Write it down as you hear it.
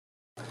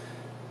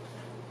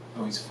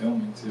Oh, he's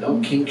filming too.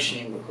 Don't kink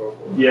shame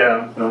McCorkle. Yeah,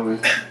 I'm filming.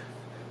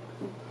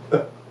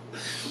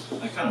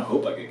 I kind of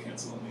hope I get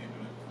canceled on the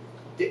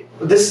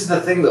internet. This is the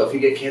thing, though. If you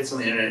get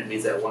canceled on the internet, it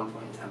means at one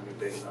point in time you're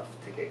big enough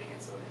to get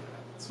canceled on the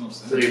internet. That's what I'm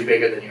So saying. you're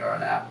bigger than you are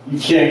on app. You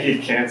can't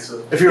get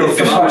canceled. If you're a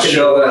fucking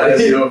show that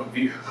has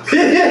nobody. no view.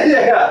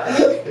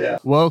 yeah.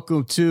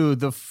 Welcome to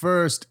the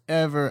first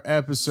ever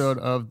episode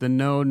of the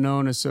No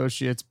Known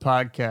Associates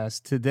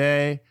podcast.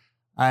 Today,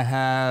 I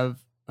have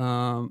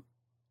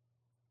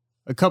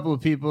a couple of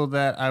people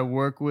that I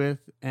work with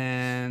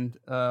and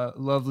a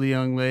lovely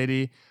young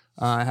lady.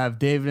 I have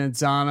David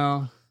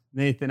Anzano,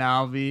 Nathan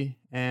Alvey,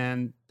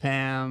 and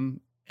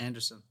Pam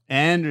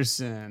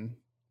Anderson.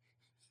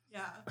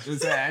 Yeah. Was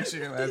that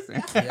actually your last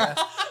name? Yeah.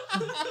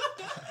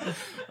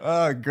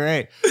 Oh,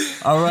 great.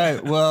 All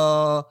right.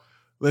 Well,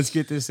 let's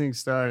get this thing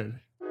started.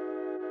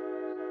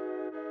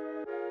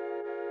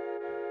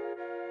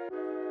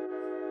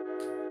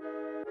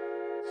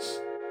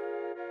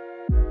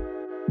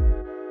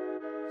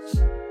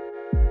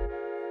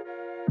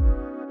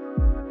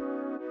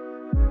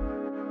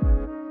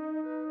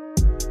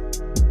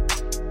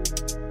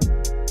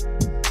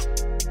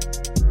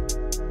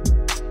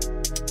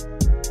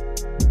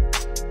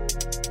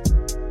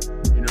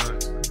 You know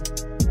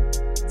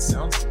what?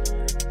 Sounds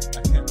familiar.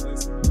 I can't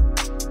place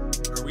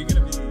it. Are we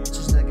gonna be? It's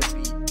just like a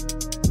beat.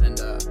 And,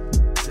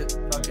 is it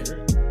fucking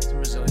some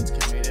Brazilians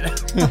kid made it.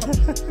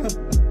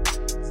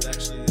 It's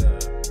actually.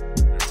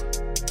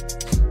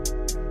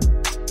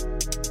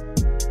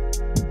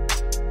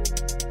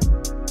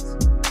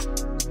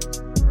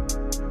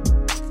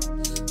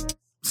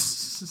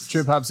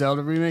 Trip Hop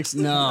Zelda remix?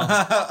 No.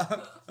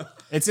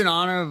 It's in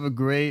honor of a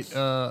great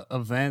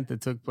event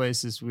that took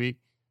place this week.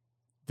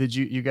 Did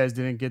you guys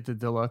didn't get the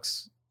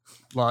deluxe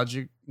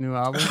Logic new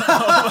album?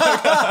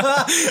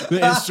 The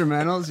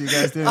instrumentals? You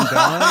guys didn't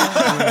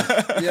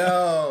download it?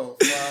 Yo,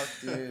 fuck,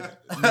 dude.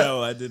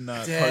 No, I did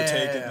not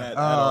partake in that at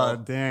Oh, all.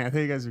 dang. I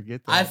think you guys would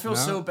get that. I feel no?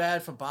 so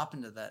bad for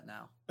bopping to that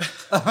now.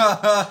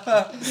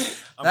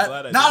 I'm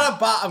glad I not a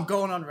bop. I'm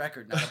going on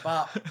record. Not a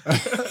bop.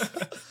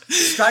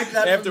 Strike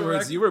that from the Afterwards,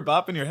 record. you were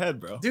bopping your head,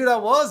 bro. Dude, I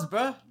was,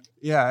 bro.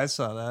 Yeah, I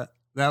saw that.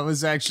 That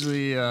was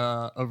actually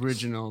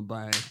original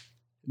by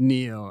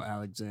Neo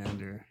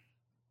Alexander.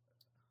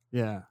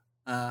 Yeah.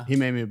 He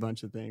made me a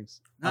bunch of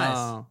things.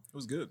 Nice. It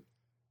was good.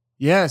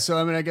 Yeah, so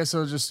I mean, I guess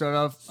I'll just start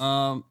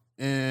off,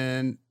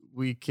 and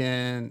we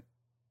can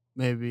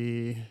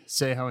maybe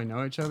say how we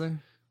know each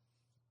other.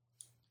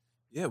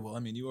 Yeah, well, I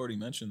mean, you already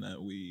mentioned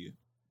that we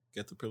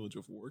get the privilege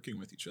of working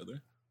with each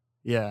other.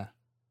 Yeah,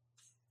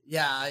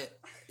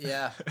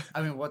 Yeah.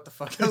 I mean, what the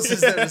fuck else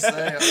is there to say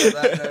on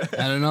that note?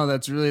 I don't know.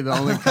 That's really the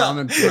only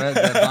common thread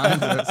that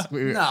binds us.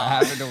 We No.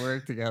 happen to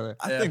work together.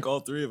 I Yeah. think all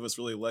three of us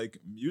really like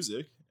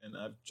music, and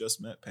I've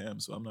just met Pam,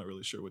 so I'm not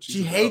really sure what she's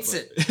She about, hates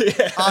but- it.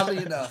 Yeah. Oddly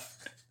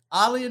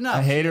enough.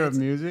 A hater of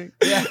music.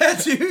 Yeah,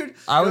 dude.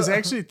 I was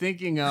actually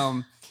thinking,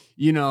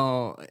 you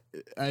know,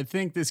 I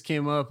think this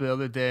came up the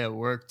other day at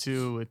work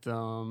too with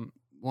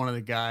one of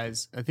the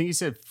guys. I think he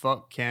said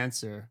 "fuck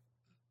cancer,"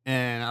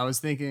 and I was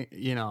thinking,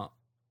 you know,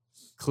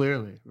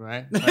 clearly,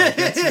 right? Like,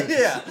 that's it.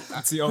 Yeah.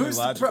 That's the only Who's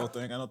the logical pro-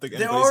 thing. I don't think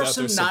There anybody's are out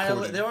some there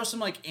supporting. there are some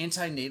like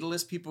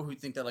anti-natalist people who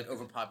think that like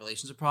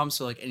overpopulation is a problem,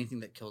 so like anything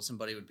that kills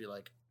somebody would be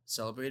like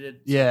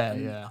celebrated. Yeah,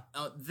 And, yeah.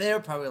 They're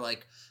probably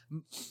like a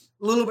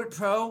little bit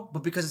pro,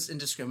 but because it's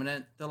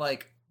indiscriminate, they're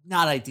like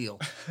not ideal.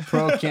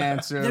 Pro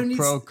cancer, There needs-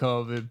 pro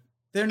COVID.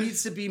 There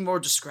needs to be more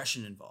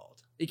discretion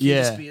involved. It can't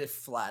Yeah. just be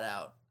flat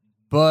out.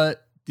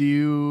 But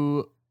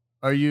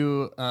are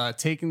you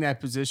taking that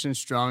position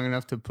strong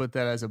enough to put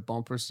that as a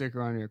bumper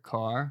sticker on your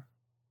car?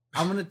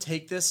 I'm gonna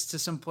take this to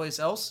someplace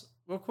else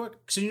real quick.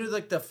 So you know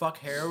like the fuck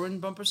heroin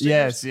bumper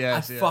stickers? Yes,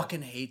 I yeah.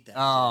 fucking hate that.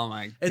 Oh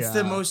my god. It's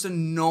the most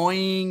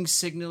annoying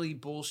signally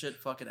bullshit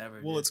fucking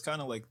ever. Well, dude. it's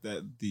kind of like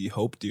the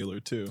hope dealer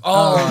too.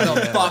 Oh,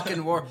 the yeah.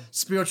 fucking war.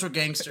 Spiritual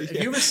gangster. If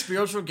you have a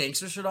spiritual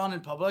gangster shit on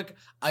in public,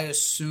 I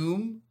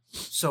assume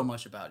so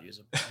much about you as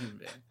a human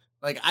being.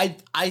 Like,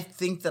 I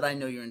think that I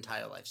know your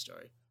entire life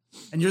story.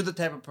 And you're the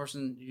type of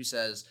person who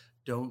says,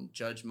 don't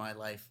judge my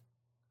life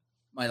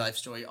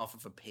story off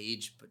of a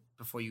page, but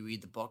before you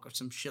read the book or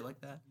some shit like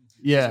that.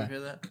 Yeah. Did you hear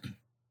that?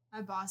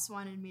 My boss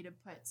wanted me to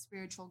put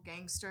spiritual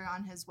gangster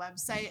on his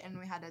website, and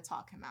we had to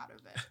talk him out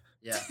of it.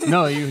 Yeah.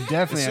 No, you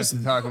definitely have It's to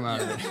just talk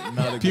about not it.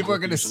 a good People are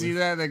look going to usually. see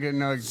that. They're going to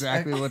know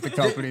exactly what the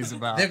company's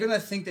about. They're going to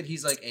think that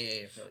he's like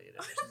AA affiliated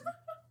or something.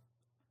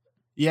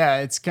 Yeah,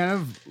 it's kind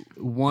of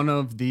one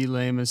of the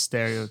lamest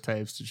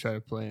stereotypes to try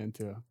to play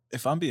into.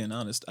 If I'm being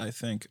honest, I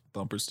think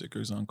bumper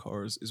stickers on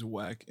cars is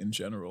whack in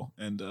general.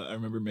 And I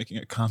remember making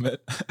a comment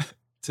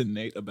to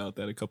Nate about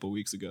that a couple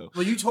weeks ago.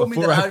 Well, you told me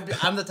Before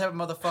that I'm the type of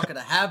motherfucker to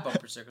have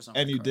bumper stickers on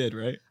my And you car. did,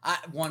 right?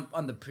 One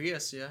on the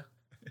Prius, yeah.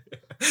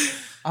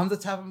 I'm the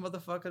type of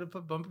motherfucker to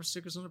put bumper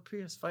stickers on the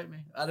Prius. Fight me.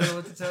 I don't know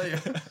what to tell you.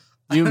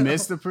 You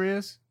missed the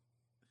Prius?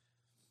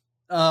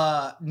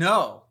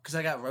 No, because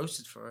I got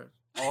roasted for it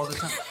all the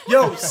time.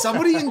 Yo,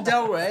 somebody in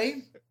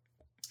Delray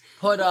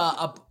put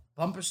a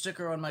bumper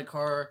sticker on my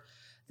car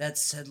that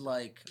said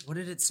like, what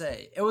did it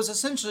say? It was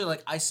essentially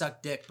like I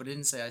suck dick, but it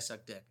didn't say I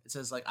suck dick. It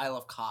says like I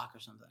love cock or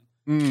something.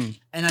 Mm.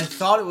 And I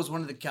thought it was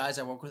one of the guys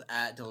I work with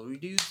at Delivery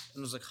Dudes,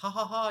 and was like, ha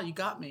ha ha, you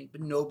got me.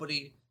 But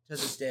nobody to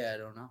this day, I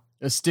don't know.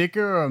 A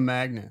sticker or a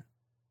magnet?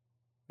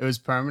 It was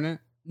permanent?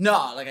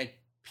 No, like I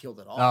peeled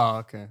it off. Oh,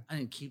 okay. I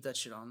didn't keep that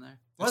shit on there.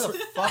 Why the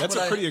fuck? That's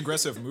would a I- pretty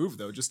aggressive move,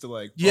 though, just to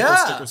like bumper Yeah.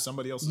 sticker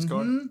somebody else's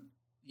car. Mhm.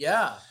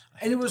 Yeah, I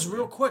and it hate was that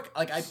real way. quick.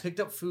 Like I picked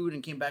up food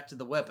and came back to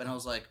the whip, and I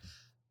was like,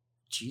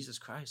 Jesus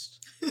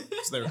Christ. So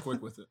they were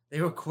quick with it.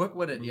 They were quick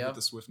with it, Move yeah. with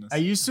the swiftness. I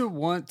used to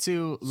want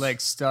to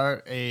like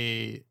start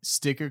a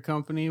sticker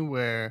company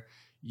where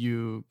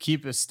you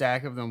keep a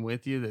stack of them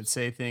with you that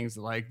say things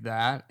like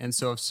that. And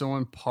so if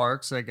someone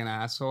parks like an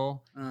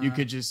asshole, you Uh-huh.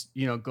 could just,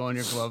 go in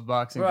your glove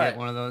box and Right. get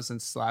one of those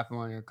and slap them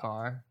on your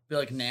car. Be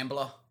like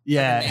Nambla.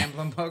 Yeah. Like a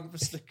Nambla bumper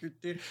sticker,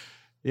 dude.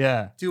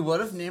 Yeah. Dude,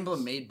 what if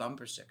Nambla made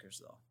bumper stickers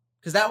though?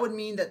 Because that would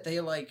mean that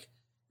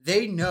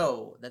they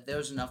know that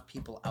there's enough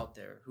people out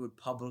there who would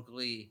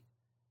publicly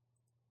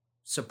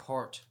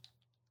support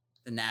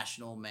the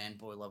National Man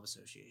Boy Love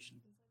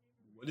Association.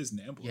 What is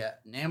NAMBLA? Yeah,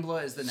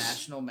 NAMBLA is the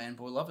National Man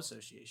Boy Love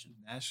Association.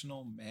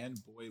 National Man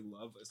Boy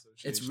Love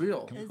Association. It's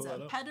real. Can we It's pull a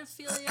that up?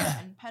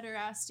 pedophilia and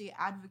pederasty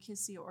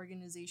advocacy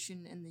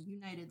organization in the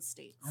United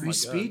States. Oh Free my God.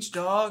 speech,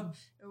 dog.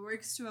 It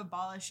works to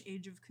abolish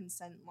age of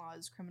consent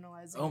laws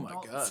criminalizing Oh my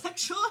adult God.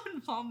 sexual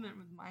involvement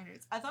with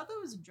minors. I thought that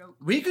was a joke.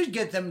 We could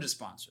get them to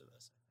sponsor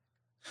this.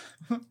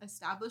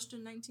 Established in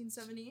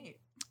 1978.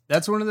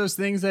 That's one of those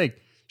things like,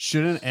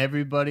 shouldn't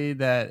everybody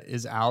that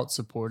is out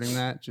supporting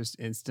that just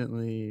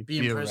instantly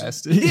Be be, in prison.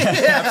 arrested? Yeah,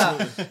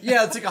 Absolutely.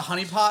 yeah, it's like a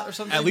honeypot or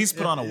something. At least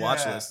put on a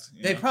watch Yeah. list.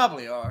 you They know?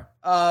 probably are.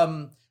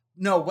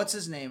 No, what's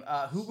his name?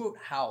 Who wrote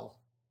Howl?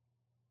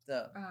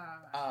 The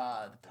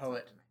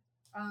poet.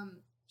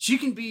 She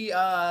can be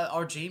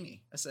our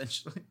Jamie,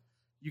 essentially.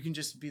 You can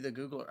just be the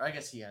Googler. I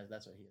guess he has.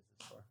 That's what he is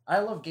for. I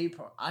love gay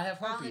porn. I have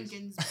Allen herpes.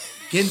 Ginsberg.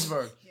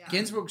 Ginsburg. Yeah.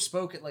 Ginsburg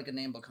spoke at like a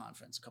NAMBLA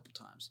conference a couple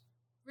times.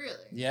 Really?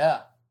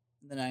 Yeah,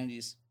 in the 90s.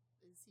 Is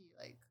he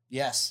like?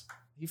 Yes,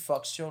 he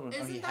fucks children. Or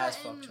he Isn't has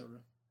that fucked in-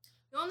 children.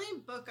 The only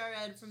book I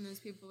read from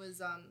those people was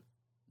the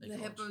Like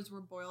George. hippos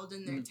were boiled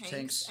in their Mm, tanks,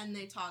 tanks. and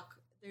they talk.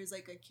 There's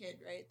like a kid,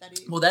 right? That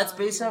he. Well, that's he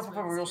based was off of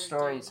a real raised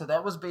story. in. So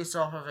that was based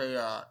off of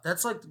a.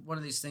 That's like one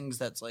of these things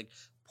that's like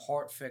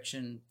part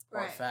fiction,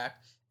 part Right.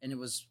 fact, and it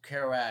was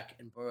Kerouac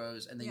and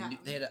Burroughs, and Yeah.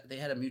 they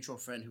had a mutual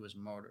friend who was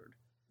murdered.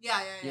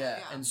 Yeah.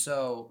 And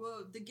so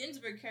Well, the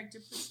Ginsburg character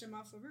pushed him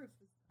off a roof.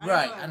 don't know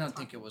right, why I we're don't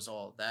think it talking. was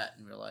all that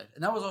in real life,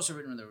 and that was also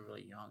written when they were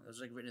really young. It was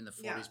like written in the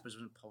 40s, Yeah. but it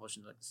was published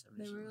in like the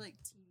 70s. They were like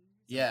teens.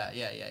 yeah.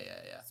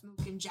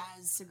 Smoking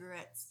jazz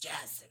cigarettes.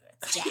 Jazz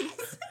cigarettes,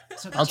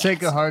 jazz. I'll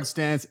take a hard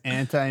stance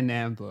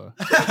anti-NAMBLA.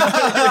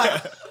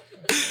 I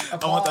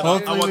want that.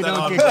 Hopefully I want we that don't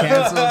on get record.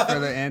 canceled for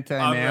the On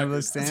anti-NAMBLA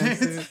record.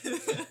 stance.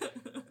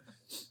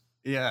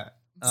 Yeah.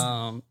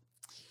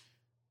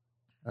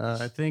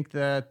 I think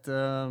that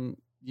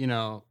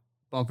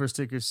bumper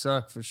stickers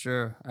suck for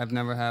sure. I've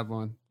never had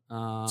one.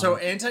 So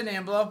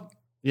anti-NAMBLA,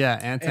 yeah,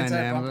 anti-bumper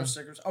anti-NAMBLA.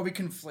 stickers. Are we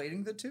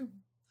conflating the two?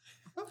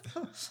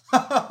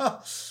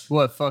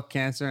 What? Fuck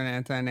cancer and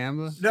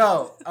anti-NAMBLA?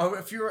 No,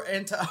 if you're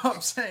anti,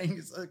 I'm saying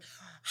it's like,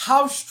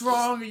 how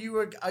strong are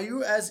you? Are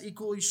you as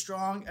equally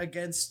strong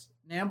against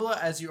NAMBLA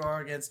as you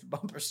are against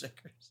bumper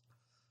stickers?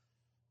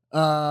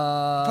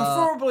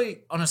 Preferably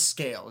on a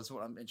scale is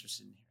what I'm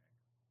interested in hearing.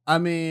 I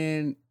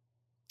mean,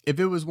 if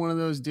it was one of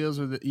those deals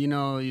where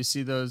you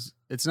see those,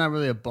 it's not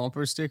really a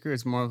bumper sticker.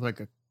 It's more of like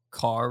a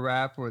car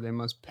wrap where they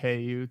must pay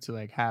you to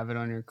like have it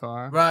on your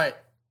car. Right.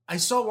 I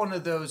saw one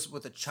of those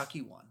with a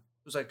Chucky one.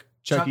 It was like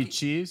Chuck E.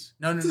 Cheese.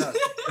 No.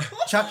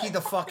 Chucky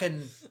the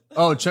fucking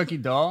Oh, Chucky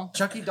doll.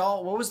 Chucky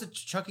doll. What was the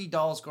Chucky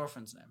doll's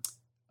girlfriend's name?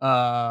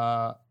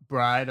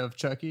 Bride of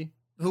Chucky.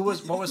 What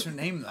was her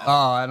name though?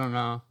 Oh, I don't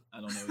know. I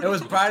don't know. It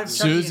was Bride of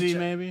Chucky and Susie, Chuck-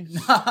 maybe.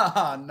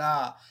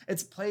 Nah.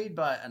 It's played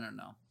by I don't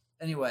know.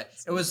 Anyway,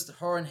 it was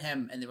her and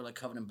him, and they were like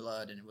covered in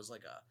blood, and it was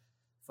like a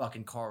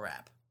fucking car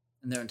wrap,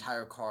 and their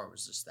entire car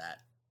was just that.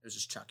 It was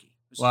just Chucky.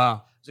 It was, Wow.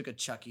 It was like a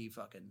Chucky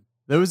fucking.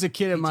 There was a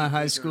kid at my PT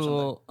high preacher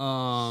or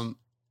school.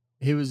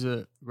 He was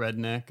a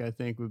redneck, I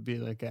think would be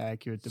like an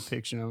accurate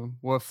depiction of him.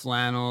 Wore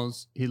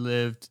flannels. He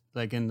lived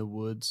like in the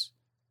woods.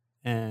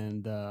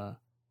 And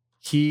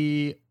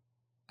he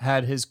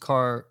had his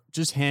car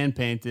just hand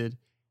painted.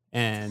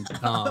 And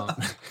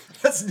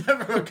That's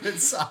never a good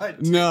sign.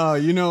 no,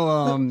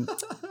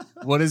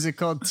 what is it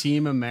called?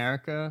 Team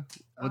America?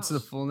 What's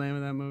the full name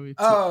of that movie?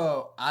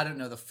 Oh, I don't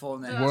know the full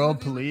name. The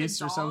World movie with the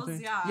Police or dolls,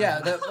 something? Yeah. Yeah,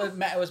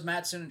 it was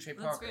Mattson and Trey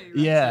That's Parker. great.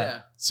 Yeah. Yeah.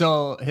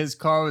 So his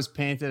car was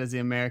painted as the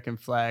American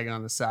flag, and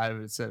on the side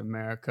of it said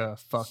 "America,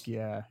 fuck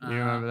yeah." You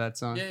remember that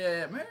song?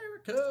 Yeah.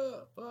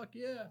 America, fuck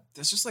yeah.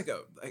 That's just like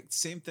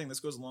same thing. This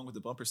goes along with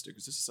the bumper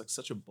stickers. This is like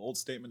such a bold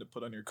statement to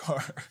put on your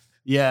car.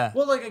 Yeah.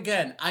 Well, like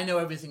again, I know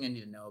everything I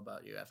need to know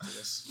about you after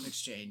this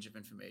exchange of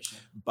information.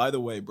 By the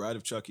way, Bride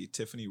of Chucky,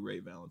 Tiffany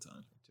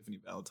Valentine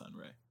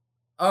Ray.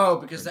 Oh,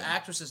 because the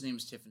actress's name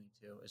is Tiffany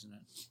too, isn't it?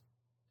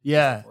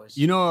 Yeah. voice.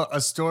 You know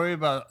a story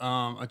about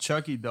a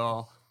Chucky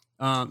doll.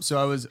 So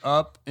I was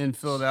up in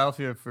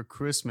Philadelphia for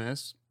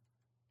Christmas.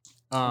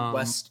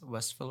 West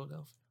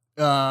Philadelphia.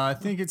 I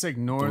think it's like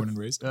Born and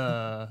raised.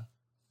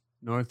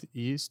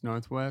 northeast,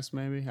 northwest,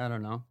 maybe. I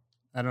don't know.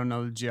 I don't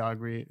know the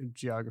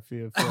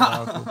geography of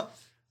Philadelphia.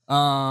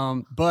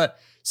 But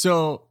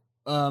so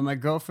my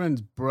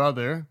girlfriend's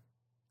brother,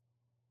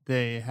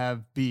 they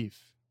have beef,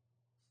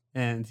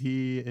 and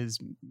he is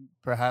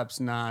perhaps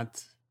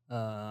not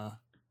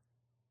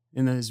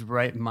in his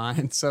right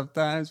mind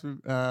sometimes.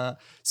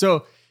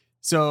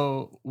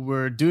 So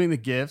we're doing the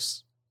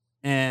gifts,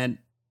 and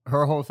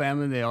her whole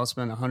family, they all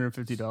spent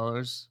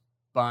 $150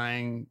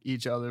 buying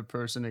each other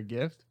person a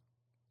gift.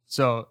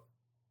 So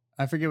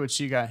I forget what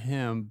she got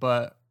him,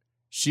 but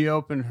she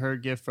opened her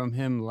gift from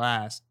him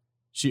last.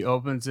 She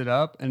opens it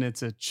up, and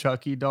it's a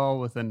Chucky doll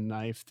with a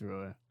knife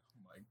through it.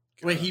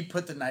 Wait, he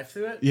put the knife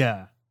through it?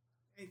 Yeah,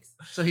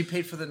 So he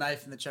paid for the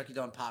knife and the Chucky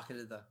doll and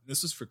pocketed the.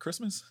 This was for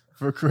Christmas.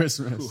 for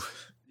Christmas. Ooh.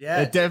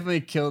 Yeah. It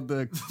definitely killed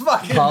the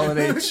Fucking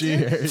holiday mood,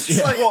 cheer. dude. It's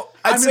Yeah. like, Well,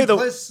 I'd I'm say the-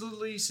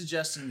 implicitly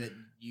suggesting that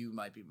you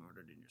might be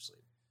murdered in your sleep.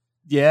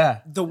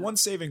 Yeah, The one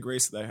saving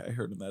grace that I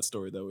heard in that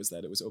story, though, is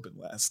that it was open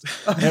last. it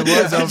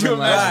was Could you open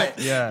last.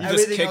 imagine? Yeah. He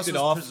Everything just kicked else it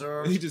was off.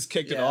 preserved. He just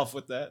kicked it Yeah. off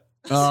with that.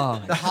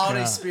 Oh, The holiday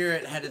yeah.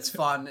 spirit had its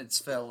fun, its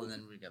fill, and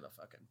then we got a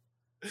fucking.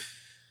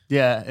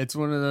 Yeah, it's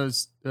one of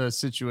those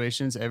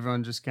situations.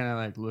 Everyone just kind of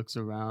like looks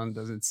around,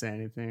 doesn't say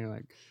anything.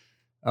 Like,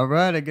 all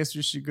right, I guess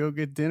we should go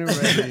get dinner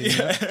ready. you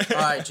know?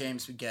 All right,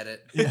 James, we get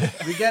it.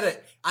 We get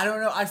it. I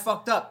don't know. I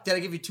fucked up. Did I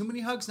give you too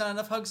many hugs? Not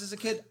enough hugs as a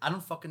kid? I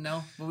don't fucking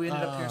know. But we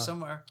ended up here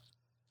somewhere.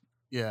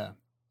 Yeah.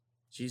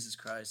 Jesus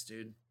Christ,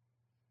 dude.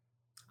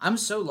 I'm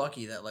so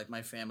lucky that like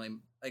my family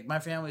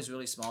is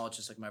really small. It's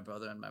just like my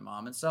brother and my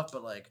mom and stuff.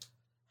 But like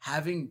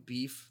having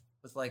beef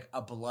with like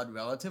a blood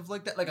relative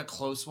like that, like a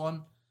close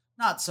one,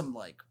 not some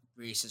like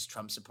racist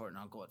Trump supporting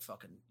uncle that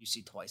fucking you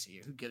see twice a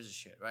year. Who gives a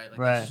shit, right? Like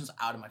Right. that's just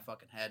out of my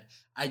fucking head.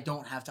 I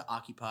don't have to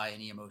occupy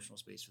any emotional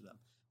space for them.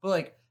 But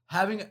like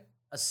having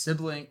a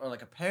sibling or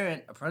like a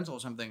parent, a parental or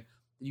something,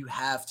 you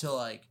have to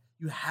like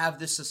you have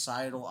this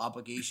societal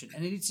obligation,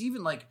 and it's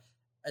even like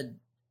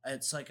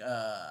it's like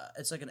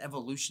an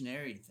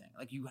evolutionary thing.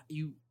 Like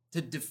you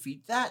to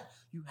defeat that,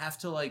 you have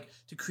to like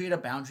to create a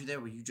boundary there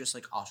where you just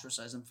like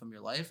ostracize them from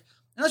your life.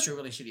 Unless you're a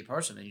really shitty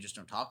person and you just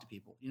don't talk to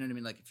people. You know what I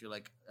mean? Like if you're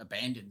like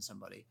abandon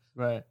somebody.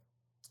 Right.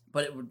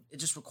 But it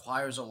just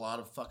requires a lot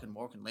of fucking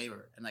work and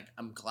labor. And like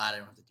I'm glad I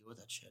don't have to deal with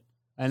that shit.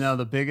 I know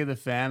the bigger the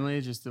family,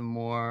 just the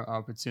more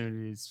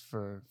opportunities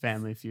for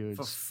family feuds.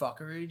 For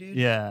fuckery, dude.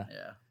 Yeah.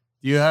 Yeah.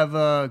 Do you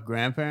have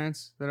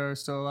grandparents that are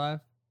still alive?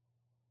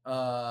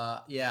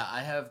 Yeah,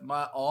 I have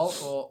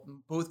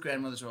both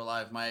grandmothers are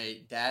alive.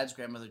 My dad's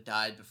grandmother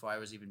died before I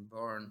was even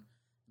born,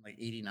 in like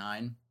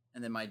 89,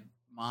 and then my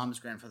mom's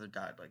grandfather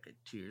died like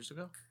 2 years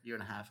ago, year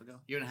and a half ago.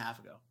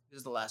 This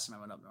is the last time I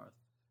went up north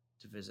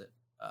to visit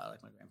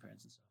like my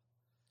grandparents and stuff.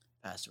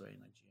 Passed away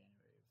in like January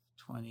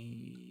of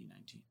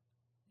 2019.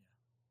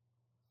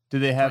 Do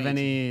they have 2018.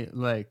 any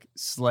like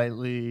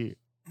slightly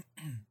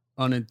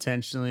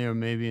unintentionally or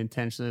maybe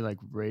intentionally like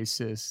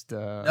racist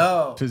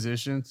No.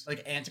 positions?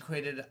 Like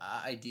antiquated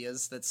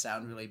ideas that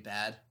sound really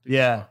bad. because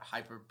Yeah. they're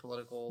hyper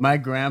political. My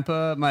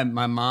grandpa, my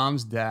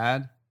mom's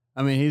dad,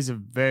 I mean, he's a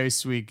very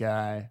sweet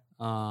guy.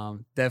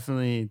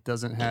 Definitely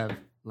doesn't have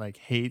like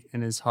hate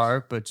in his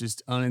heart, but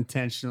just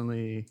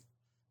unintentionally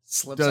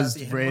Slips does out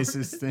the N-word.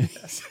 racist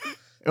things.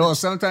 Well,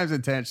 sometimes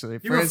intentionally.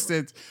 You For were-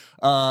 instance,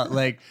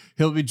 like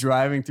he'll be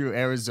driving through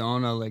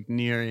Arizona, like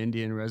near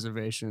Indian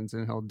reservations,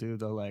 and he'll do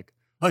the like,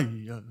 like,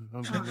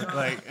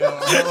 Well,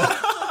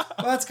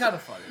 that's kind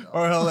of funny though.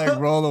 or he'll like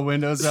roll the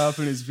windows up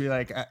and he's be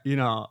like, I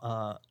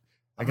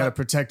gotta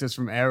protect us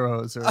from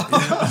arrows, or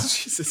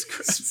Jesus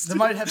Christ. They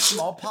might have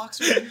smallpox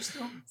with you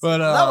still. But,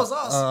 that was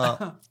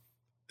us.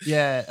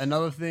 yeah.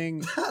 Another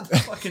thing,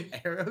 The fucking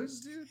arrows,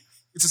 dude.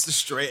 It's just a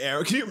stray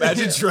arrow. Can you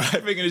imagine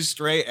driving and a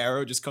stray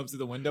arrow just comes through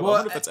the window? Well, I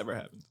wonder if that's ever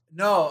happened.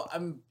 No,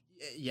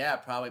 yeah,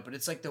 probably, but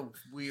it's like the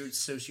weird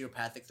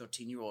sociopathic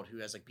 13-year-old who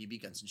has like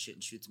BB guns and shit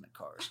and shoots them at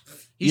cars.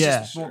 He's Yeah.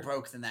 just more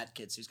broke than that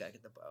kid, so he's got to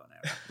get the bow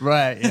and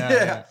right?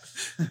 arrow.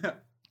 Yeah.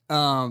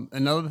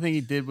 Another thing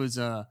he did was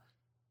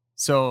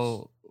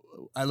so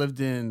I lived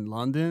in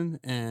London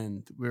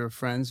and we were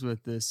friends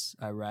with this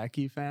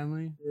Iraqi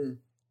family. Mm.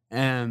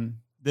 And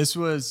this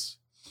was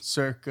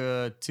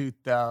circa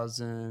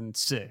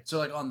 2006. So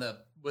like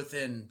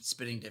within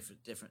spitting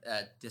different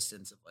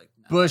distance of like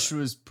Bush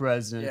was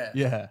president.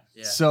 Yeah.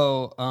 Yeah.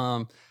 So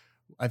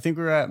I think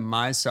we were at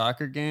my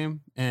soccer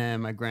game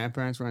and my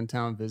grandparents were in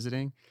town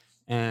visiting.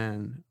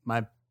 And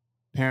my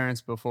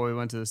parents, before we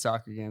went to the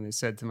soccer game, they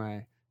said to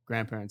my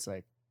grandparents,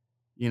 like,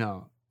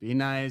 be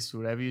nice,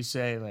 whatever you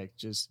say, like,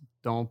 just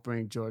don't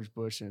bring George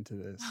Bush into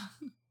this.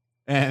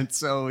 And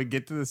so we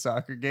get to the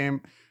soccer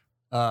game.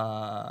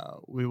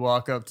 We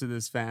walk up to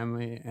this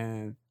family,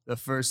 and the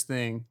first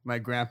thing, my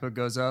grandpa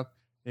goes up,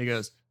 he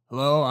goes,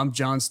 "Hello, I'm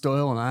John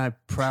Stoyle, and I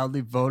proudly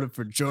voted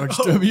for George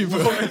W.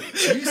 Bush."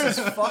 Jesus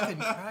fucking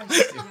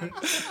Christ, dude.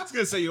 I was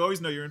gonna say you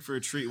always know you're in for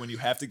a treat when you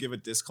have to give a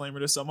disclaimer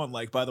to someone,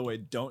 like, by the way,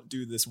 don't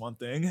do this one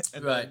thing.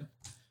 And Right. then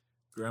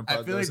Grandpa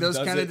I feel like goes and those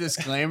does kind it. of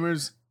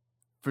disclaimers,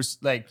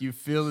 like you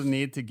feel the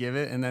need to give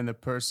it, and then the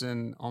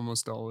person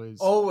almost always,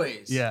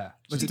 Always. yeah,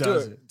 But just to do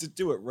does it, it. to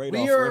do it right We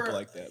off are rip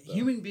like that, though.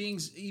 human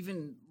beings.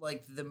 Even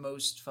like the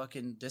most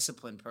fucking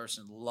disciplined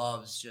person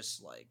loves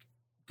just like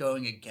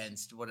going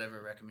against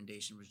whatever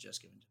recommendation was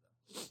just given to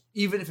them,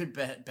 even if it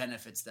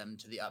benefits them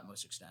to the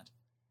utmost extent.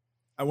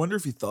 I wonder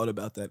if he thought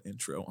about that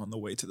intro on the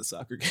way to the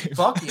soccer game.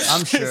 Fuck yeah.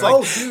 I'm sure. It's Oh,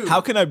 like, dude.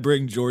 how can I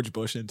bring George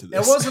Bush into It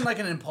this? wasn't like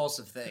an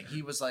impulsive thing.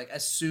 He was like,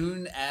 as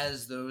soon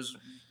as those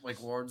like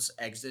words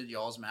exited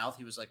y'all's mouth,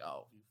 he was like,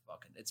 "Oh,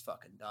 it's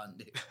fucking done,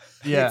 dude."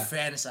 Yeah. He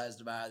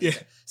fantasized about it.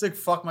 Yeah. It's like,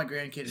 fuck my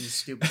grandkid and his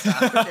stupid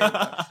soccer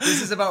game.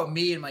 This is about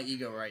me and my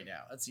ego right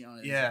now. That's the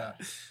only. Yeah.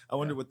 I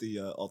wonder what the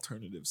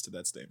alternatives to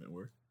that statement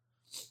were.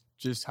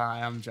 Just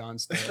hi, I'm John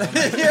Stowe.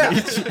 Yeah.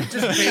 Just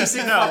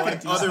basic. No, fucking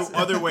like decency.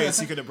 other ways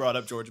he could have brought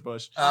up George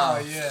Bush. Oh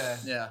yeah,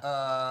 Yeah.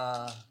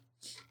 I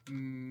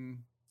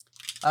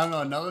don't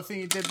know. Another thing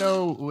he did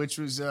though, which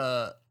was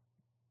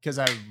because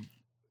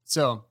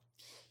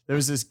there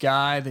was this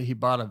guy that he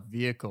bought a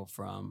vehicle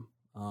from.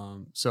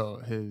 So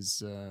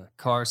his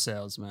car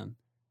salesman,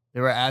 they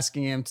were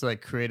asking him to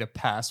like create a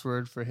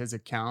password for his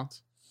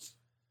account,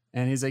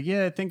 and he's like,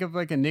 "Yeah, think of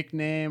like a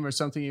nickname or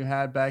something you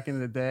had back in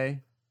the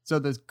day." So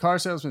the car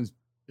salesman's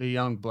a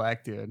young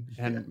black dude,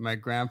 and my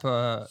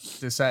grandpa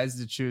decides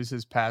to choose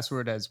his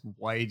password as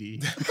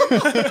Whitey.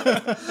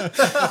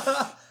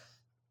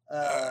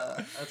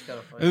 That's kind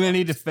of funny. And then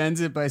he defends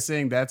it by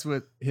saying that's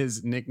what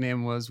his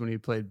nickname was when he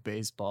played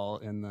baseball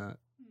in the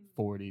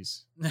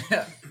 40s.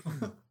 Yeah.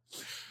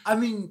 I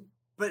mean,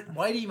 but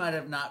Whitey might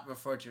have not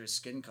referred to his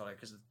skin color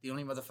because the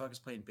only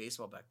motherfuckers playing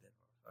baseball back then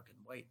were fucking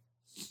white.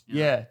 You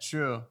know? Yeah,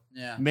 true.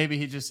 Yeah. Maybe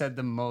he just had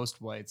the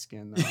most white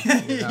skin, though.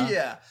 You know?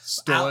 Yeah.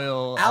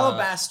 Stoyle.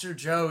 Alabaster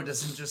Joe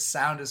doesn't just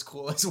sound as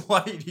cool as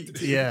Whitey.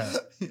 dude. Yeah.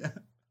 Yeah.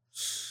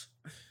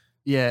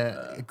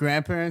 Yeah.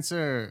 Grandparents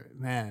are,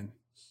 man,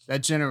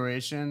 that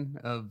generation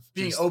of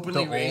Being just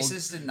openly the old-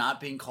 racist and not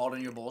being called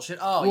on your bullshit.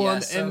 Oh, Well, yeah.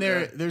 and, so and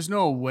good. there's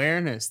no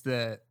awareness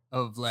that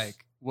of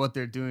like what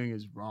they're doing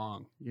is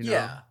wrong. You know?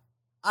 Yeah.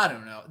 I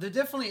don't know. There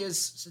definitely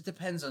is. It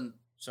depends on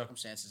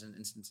circumstances and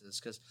instances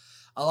because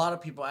a lot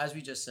of people, as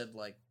we just said,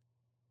 like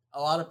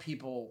a lot of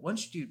people,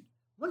 once you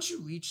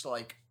reach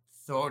like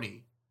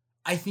 30,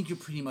 I think you're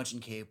pretty much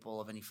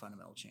incapable of any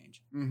fundamental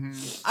change.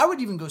 Mm-hmm. I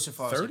would even go so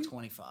far as 30? like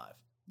 25.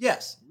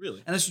 Yes.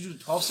 Really? Unless you do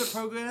the 12-step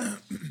program,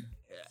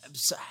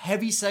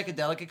 heavy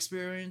psychedelic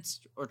experience,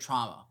 or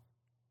trauma.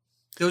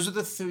 Those are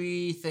the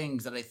three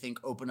things that I think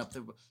open up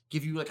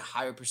give you like a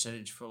higher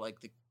percentage for like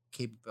the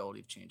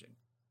capability of changing.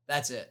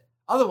 That's it.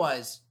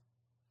 Otherwise,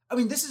 I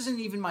mean, this isn't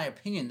even my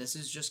opinion. This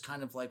is just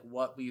kind of like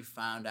what we've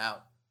found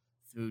out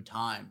through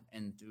time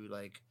and through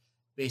like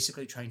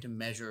basically trying to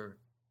measure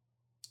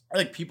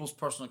like people's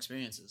personal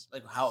experiences,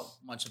 like how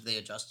much have they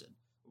adjusted?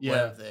 What Yeah.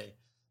 have they?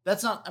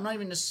 I'm not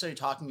even necessarily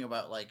talking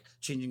about like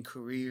changing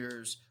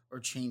careers or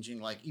changing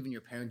like even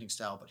your parenting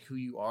style, but who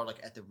you are like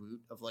at the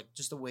root of like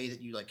just the way that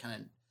you like kind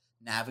of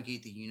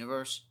navigate the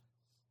universe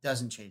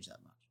doesn't change that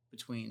much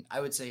between,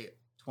 I would say,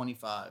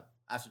 25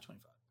 after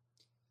 25.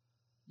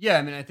 Yeah,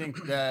 I mean, I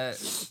think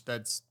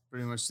that's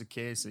pretty much the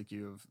case. Like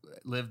you've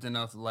lived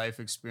enough life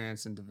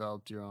experience and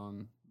developed your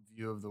own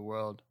view of the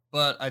world.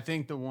 But I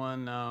think the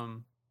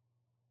one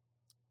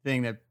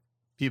thing that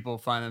people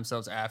find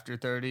themselves after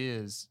 30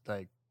 is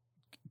like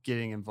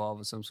getting involved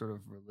with some sort of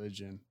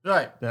religion.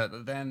 Right.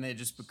 That then they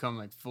just become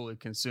like fully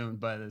consumed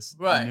by this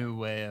Right. new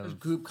way This of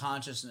group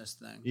consciousness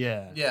thing.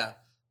 yeah, Yeah.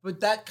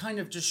 But that kind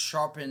of just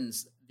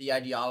sharpens the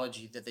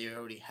ideology that they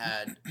already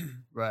had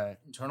right.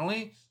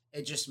 internally.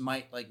 It just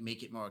might like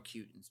make it more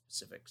acute in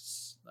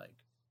specifics. Like,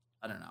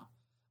 I don't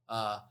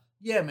know.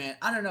 Yeah, man.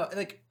 I don't know.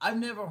 Like, I've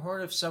never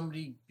heard of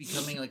somebody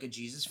becoming like a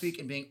Jesus freak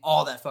and being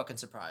all that fucking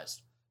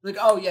surprised. Like,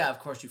 oh yeah, of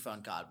course you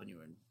found God when you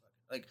were in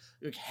like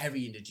you're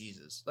heavy into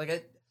Jesus.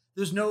 Like,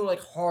 there's no like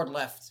hard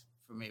left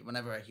for me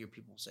whenever I hear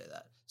people say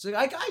that. So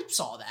like, I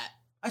saw that.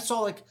 I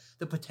saw like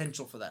the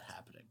potential for that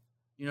happening.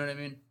 You know what I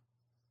mean?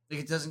 Like,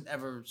 it doesn't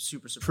ever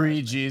super surprise me.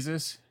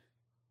 Pre-Jesus,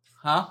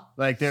 Huh?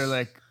 like they're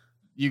like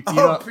you. Oh,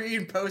 know, pre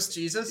and post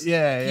Jesus.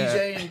 yeah,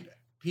 yeah,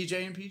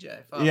 PJ and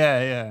PJ. Fuck.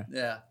 yeah.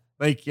 Yeah.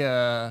 Like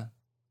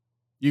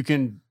you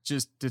can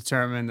just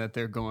determine that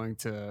they're going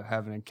to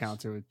have an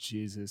encounter with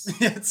Jesus.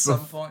 At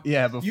some point.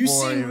 Yeah, before You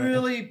seem even-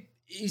 really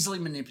easily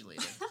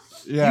manipulated.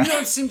 yeah. You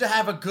don't seem to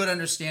have a good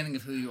understanding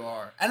of who you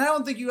are. And I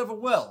don't think you ever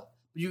will.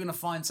 But you're going to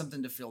find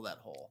something to fill that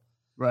hole,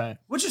 Right.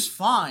 which is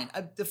fine.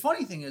 The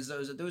funny thing is, though,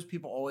 is that those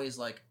people always,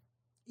 like,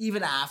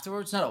 even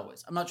afterwards, not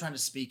always. I'm not trying to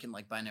speak in,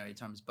 like, binary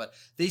terms, but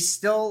they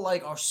still,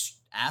 like, are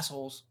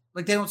assholes.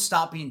 Like, they don't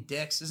stop being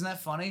dicks. Isn't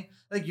that funny?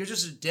 Like, you're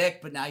just a dick,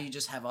 but now you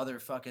just have other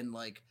fucking,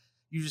 like,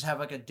 you just have,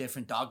 like, a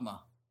different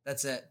dogma.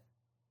 That's it.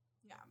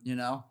 Yeah. You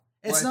know?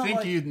 Well, I not think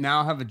like, you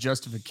now have a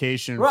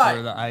justification Right.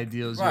 for the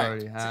ideals right. you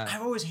already See, had.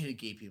 I've always hated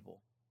gay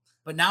people.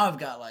 But now I've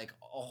got, like,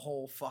 a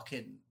whole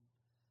fucking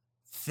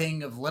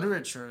thing of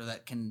literature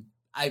that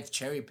I've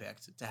cherry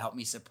picked to help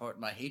me support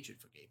my hatred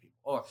for gay people.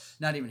 Or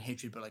not even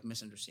hatred, but like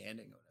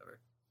misunderstanding or whatever.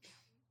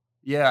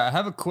 Yeah, I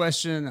have a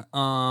question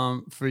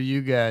for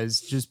you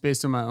guys, just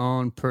based on my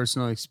own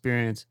personal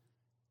experience.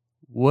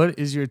 What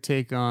is your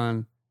take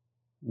on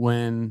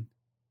when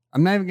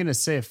I'm not even gonna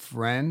say a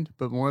friend,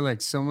 but more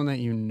like someone that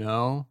you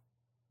know,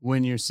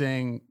 when you're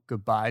saying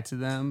goodbye to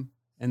them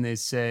and they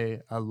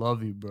say, "I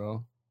love you,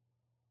 bro."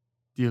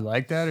 Do you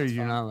like that, or do you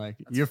fine. not like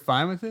it? That's You're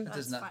fine with it? That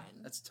does That's not.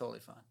 fine. That's totally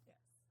fine.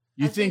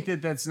 You I think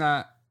think- that that's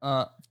not?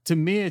 To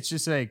me, it's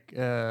just like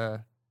there's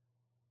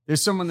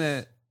someone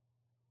that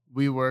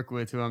we work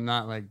with who I'm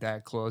not like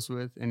that close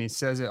with, and he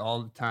says it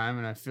all the time,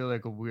 and I feel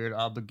like a weird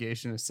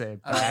obligation to say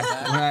it I like back.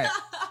 that. When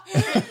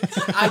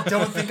I, I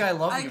don't think I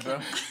love you, bro.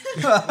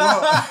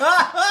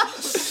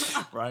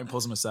 Ryan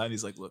pulls him aside and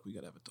he's like, "Look, we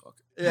gotta have a talk."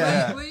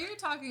 Yeah. What you're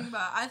talking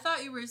about, I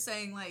thought you were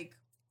saying like,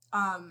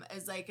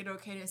 is like it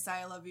okay to say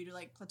I love you to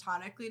like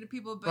platonically to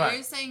people, but Right.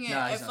 you're saying it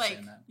No, he's if not like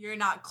saying that. you're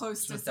not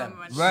close to with them.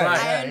 someone. Right, I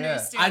yeah, yeah.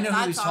 understand. I know who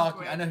that's he's talking.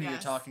 awkward, I know who you're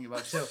yes. talking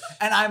about too.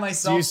 And I do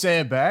myself, you say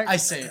it back? I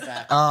say it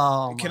back.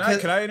 Oh, Can my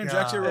I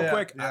interject here real Yeah,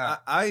 quick? yeah.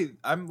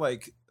 I'm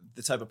like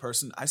the type of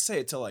person, I say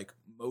it to like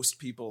most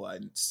people I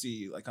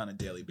see like on a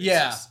daily basis.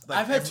 Yeah, Like,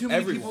 I've had too many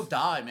everyone. people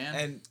die, man.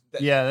 And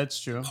Yeah, that's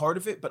true. part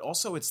of it, but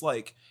also it's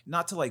like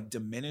not to like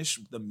diminish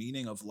the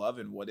meaning of love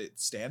and what it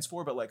stands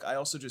for, but like I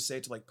also just say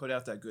to like put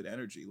out that good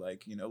energy,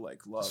 like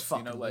like love, This you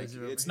know, fucking like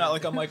loser it's over not here.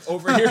 like I'm like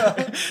over here.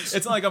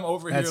 It's not like I'm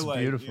over That's here like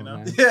beautiful,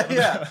 man. yeah,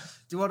 yeah.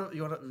 Do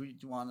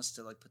you want us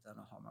to like put that on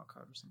a Hallmark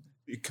card or something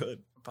You could.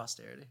 for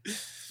posterity?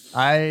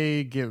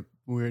 I get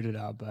weirded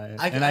out by it,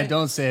 and I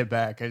don't say it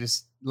back. I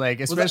just like,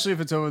 especially if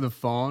it's over the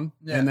phone,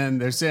 Yeah. and then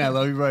they're saying "I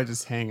love you," bro. I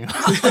just hang up.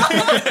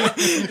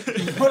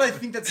 You know what I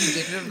think that's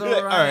indicative though,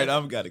 All Ryan? right,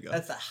 I'm gotta go.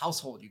 That's the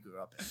household you grew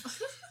up in.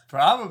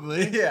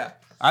 Probably. Yeah.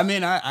 I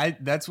mean, I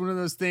that's one of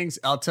those things.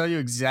 I'll tell you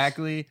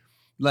exactly,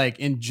 like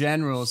in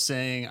general,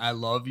 saying "I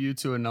love you"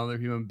 to another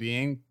human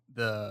being,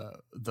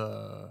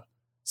 the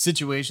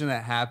situation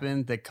that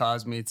happened that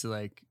caused me to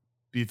like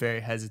be very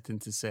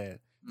hesitant to say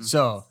it. Mm.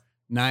 So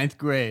 9th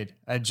grade,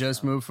 I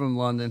just moved from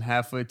London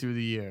halfway through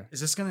the year. Is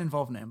this gonna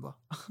involve Nambla?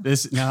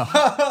 This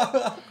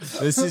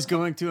this is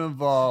going to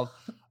involve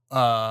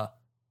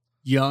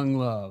young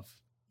love,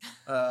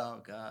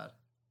 Oh God.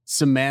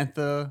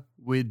 Samantha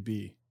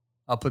Whidbey.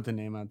 I'll put the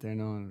name out there.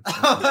 No one.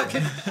 Okay.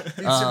 Dude,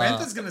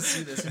 Samantha's gonna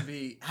see this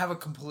and have a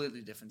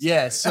completely different.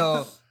 Yeah.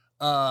 story.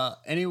 So,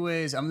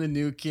 anyways, I'm the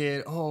new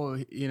kid. Oh,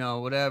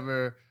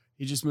 whatever.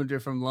 He just moved here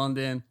from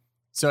London,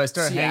 so I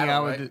started hanging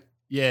Seattle, out right? with.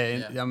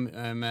 Yeah, Yeah.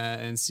 I'm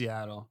in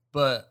Seattle,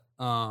 but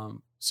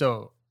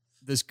so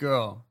this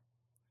girl,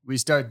 we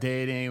start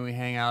dating. We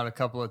hang out a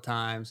couple of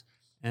times,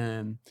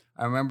 and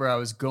I remember I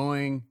was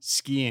going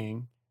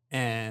skiing,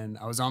 and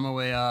I was on my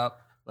way up.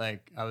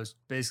 Like I was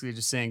basically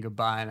just saying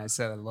goodbye, and I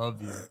said I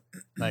love you.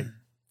 Like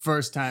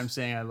first time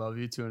saying I love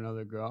you to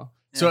another girl.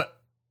 So Yeah.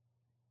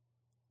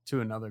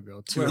 to another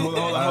girl. Wait, hold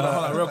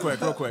on, real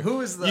quick.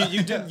 Who is the?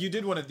 You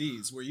did one of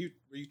these. Were you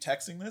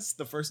texting this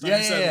the first time Yeah,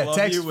 you said yeah, I love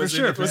text you? for Was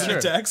sure, it, for was it sure.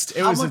 a text?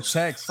 It How was a much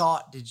text.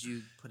 thought did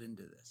you put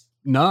into this?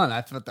 None.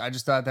 I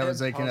just thought that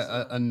was like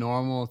Impossible. a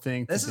normal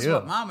thing This to is do.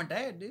 what mom and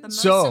dad do. The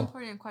most So-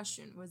 important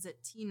question was it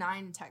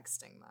T9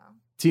 texting though?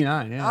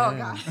 T9, yeah. Oh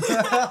yeah.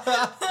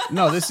 god.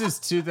 No, this is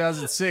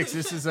 2006.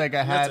 This is like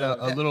I had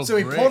a little. So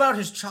he break. pulled out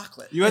his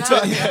chocolate. You had Yeah,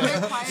 to,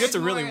 it required you have to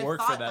really more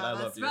work for thought, that. I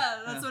though. love you.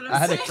 That's what I'm I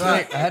had to saying.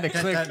 click. I had to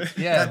click.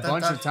 Yeah, a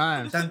bunch of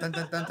times. Dun, dun,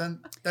 dun, dun,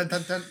 dun,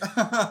 dun, dun,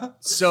 dun.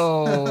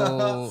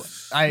 So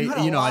I, You had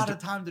a I lot d- of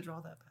time to draw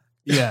that back.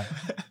 yeah,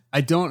 I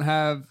don't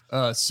have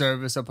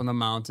service up on the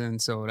mountain,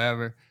 so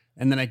whatever.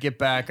 And then I get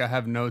back, I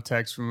have no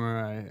text from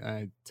her.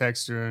 I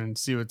text her and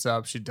see what's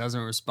up. She doesn't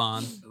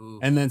respond.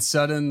 And then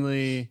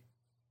suddenly,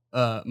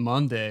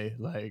 Monday,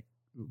 like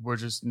we're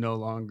just no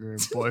longer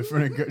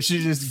boyfriend and girl.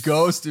 She just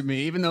ghosted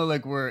me, even though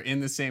like we're in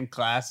the same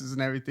classes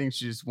and everything.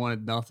 She just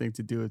wanted nothing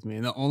to do with me.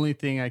 And the only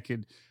thing I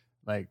could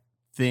like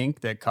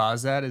think that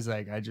caused that is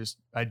like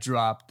I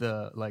dropped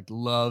the like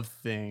love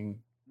thing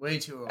Way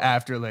too early.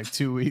 after like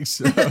 2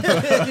 weeks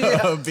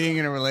Yeah. of being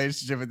in a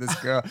relationship with this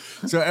girl.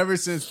 So ever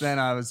since then,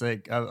 I was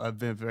like, I've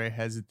been very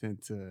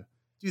hesitant to.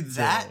 Dude,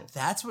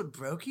 that's what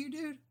broke you,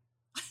 dude?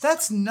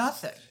 That's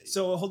nothing.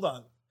 So hold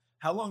on.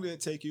 How long did it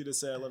take you to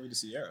say I love you to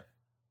Sierra?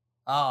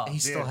 Oh, He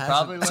still has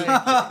probably like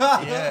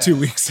yeah. 2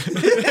 weeks.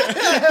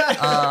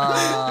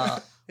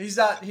 He's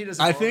not. He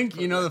doesn't. I know think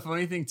what- you know the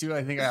funny thing too.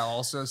 I think I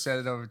also said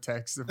it over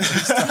text the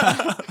first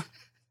time.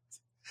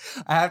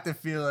 I have to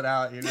feel it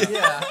out, you know.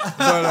 Yeah.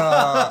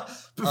 But,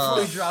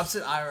 before he drops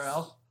it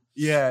IRL.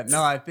 Yeah,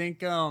 no, I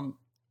think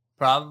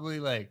probably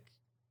like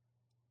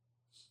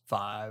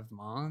 5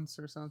 months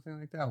or something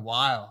like that.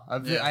 Wow,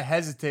 Yeah. I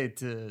hesitate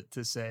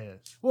to say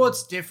it. Well,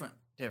 it's different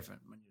when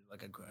you're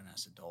like a grown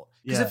ass adult.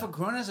 Because Yeah. if a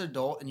grown ass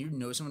adult and you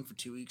know someone for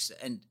 2 weeks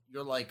and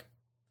you're like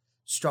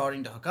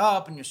starting to hook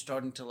up and you're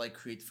starting to like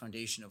create the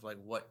foundation of like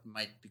what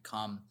might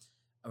become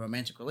a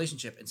romantic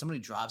relationship, and somebody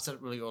drops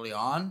it really early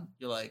on,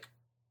 you're like,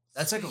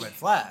 that's like a red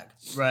flag.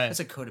 Right. That's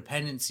a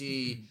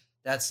codependency.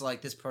 That's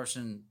like this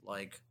person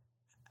like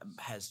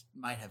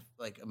might have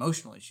like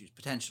emotional issues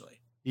potentially.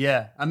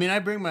 Yeah, I mean, I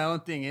bring my own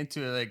thing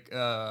into it. Like,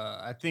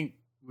 I think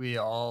we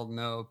all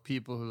know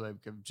people who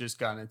like have just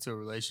gotten into a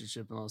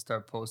relationship and they'll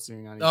start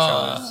posting on each Oh.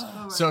 other's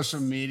Oh, right. social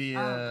Oh, media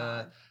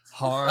God.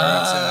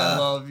 hearts and I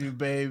love you,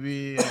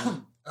 baby.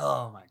 And,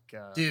 oh my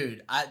god,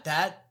 Dude,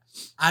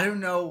 I don't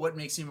know what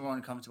makes me more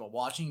uncomfortable,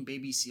 watching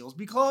baby seals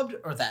be clubbed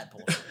or that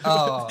bullshit.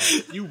 Oh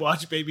You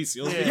watch Baby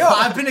Seals? Yeah. Yo,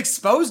 I've been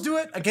exposed to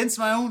it against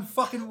my own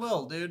fucking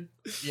will, dude.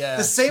 yeah,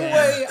 The same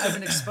way I've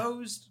been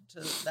exposed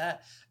to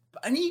that.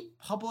 But any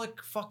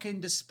public fucking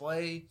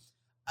display,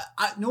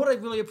 I know what I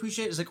really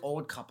appreciate is like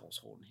old couples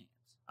holding hands.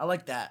 I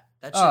like that.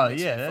 That shit Oh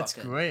makes yeah, me that's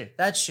fucking- great.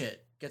 That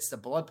shit gets the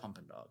blood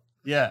pumping, dog.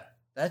 Yeah,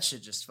 That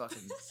shit just fucking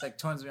like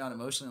turns me on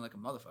emotionally like a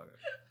motherfucker.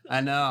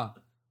 I know.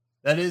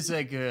 That is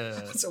like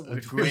That's a a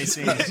weird great way to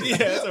thing. say it. Yeah,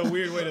 that's a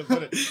weird way to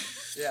put it.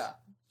 Yeah.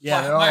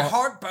 Yeah, they're my all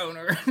heart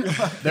boner.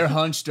 they're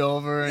hunched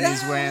over and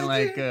he's Yeah, wearing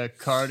like dude. a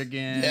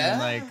cardigan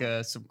Yeah. and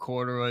like some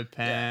corduroy It's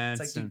pants.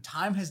 like, dude, and,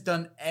 time has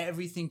done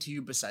everything to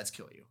you besides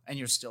kill you, and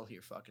you're still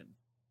here fucking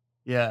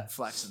yeah,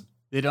 flexing.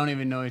 they don't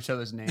even know each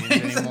other's names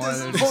anymore.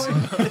 They're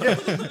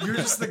just, You're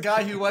just the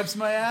guy who wipes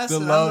my ass. The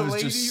and I'm love the is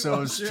lady just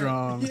who- so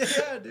strong.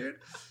 Yeah, dude.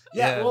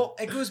 Yeah, Yeah. well,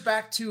 it goes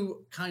back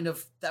to kind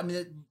of. I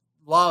mean,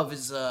 love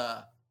is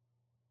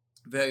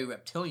very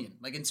reptilian,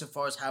 like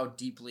insofar as how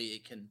deeply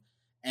it can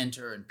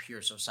enter and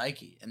pierce our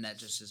psyche, and that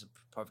just is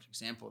a perfect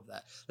example of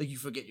that. Like you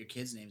forget your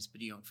kids' names,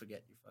 but you don't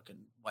forget your fucking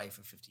wife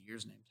of 50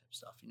 years' name type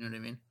stuff. You know what I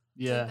mean? I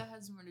think yeah, that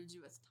has more to do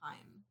with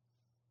time.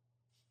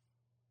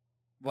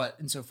 What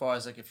insofar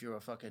as like if you're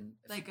a fucking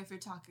Like if you're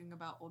talking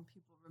about old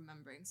people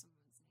remembering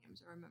someone's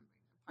names or remembering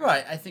their right.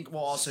 partner. I think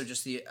well also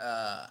just the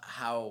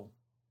how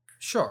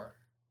sure.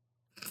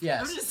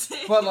 Yes. I'm just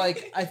saying. But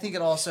like I think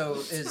it also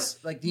is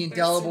like the Very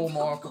indelible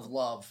simple. mark of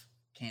love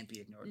can't be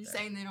ignored. Are you there.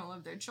 saying they don't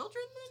love their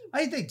children then? I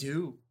think they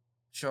do.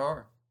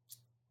 Sure.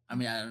 I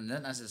mean, I don't know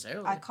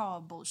necessarily. I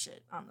call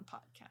bullshit on the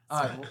podcast.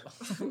 All right.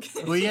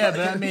 Well, well, yeah, but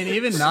I mean,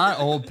 even not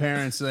old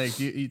parents. Like,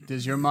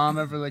 does your mom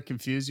ever like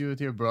confuse you with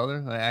your brother?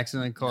 Like,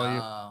 accidentally call you?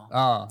 no.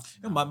 Oh,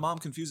 No, my mom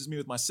confuses me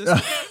with my sister.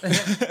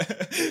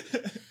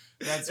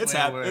 that's It's way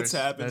hap- worse. it's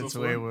happened That's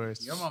before. way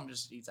worse. Your mom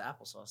just eats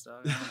applesauce,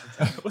 dog. I don't know what to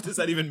tell you. What does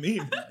that even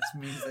mean? It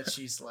means that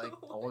she's like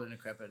old and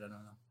decrepit. I don't know.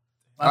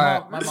 All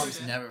right. My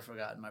mom's never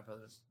forgotten my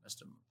brother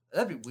missed him.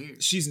 That'd be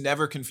weird. She's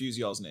never confused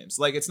y'all's names.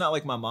 Like it's not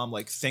like my mom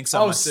like thinks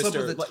Oh, I'm my slip of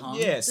sister. the Like, tongue?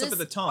 yeah, slip This of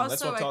the tongue.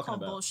 That's what I'm also I talking call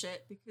about.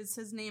 bullshit because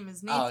his name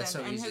is Oh, Nathan it's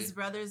so and easy. his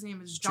brother's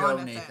name is Joe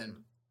Jonathan.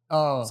 Nathan.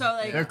 Oh, So,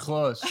 like- they're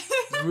close.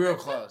 Real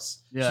close.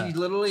 Yeah. She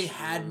literally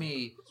had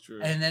me, It's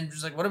true. and then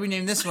was like, "What do we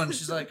name this one?"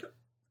 She's like,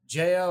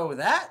 "J.O.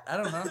 that?" I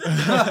don't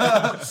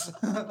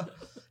know.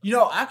 You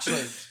know,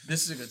 actually,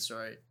 this is a good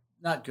story.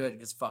 Not good, it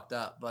gets fucked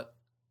up, but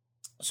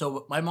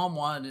so my mom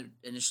wanted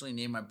to initially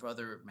name my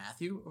brother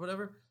Matthew or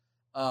whatever.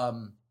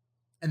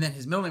 And then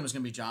his middle name was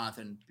gonna be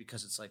Jonathan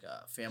because it's like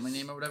a family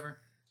name or whatever.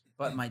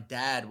 But my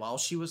dad, while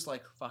she was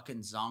like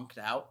fucking zonked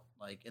out,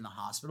 like in the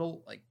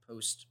hospital, like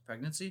post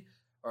pregnancy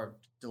or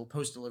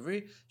post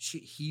delivery,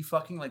 he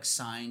fucking like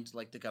signed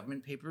like the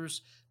government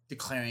papers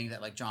declaring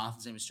that like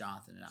Jonathan's name is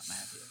Jonathan and not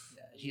Matthew.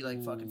 Yeah, he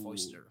like fucking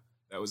foisted her.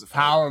 That was a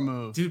Power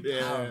move. Dude,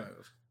 Yeah. power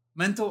move.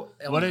 Mental.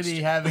 What did illness.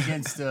 he have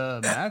against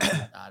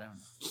Matthew? I don't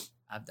know.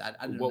 I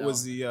didn't What know.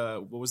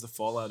 was the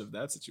fallout of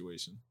that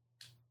situation?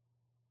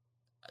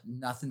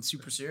 Nothing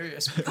super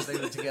serious because they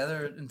were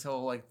together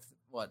until like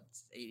what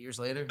 8 years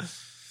later,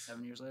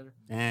 7 years later.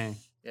 Dang.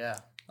 Yeah.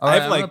 All I right,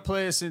 have, I'm like- gonna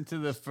play us into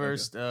the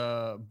first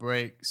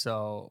break,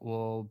 so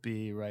we'll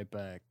be right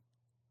back.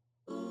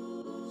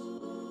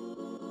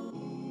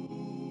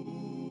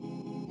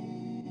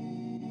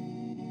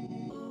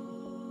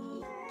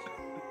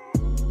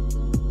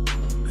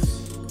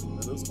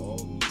 Are those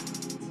all?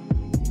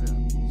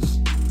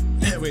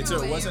 Wait, so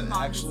No it way wasn't your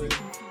mom actually. is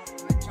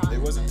confused with Jonathan.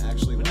 It wasn't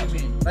actually. What do you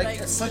mean? Like, Like,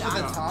 a slip of the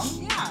yeah.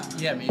 tongue? Yeah.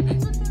 Yeah, maybe.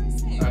 That's what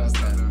I'm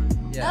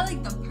saying. Yeah. Not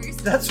like the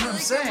person. That's but what I'm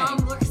like saying. Your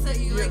mom looks at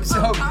you Yeah, like, so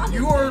oh, Jonathan.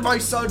 you are my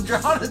son,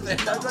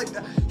 Jonathan. I was like,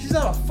 she's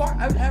not a fuck.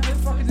 I would have her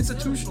fucking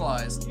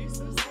institutionalized. You're so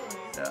silly.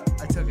 Yeah,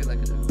 I took it like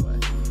a different way.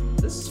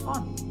 This is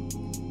fun.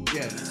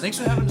 Yeah, Thanks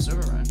for having us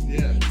over, Ryan.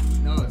 yeah.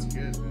 No, it's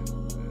good, man.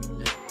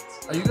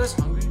 Are you guys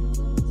hungry?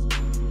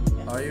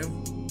 Are you?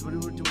 What do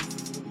we do?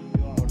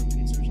 You want to order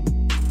pizza or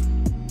something?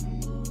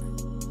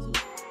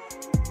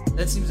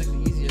 That seems like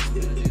the easiest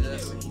way to do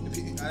this.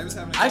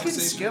 I can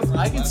skip.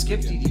 I can skip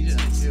DD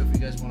tonight too if you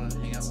guys want to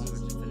hang out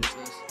with me to finish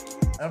this.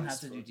 I don't have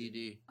to do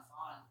DD.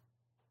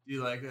 Do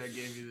you like that I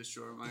gave you the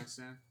short mic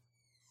stand?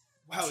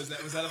 Wow, was that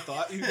a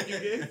thought you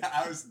gave?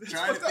 I was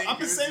trying to think. I'm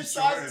the who's same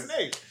size as shortest.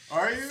 Nate.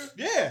 Are you?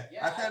 Yeah.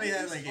 I thought he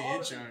had like an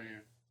inch on you.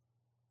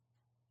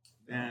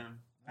 Damn,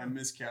 I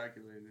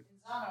miscalculated.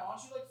 Zana,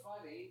 aren't you like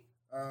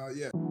 5'8"?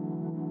 Yeah.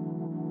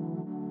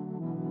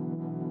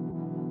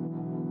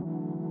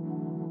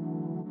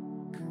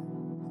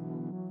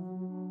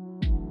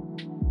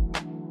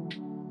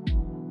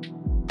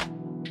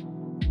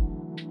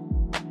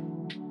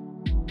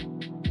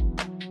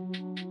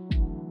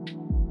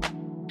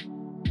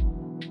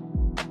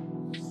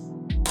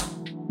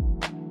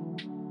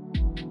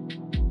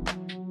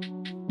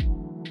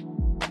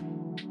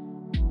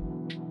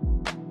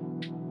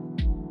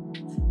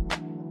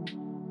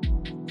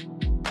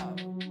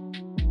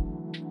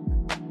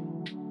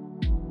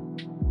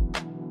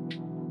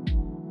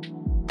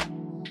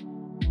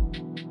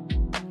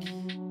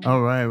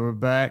 All right, we're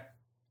back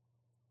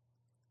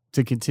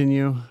to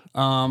continue.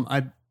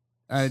 I'd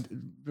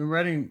been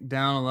writing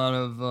down a lot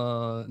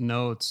of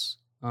notes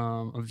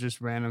of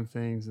just random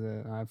things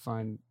that I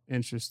find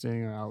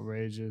interesting or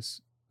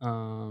outrageous.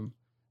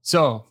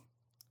 So,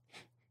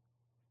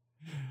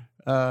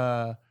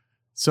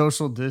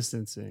 social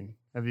distancing.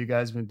 Have you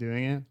guys been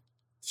doing it?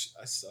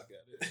 I suck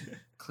at it.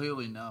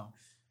 Clearly, no.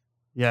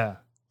 Yeah.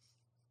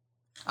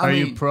 I Are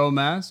mean, you pro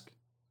mask?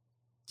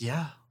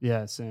 Yeah.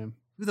 Yeah, same.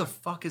 Who the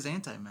fuck is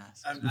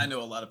anti-mask? I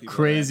know a lot of people.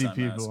 Crazy that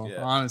are anti-mask, people,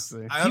 yeah.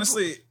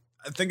 honestly.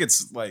 I think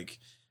it's like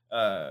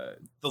the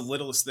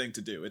littlest thing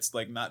to do. It's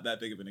like not that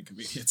big of an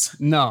inconvenience.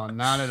 No,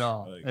 not at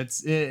all. Like-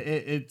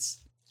 It's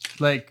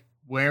like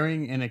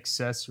wearing an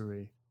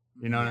accessory.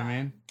 You know what I Yeah.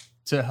 mean?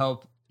 To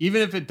help,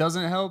 even if it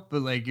doesn't help,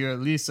 but like you're at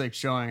least like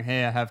showing,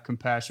 hey, I have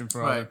compassion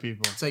for other Right.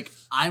 people. It's like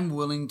I'm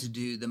willing to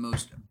do the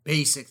most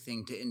basic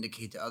thing to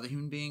indicate to other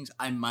human beings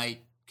I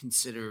might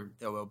consider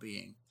their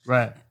well-being.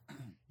 Right.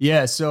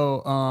 Yeah.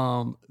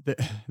 So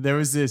there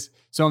was this.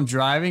 So I'm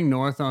driving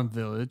north on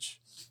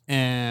Village,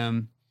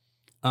 and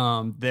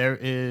there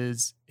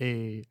is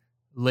a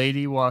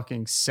lady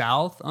walking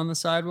south on the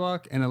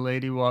sidewalk and a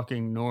lady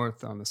walking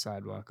north on the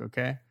sidewalk.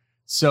 Okay.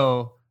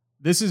 So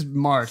this is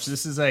March.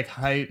 This is like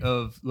height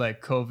of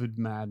like COVID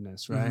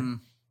madness, right? Mhm.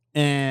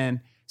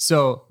 And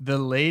so the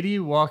lady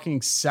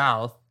walking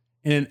south,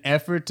 in an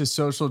effort to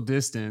social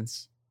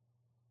distance,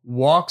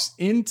 walks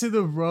into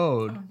the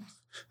road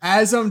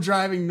as I'm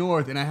driving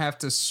north, and I have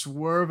to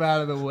swerve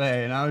out of the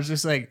way. And I was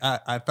just like,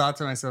 I thought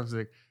to myself, I was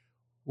like,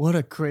 what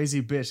a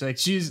crazy bitch. Like,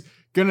 she's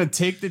gonna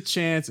take the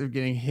chance of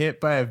getting hit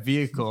by a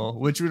vehicle,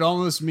 which would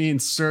almost mean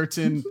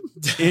certain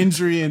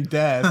injury and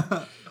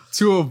death,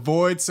 to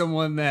avoid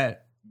someone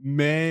that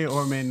may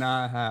or may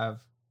not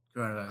have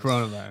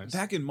coronavirus.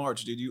 Back in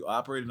March, dude, you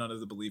operated under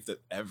the belief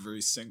that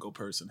every single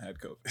person had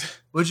COVID.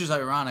 Which is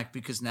ironic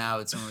because now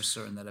it's almost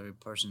certain that every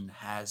person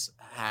has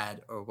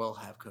had or will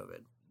have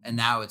COVID. And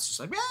now it's just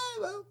like,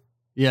 yeah, well,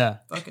 Yeah.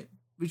 fuck it.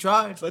 We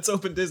tried. Let's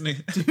open Disney.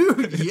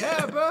 Dude,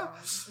 yeah, bro.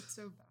 It's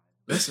so bad.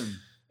 Listen.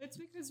 It's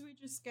because we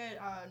just get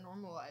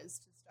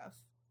normalized to stuff.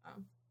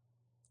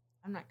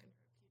 I'm not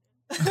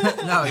gonna repeat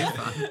it. No, you're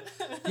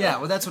fine. Yeah,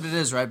 well, that's what it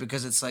is, right?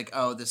 Because it's like,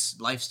 oh, this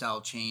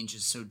lifestyle change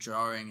is so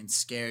jarring and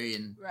scary,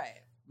 and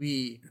Right.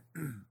 we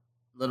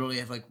literally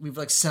have we've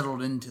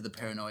settled into the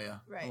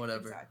paranoia Right. or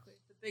whatever. Exactly.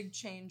 The big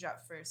change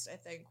at first, I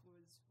think,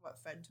 was what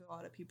fed to a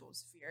lot of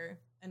people's fear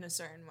in a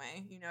certain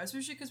way. You know,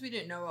 especially because we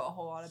didn't know a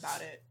whole lot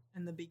about it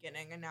in the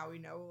beginning, and now we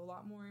know a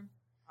lot more.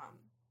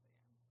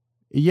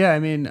 Yeah, I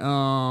mean,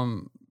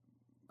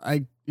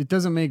 it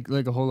doesn't make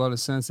like a whole lot of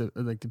sense that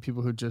like the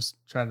people who just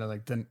try to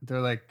like they're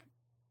like,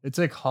 it's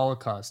like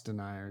Holocaust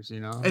deniers, you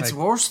know? It's Like,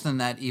 worse than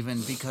that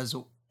even because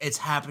it's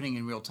happening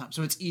in real time.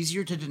 So it's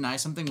easier to deny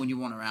something when you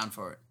weren't around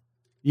for it.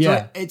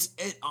 yeah, So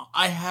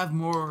I have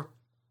more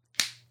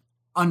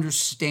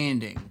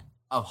understanding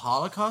of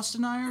Holocaust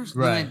deniers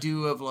than I Right.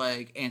 do of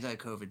like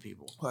anti-COVID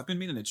people. Well, I've been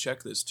meaning to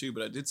check this too,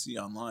 but I did see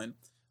online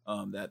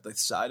that the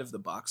side of the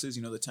boxes,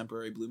 you know, the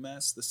temporary blue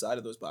masks, the side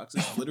of those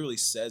boxes literally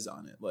says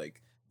on it,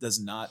 like, does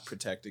not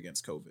protect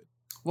against COVID.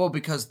 Well,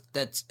 because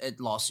that's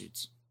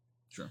lawsuits.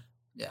 Sure.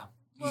 Yeah.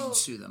 You Well, can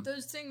sue them.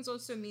 those things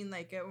also mean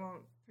like it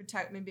won't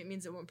protect. Maybe it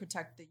means it won't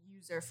protect the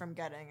user from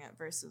getting it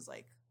versus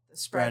like the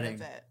spread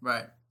of it.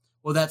 Right.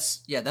 Well,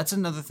 that's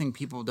another thing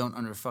people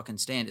don't fucking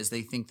stand is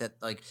they think that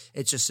like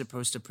it's just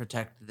supposed to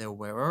protect their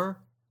wearer,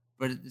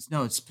 but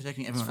it's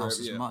protecting everyone for- else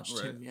as yeah, much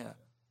right. too. Yeah.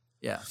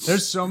 Yeah.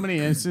 there's so many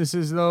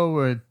instances though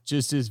where it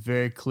just is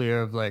very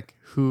clear of like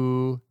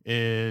who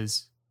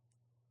is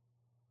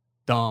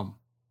dumb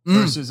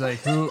versus like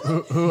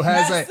who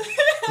has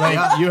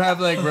like you have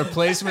like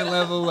replacement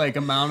level like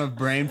amount of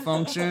brain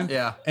function.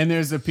 Yeah. And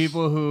there's the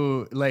people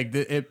who like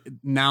it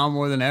now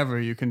more than ever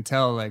you can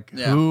tell like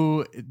Yeah.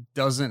 who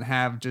doesn't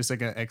have just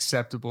like an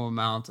acceptable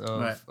amount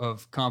of Right.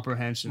 of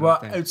comprehension. Well,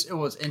 of things. it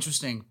was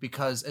interesting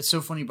because it's so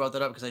funny you brought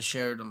that up because I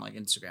shared on like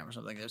Instagram or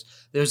something.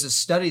 There's a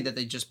study that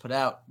they just put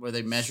out where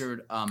they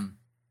measured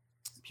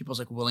people's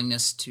like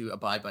willingness to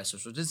abide by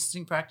social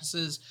distancing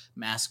practices,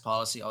 mask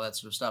policy, all that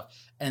sort of stuff,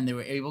 and they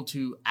were able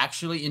to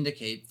actually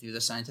indicate through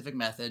the scientific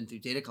method, through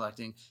data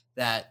collecting,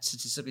 that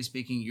statistically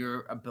speaking,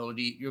 your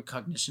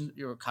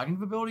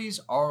cognitive abilities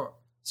are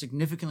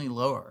significantly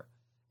lower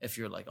if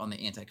you're like on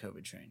the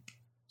anti-COVID train.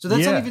 So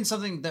that's Yeah. not even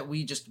something that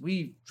we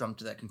jumped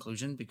to that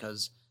conclusion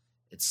because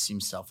it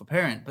seems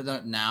self-apparent.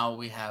 But now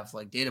we have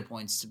like data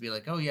points to be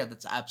like, oh yeah,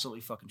 that's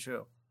absolutely fucking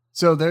true.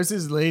 So there's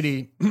this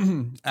lady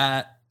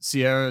at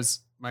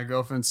Sierra's, my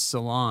girlfriend's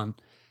salon,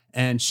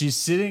 and she's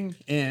sitting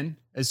in.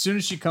 As soon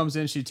as she comes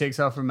in, she takes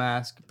off her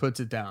mask, puts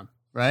it down.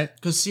 Right?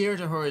 Because Sierra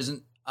to her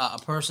isn't a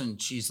person;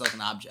 she's like an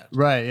object.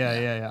 Right.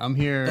 Yeah. I'm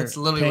here That's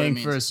literally what it paying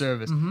means. for a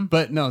service. Mhm.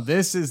 But no,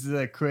 this is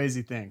the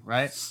crazy thing,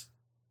 right?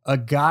 A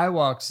guy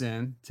walks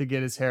in to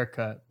get his hair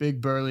cut,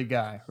 big burly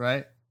guy,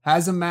 right?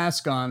 Has a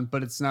mask on,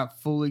 but it's not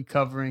fully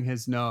covering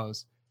his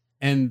nose.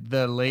 And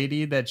the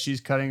lady that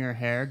she's cutting her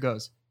hair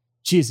goes,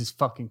 Jesus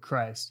fucking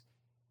Christ.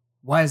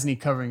 Why isn't he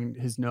covering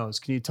his nose?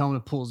 Can you tell him to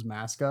pull his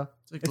mask up?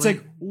 It's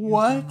like,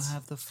 what? You don't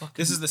have the fucking.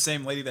 This is the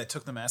same lady that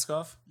took the mask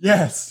off?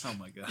 Yes. Oh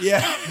my god. Yeah.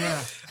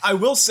 Yeah. I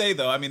will say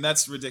though, I mean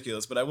that's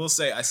ridiculous, but I will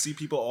say I see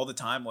people all the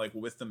time like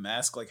with the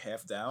mask like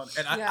half down,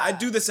 and I Yeah.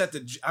 do this at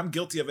the. I'm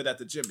guilty of it at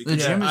the gym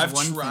because gym is I've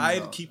one thing, tried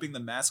though. keeping the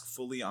mask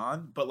fully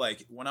on, but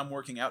like when I'm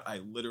working out, I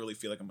literally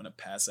feel like I'm gonna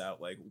pass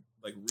out, like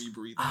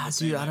rebreathing.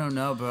 Dude, I don't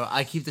know, bro.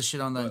 I keep the shit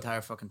on the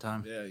entire fucking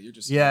time. Yeah, you're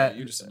just Yeah.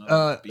 You're just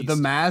another beast. The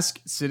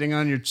mask sitting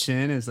on your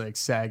chin is like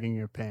sagging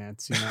your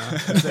pants, you know?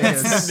 It's like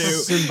It's the new-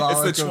 it's the symbolic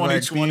of, like,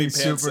 2020 being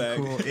pant super sag.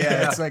 cool.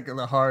 Yeah, it's like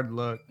a hard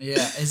look. Yeah,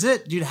 is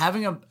it, dude?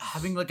 Having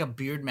like a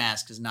beard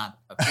mask is not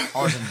a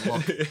hardened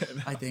look.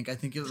 I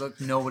think you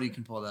look. Nobody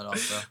can pull that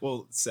off, bro.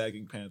 Well,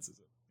 sagging pants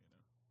is.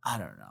 I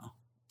don't know.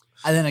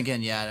 And then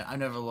again, yeah, I've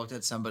never looked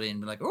at somebody and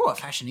been like, "Oh, a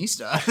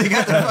fashionista." They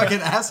got their fucking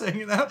ass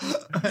hanging out.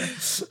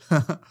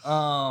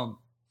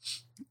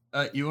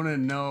 You want to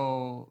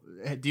know?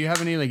 Do you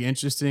have any like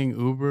interesting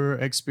Uber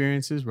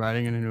experiences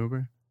riding in an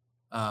Uber?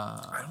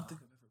 I don't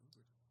think I've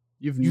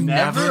You've You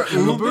never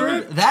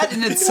Ubered? That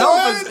in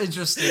itself is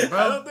interesting, ever.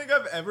 I bro. don't think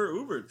I've ever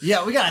Ubered.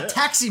 Yeah, we got a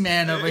taxi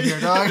man over here,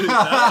 dog.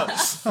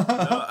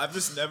 no, I've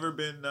just never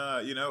been.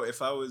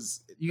 If I was,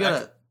 You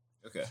gotta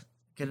okay.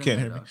 get in Can't there,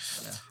 hear me. dog.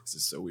 Yeah. This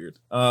is so weird.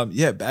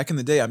 Yeah, back in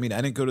the day, I mean,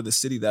 I didn't go to the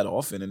city that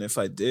often, and if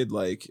I did,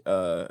 like,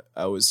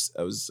 I was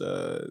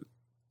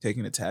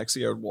taking a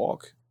taxi, I would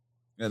walk,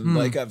 and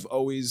like I've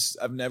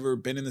never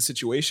been in the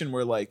situation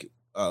where like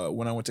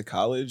when I went to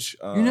college,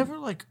 You never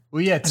like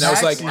Well, yeah, And I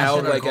was like taxied out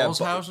at a like at girl's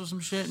bu- house or some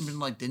shit and been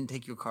like didn't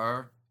take your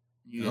car.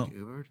 You No. like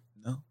Ubered?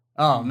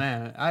 Oh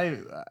man,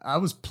 I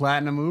was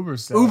platinum Uber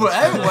status. Uber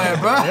everywhere,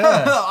 bro.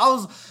 Yeah. I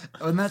was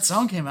when that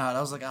song came out.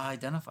 I was like, I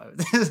identify with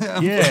this.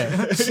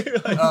 Yeah. This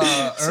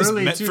is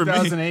Early meant for me.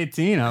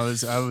 2018, I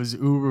was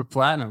Uber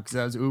platinum because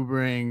I was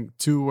Ubering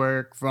to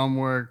work, from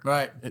work,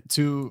 Right.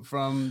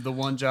 from the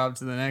one job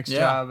to the next Yeah.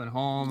 job and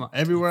home.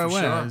 Everywhere I For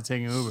went, I sure. was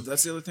taking Uber.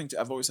 That's the other thing.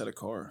 I've always had a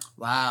car.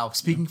 Wow.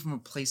 Speaking from a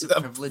place of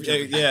privilege.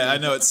 Yeah, I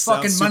know it's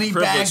fucking money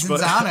bags and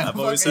Zana. I've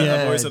always Fucking-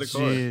 had a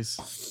car.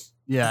 jeez.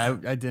 Yeah,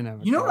 I didn't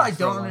have. You know what I for a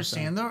don't long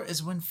understand time. though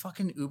is when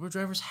fucking Uber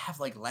drivers have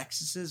like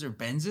Lexuses or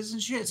Benzes and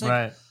shit. It's like,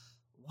 Right.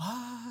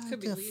 what Could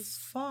be the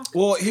leased. fuck?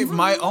 Well, Uber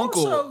my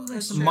also uncle,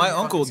 makes some my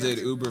fucking uncle sense. did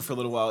Uber for a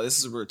little while. This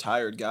is a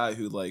retired guy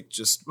who like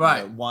just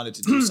Right. wanted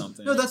to do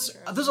something. No, there's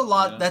a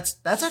lot. Yeah.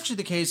 That's actually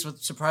the case with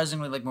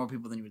surprisingly like more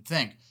people than you would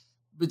think.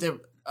 But there,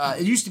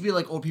 it used to be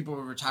like old people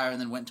would retire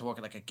and then went to work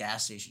at like a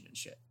gas station and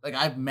shit. Like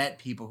I've met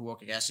people who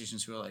work at gas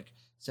stations who are like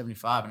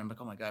 75, and I'm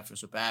like, oh my god, I feel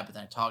so bad. But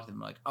then I talk to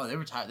them like, oh, they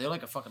retired. They're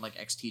like a fucking like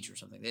ex-teacher or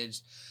something. They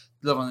just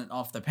live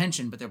off their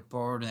pension, but they're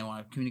bored and they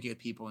want to communicate with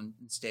people and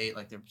stay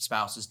like their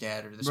spouse is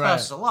dead or their spouse Right.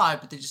 is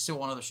alive, but they just still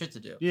want other shit to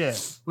do. Yeah,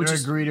 Which they're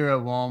is- a greeter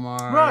at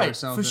Walmart, or Right, for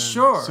something.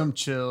 sure. Some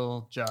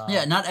chill job.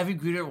 Yeah, not every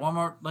greeter at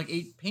Walmart like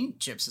ate paint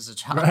chips as a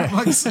child. Right.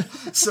 Like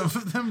some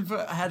of them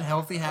had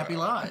healthy, happy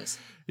lives.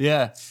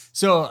 Yeah.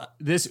 So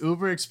this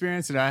Uber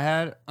experience that I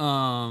had,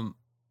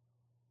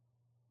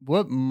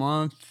 what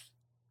month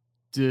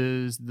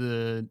does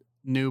the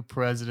new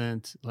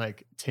president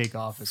like take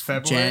office?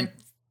 February?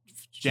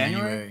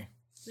 January?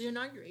 The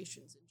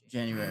inaugurations in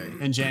January.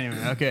 In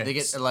January. Okay. They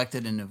get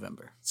elected in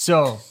November.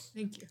 So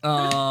Thank you.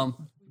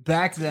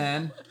 back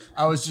then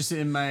I was just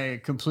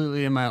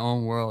completely in my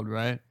own world,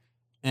 right?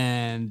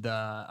 And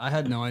I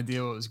had no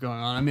idea what was going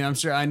on. I mean, I'm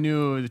sure I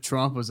knew that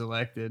Trump was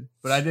elected,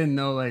 but I didn't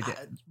know like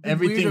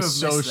everything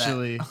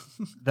socially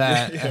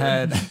that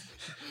had,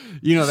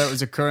 that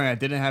was occurring. I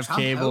didn't have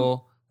Trump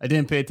cable. I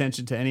didn't pay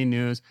attention to any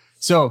news.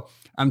 So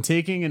I'm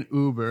taking an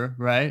Uber,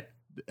 right?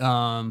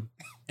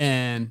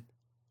 And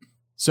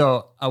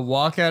so I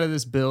walk out of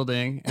this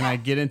building and I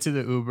get into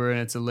the Uber and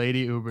it's a lady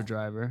Uber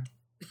driver.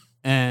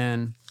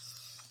 And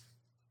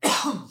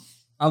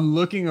I'm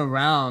looking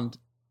around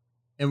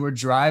and we're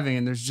driving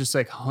and there's just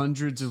like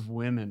hundreds of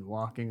women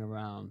walking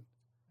around.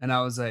 And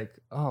I was like,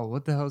 oh,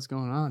 what the hell's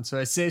going on? So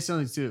I say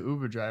something to the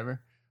Uber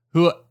driver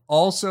who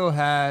also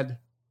had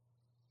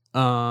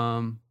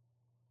a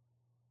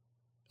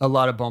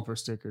lot of bumper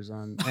stickers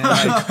on and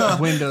like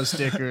window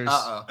stickers,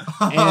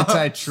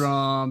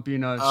 anti-Trump,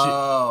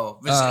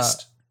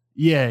 Resist.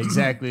 yeah,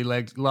 exactly.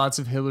 Like lots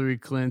of Hillary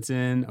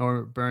Clinton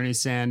or Bernie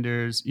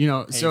Sanders,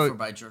 Paid so for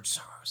by George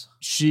Soros.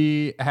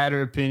 she had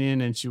her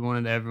opinion and she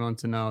wanted everyone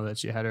to know that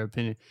she had her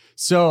opinion.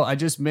 So I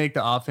just make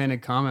the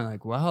offhanded comment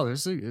like, wow,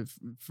 there's like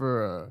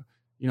for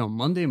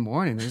Monday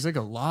morning, there's like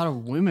a lot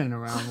of women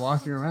around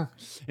walking around.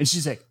 And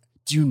she's like,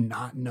 do you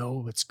not know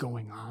what's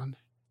going on?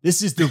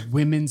 This is the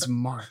Women's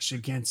March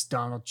against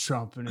Donald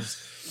Trump and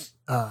his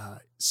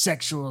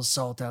sexual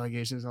assault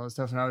allegations, all this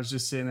stuff. And I was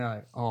just sitting there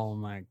like, oh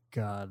my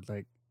God,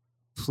 like,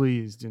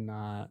 please do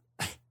not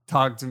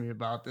talk to me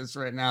about this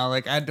right now.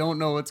 Like, I don't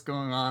know what's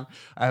going on.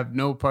 I have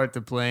no part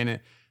to play in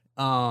it.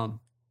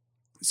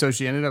 So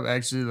she ended up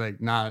actually like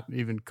not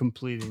even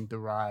completing the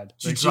ride.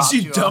 Like,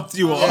 She dumped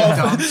you Yeah, off.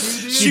 dumped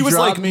you, dude. She was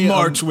dropped like, me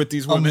march with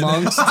these women.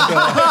 amongst Show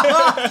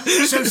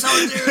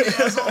solidarity,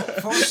 asshole.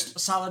 Forced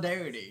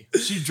solidarity.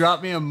 she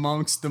dropped me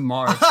amongst the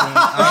march. And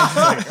I was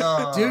like,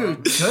 oh.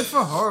 Dude, good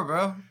for her,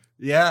 bro.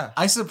 Yeah.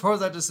 I support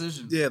that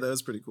decision. Yeah, that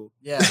was pretty cool.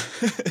 Yeah.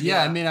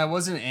 Yeah, I mean, I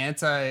wasn't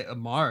anti a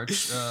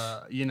march,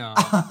 you know,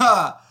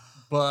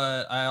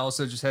 but I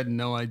also just had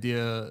no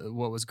idea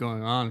what was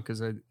going on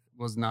because I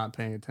was not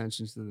paying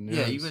attention to the news.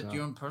 Yeah, you had so.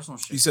 your own personal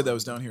shit. You said that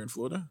was down here in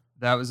Florida?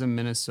 That was in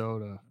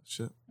Minnesota.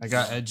 Shit. I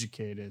got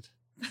educated.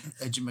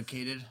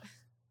 Educated.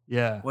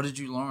 Yeah. What did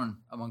you learn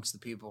amongst the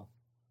people?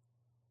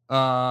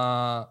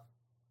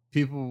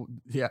 People,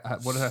 yeah.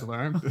 What did I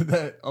learn?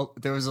 That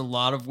there was a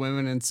lot of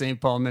women in St.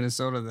 Paul,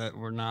 Minnesota, that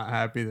were not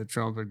happy that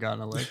Trump had gotten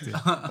elected.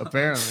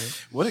 Apparently,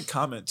 What a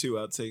comment too.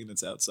 Out taking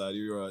it's outside.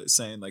 You were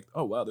saying like,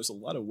 "Oh wow, there's a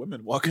lot of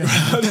women walking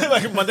around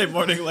like Monday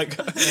morning." Like,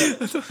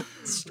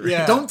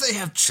 Yeah. Don't they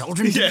have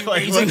children to Yeah, be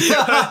like, raising?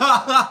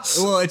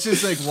 well, it's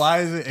just like, why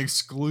is it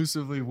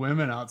exclusively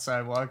women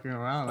outside walking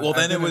around? well,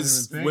 I then it couldn't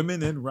was even think.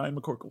 women and Ryan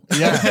McCorkle.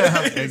 Yeah,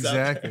 He's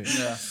out there. exactly.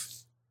 Yeah.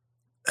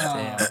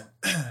 Damn.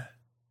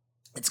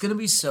 It's gonna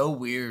be so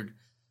weird,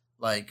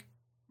 like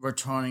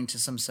returning to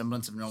some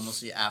semblance of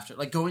normalcy after,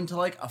 like going to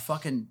like a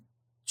fucking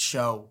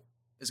show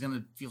is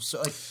gonna feel so.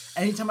 Like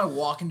anytime I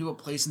walk into a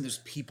place and there's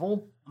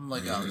people, I'm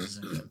like, oh, this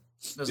isn't good.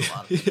 There's a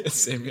lot of people. Yeah,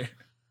 same here.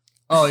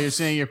 Oh, you're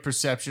saying your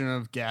perception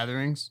of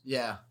gatherings?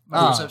 Yeah.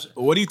 Oh. Perception-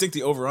 But what do you think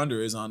the over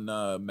under is on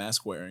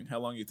mask wearing? How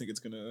long do you think it's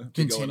gonna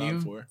be going on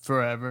Continue? for?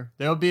 Forever.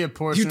 There'll be a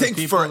portion You think of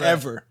people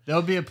forever?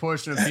 There'll be a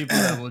portion of people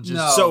that will just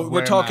No. So we're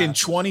wear talking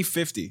masks.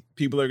 2050.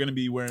 People are gonna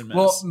be wearing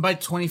masks. Well, by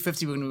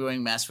 2050, we're gonna be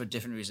wearing masks for a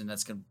different reason.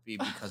 That's gonna be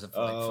because of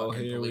like Oh,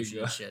 fucking here we pollution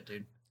go. and shit,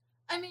 dude.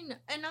 I mean,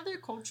 in other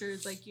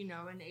cultures, like, you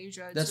know, in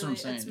Asia, it's That's what I'm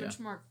really, saying, it's yeah. much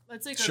more,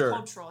 it's like Sure. a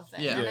cultural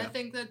thing. Yeah. And Yeah. I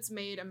think that's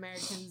made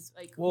Americans,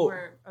 like, Well-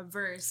 more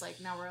averse.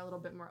 Like, now we're a little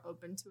bit more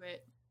open to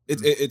it.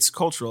 It's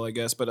cultural, I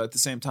guess, but at the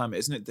same time,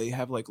 isn't it? They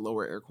have like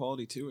lower air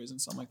quality too, isn't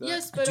something like that?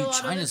 Yes, but Dude, a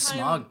lot China's of the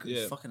time, smog.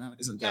 Yeah. Fucking out of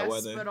Isn't that why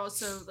yes, they? but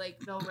also, like,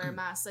 they'll wear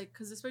masks. Like,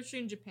 because especially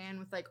in Japan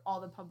with, like, all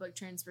the public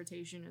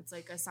transportation, it's,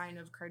 like, a sign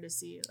of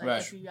courtity. Like,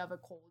 Right. if you have a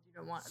cold, you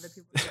don't want other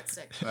people to get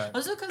sick. Right.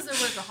 Also because they're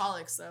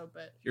workaholics, though,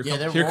 but... Here, Yeah,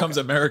 they're here woke. comes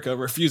America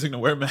refusing to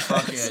wear masks.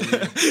 Fuck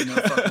yeah, dude. No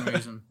fucking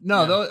reason.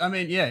 No, Yeah. though, I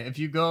mean, yeah, if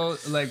you go,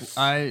 like,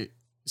 I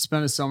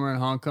spent a summer in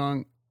Hong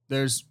Kong,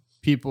 there's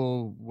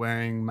people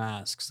wearing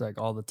masks, like,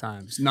 all the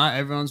time. Not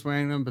everyone's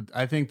wearing them, but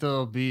I think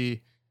there'll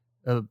be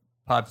a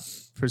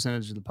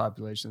percentage of the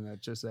population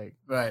that just, like,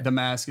 Right. the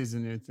mask is a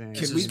new thing. It's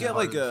Can we just get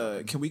like harder to a?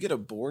 fucking- Can we get a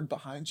board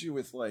behind you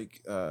with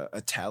like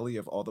a tally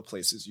of all the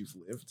places you've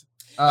lived?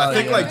 Oh, I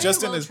think, yeah. like, Very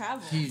just in well this-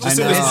 traveled. He Just I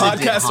in this know.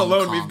 podcast Hong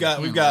alone,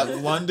 Kong. we've got Yeah.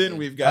 London,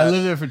 we've I got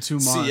lived there for 2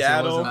 months. It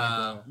Seattle.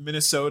 wasn't-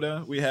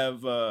 Minnesota, we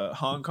have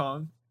Hong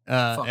Kong.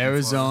 Fucking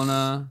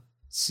Arizona,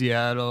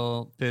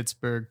 Seattle,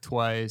 Pittsburgh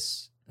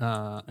twice,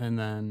 and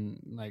then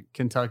like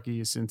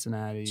Kentucky,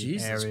 Cincinnati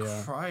Jesus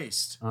area.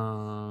 Christ.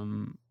 Are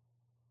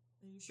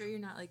you sure you're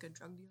not, like, a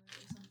drug dealer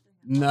or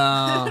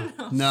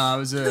something? No, I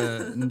was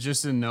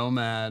just a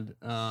nomad.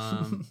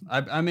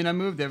 I mean, I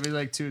moved every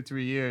like 2 or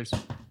 3 years.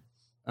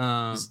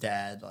 His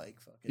dad, like,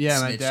 fucking Yeah,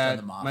 my snitched on the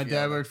dad. My mafia,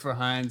 dad like- worked for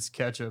Heinz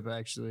Ketchup,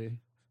 actually,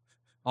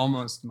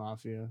 almost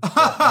mafia.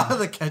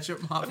 the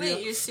ketchup mafia.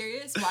 Wait, you're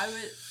serious? Why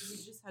would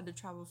you just had to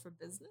travel for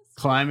business?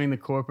 Climbing the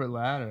corporate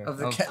ladder Of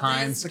of, the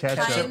Heinz There's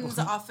Ketchup. Heinz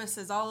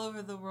offices all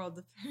over the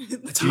world.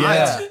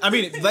 Yeah. I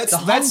mean, The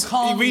Hong let's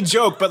Kong- we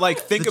joke, but like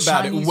think the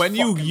about Chinese it. When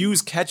you fucking-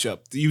 use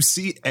ketchup, do you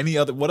see any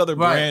other? What other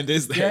Right. brand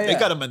is there? Yeah, They yeah.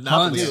 got a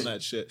monopoly Hunt's. on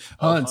that shit.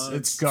 Hunt's, Oh,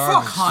 it's Fuck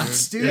garbage.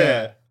 Hunts, dude.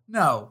 Yeah.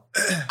 No,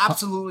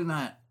 absolutely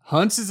not.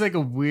 Hunt's is like a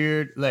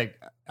weird, like,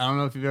 I don't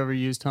know if you've ever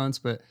used Hunt's,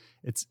 but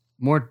it's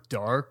more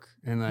dark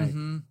and like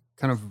Mhm.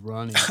 kind of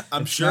runny.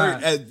 I'm It's sure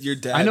not- your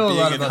dad I know a being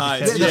lot in about the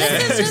Heinz. ketchup. Yeah,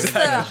 This is just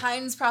exactly. the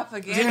Heinz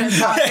propaganda. Dude,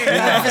 talking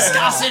about-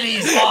 viscosity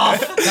is off.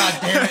 God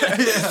damn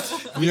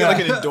it. You get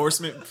like an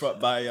endorsement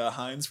by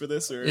Heinz for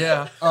this, or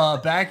Yeah.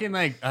 Back in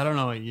like, I don't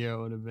know what year it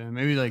would have been,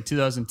 maybe like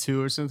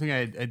 2002 or something.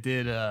 I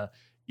did,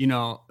 you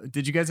know,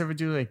 did you guys ever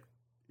do like,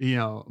 you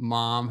know,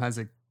 mom has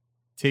a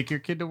take your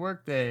kid to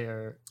work day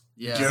or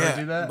Yeah. Did you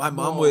ever do that? My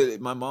mom Whoa.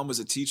 would. My mom was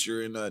a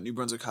teacher in New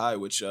Brunswick High,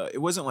 which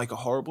it wasn't like a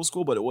horrible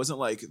school, but it wasn't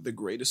like the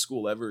greatest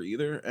school ever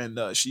either. And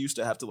she used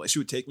to have to like she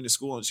would take me to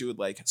school and she would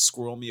like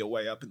squirrel me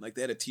away up and like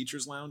they had a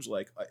teacher's lounge.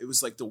 Like it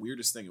was like the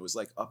weirdest thing. It was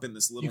like up in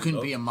this little. You couldn't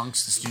nook. be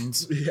amongst the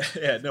students.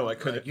 Yeah, no, I Like,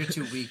 couldn't. you're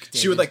too weak.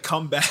 She would David. like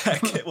come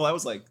back. Well, I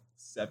was like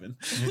 7.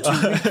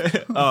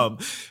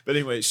 But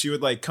anyway, she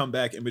would like come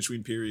back in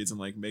between periods and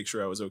like make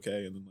sure I was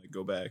okay and then like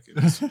go back.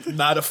 It's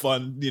not a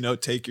fun,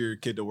 take your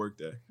kid to work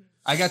day.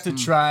 I got to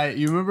try.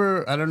 You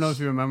remember? I don't know if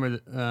you remember.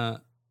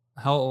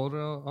 How old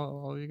are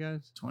all you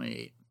guys?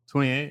 28.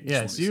 28.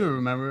 Yeah, so you 27.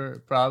 remember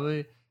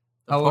probably.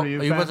 The How old pur- are you?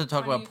 Are you Pat? about to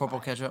talk about 25. purple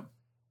ketchup?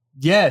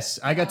 Yes,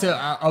 I got to.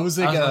 I was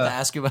I like, was about to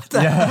ask you about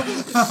that.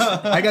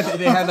 yeah. I got.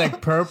 They had like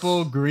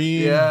purple,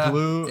 green, Yeah,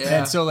 blue, yeah.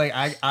 and so like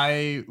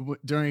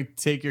during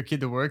Take Your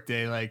Kid to Work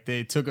Day, like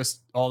they took us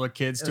all the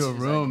kids That's to a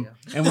his room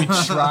idea. and we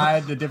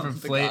tried the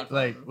different The flavors.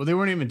 Godfather. Like, well, they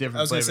weren't even I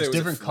different was gonna flavors, say, was it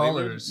different flavored?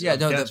 colors. Yeah, of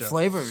no, the ketchup.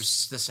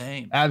 flavor's the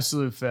same.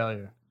 Absolute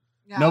failure.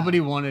 Yeah. Nobody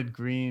wanted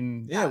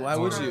green. Yeah, why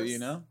would Gross.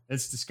 you?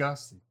 It's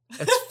disgusting.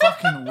 It's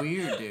fucking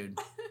weird, dude.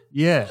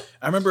 Yeah.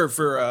 I remember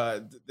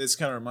for this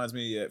kind of reminds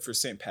me for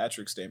St.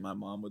 Patrick's Day, my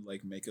mom would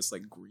like make us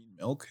like green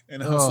milk,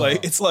 and I was Oh.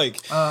 like, it's like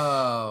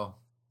Oh,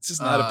 it's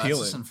just not That's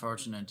appealing, just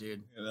unfortunate,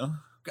 dude. you know?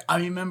 I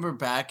remember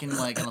back in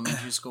like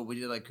elementary school, we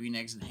did like green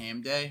eggs and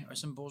ham day or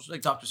some bullshit,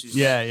 like Dr. Seuss.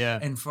 Yeah, yeah.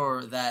 And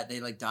for that,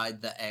 they like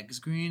dyed the eggs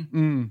green.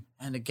 Mm.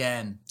 And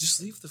again,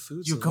 Just leave the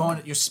food.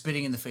 you're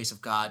spitting in the face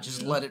of God.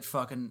 Just let it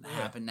fucking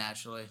happen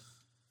naturally.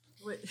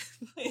 Wait,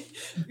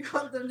 you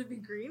want them to be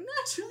green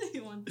naturally?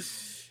 You want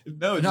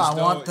No, No, just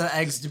I want don't- the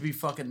eggs to be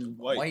fucking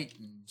White. white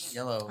and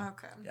yellow.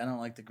 Okay. I don't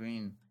like the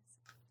green.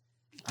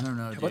 I don't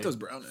know. How dude. about those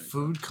brown eggs?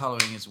 Food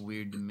coloring is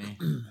weird to me.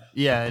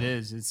 Yeah, it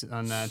is. It's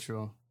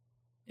unnatural.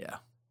 Yeah,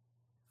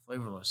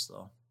 flavorless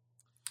though.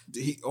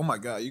 Oh my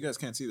god, you guys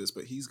can't see this,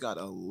 but he's got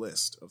a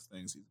list of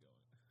things he's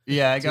going.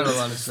 Yeah, I got a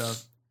lot of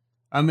stuff.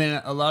 I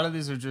mean, a lot of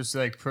these are just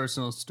like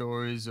personal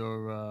stories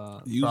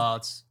or You-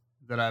 thoughts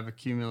that I've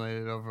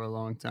accumulated over a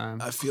long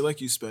time. I feel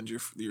like you spend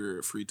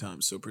your free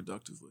time so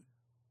productively.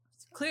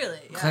 Clearly,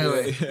 yeah.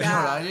 Clearly, Yeah. you know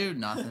what I do?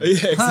 Nothing.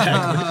 Yeah,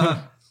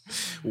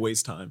 exactly.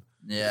 Waste time.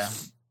 Yeah.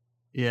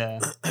 Yeah.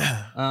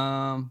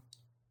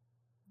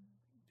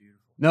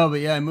 No,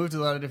 but yeah, I moved to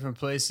a lot of different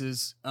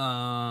places.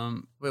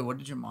 Wait, what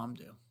did your mom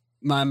do?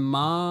 My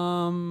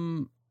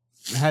mom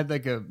had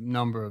like a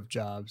number of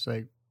jobs.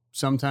 Like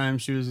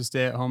sometimes she was a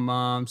stay-at-home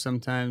mom.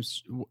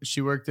 Sometimes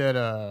she worked at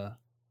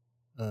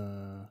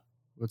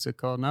what's it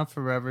called? Not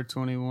Forever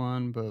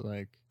 21, but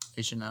like,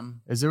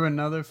 H&M. is there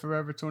another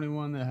Forever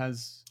 21 that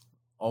has?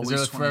 Always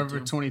is there a Forever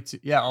 22? 22?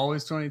 Yeah,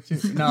 Always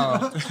 22.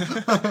 No.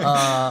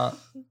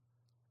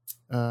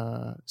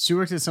 She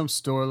worked at some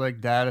store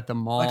like that at the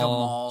mall. Like a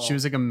mall. She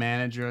was like a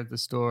manager at the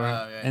store. Oh,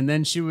 yeah. And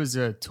then she was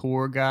a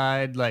tour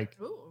guide.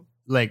 Ooh.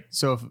 Like,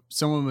 so if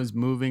someone was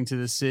moving to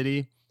the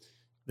city,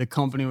 the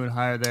company would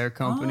hire their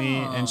company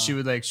and she Oh.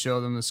 would like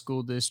show them the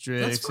school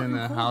districts and fucking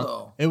the cool, house.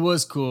 though. It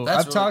was cool. That's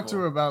I've really talked to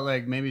cool. her about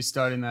like maybe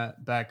starting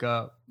that back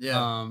up.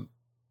 Yeah.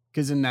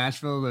 Because in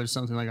Nashville, there's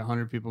something like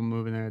 100 people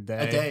moving there a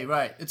day. A day,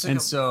 right? It's like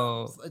And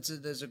so,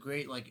 there's a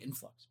great like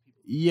influx. Of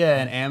people. yeah,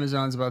 and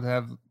Amazon's about to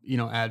have,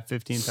 add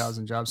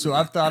 15,000 jobs. So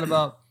I've thought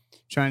about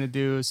trying to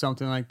do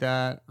something like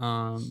that. Wait, I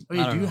do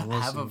don't you know, we'll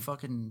have a see.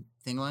 fucking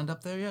thing lined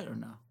up there yet or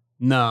no?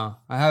 No,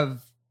 I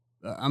have.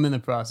 I'm in the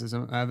process.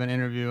 I have an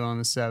interview on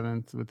the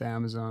 7th with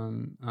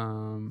Amazon.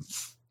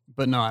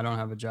 But no, I don't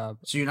have a job.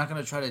 So you're not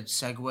gonna try to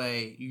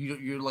segue?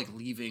 You're like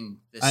leaving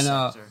this I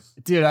know. sector.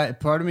 Dude,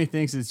 part of me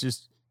thinks it's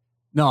just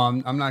no.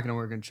 I'm not gonna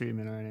work in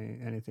treatment or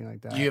anything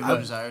like that. Do you have no I-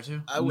 desire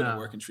to? I wouldn't No.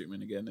 work in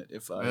treatment again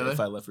if Really?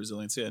 I left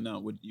resilience. Yeah, no,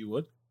 would you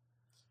would?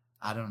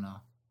 I don't know.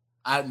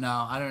 I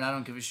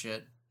don't give a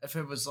shit. If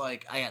it was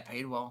like I got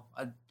paid well,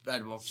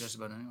 I'd work just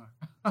about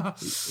anywhere.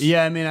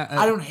 Yeah, I mean,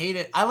 I don't hate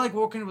it. I like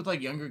working with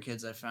like younger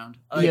kids. I found.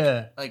 Like,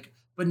 Yeah. Like,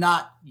 but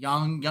not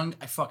young. Young.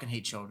 I fucking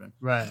hate children.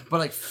 right. But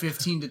like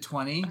 15 to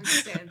 20.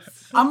 Understand.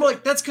 I'm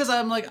like that's because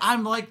I'm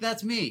like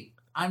that's me.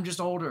 I'm just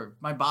older.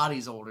 My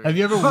body's older. Have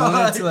you ever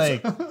wanted to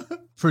like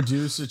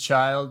produce a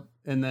child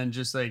and then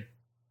just like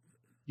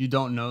you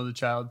don't know the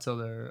child till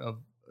they're of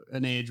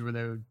an age where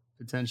they would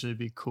potentially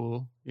be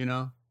cool?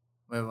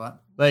 Wait,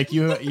 what? Like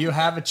you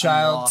have a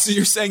child, lost. So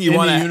you're saying In you the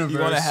want to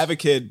universe. have a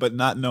kid, but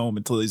not know him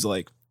until he's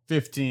like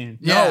 15.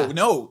 Yeah.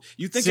 no.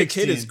 You think a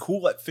kid is 16.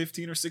 cool at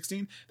 15 or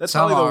 16? That's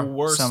Some probably are. the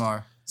worst. Some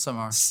are. Some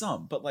are.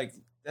 Some, but like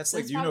that's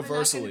like It's probably not gonna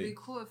universally. be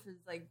cool if his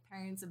like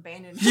parents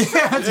abandoned Yeah,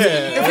 him. dude.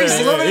 If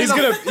he's living he's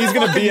in a-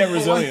 gonna be at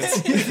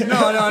resilience.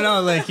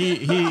 No. Like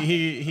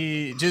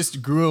he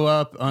just grew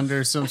up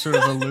under some sort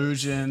of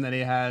illusion that he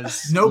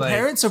has No like,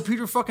 parents, so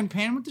Peter fucking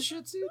Pan with the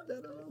shit, dude.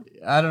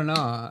 I don't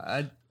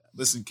know.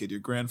 Listen, kid, your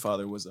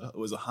grandfather was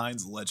a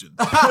Heinz legend.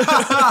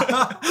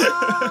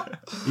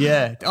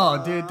 Yeah.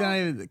 Oh, dude, don't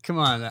even. Come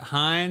on,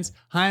 Heinz.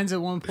 Heinz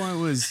at one point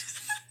was.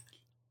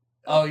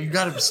 Oh, you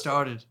got him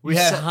started. We You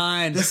had said-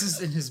 Heinz. This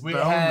is in his We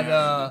bone had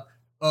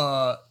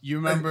marrow. you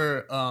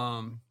remember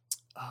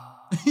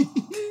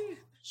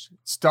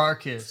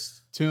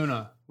Starkist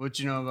tuna. What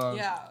you know about?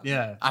 Yeah.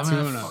 Yeah. I'm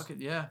tuna. gonna fucking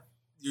yeah.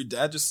 Your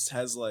dad just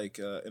has like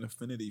an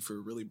affinity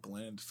for really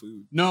bland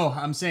food. No,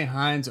 I'm saying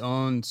Heinz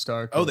owned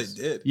Starkist. Oh, they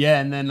did.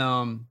 Yeah, and then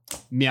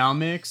Meow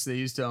Mix. They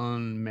used to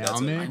own Meow That's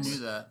it. I Mix. knew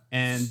that.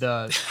 And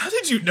How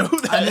did you know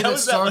that? I knew How that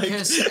was that like-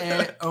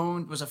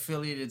 Starkist was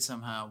affiliated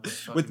somehow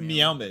with, with fucking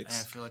Meow Mix.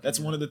 Yeah, I feel like That's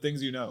one of the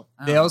things you know.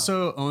 they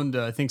also owned,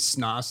 I think,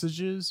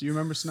 Snossages. You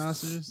remember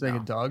Snossages? Like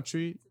No. a dog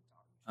treat.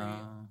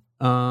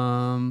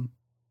 the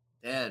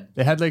dead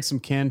They had like some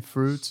canned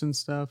fruits and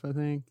stuff. I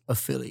think.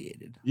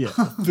 affiliated. Yeah,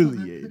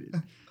 affiliated.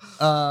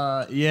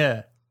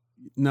 Yeah.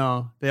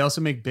 No, they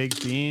also make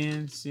baked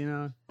beans.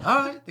 All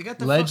right, they got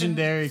the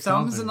Legendary fucking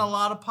thumbs in company. a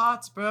lot of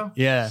pots, bro.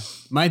 Yeah,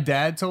 my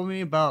dad told me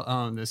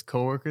about this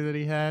coworker that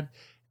he had.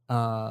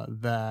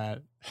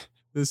 That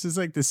this is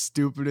like the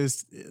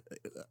stupidest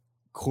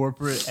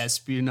corporate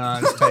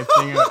espionage type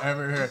thing I've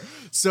ever heard.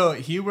 So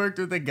he worked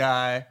with a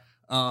guy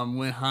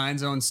when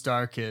Heinz owned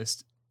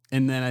Starkist,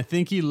 and then I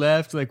think he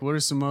left. Like, what are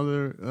some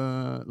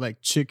other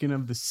like Chicken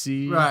of the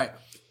Sea? Right.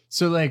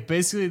 So like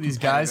basically these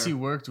guys he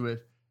Competitor. worked with,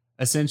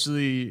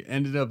 essentially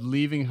ended up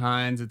leaving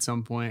Heinz at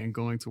some point and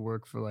going to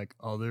work for like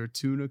other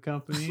tuna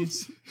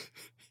companies.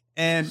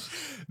 And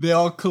they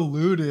all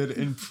colluded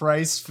and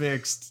price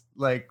fixed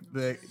like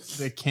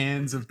the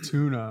cans of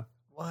tuna.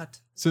 What?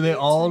 So they It's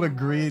all tuna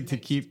agreed to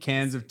makes keep me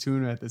cans of sick.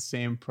 tuna at the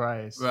same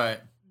price. Right.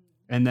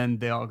 And then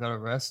they all got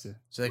arrested.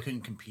 So they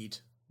couldn't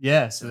compete.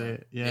 Yeah, so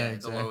they, yeah, To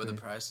exactly. lower the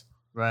price.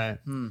 Right.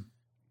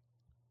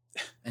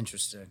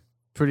 Interesting.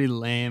 Pretty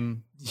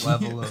lame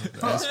level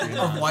of espionage.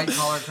 Of white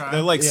collar crime.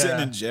 They're like sitting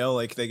Yeah. in jail.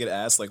 Like they get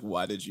asked, like,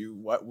 why did you?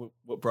 What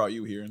brought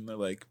you here? And they're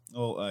like,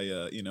 oh,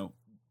 I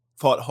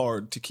fought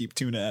hard to keep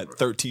tuna at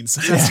 13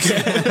 cents.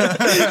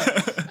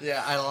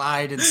 Yeah, I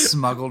lied and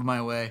smuggled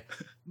my way.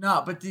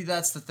 No, but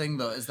that's the thing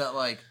though, is that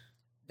like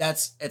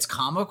it's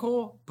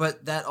comical,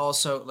 but that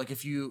also like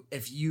if you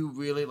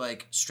really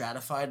like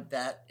stratified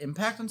that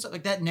impact on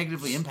like that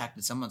negatively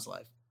impacted someone's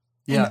life.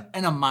 Yeah.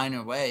 In a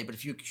minor way, but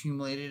if you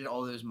accumulated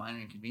all those minor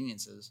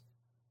inconveniences,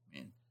 I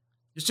mean,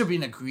 you're still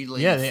being a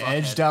greedy. Yeah, they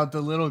edged out the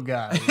little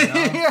guy. You know?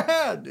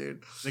 Yeah,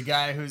 dude. The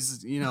guy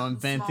who's,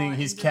 inventing, Small,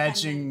 he's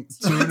catching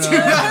independent.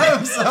 tuna.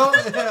 Himself,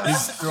 yeah.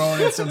 He's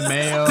throwing in some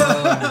mayo.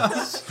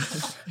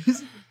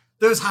 and-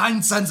 Those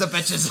Heinz sons of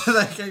bitches.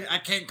 Like, I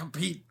can't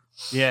compete.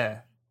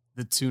 yeah,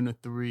 the tuna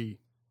 3.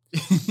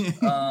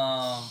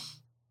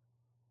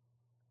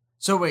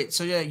 So wait,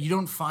 so yeah, you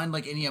don't find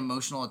like any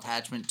emotional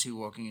attachment to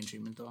working in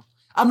treatment though?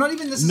 I'm not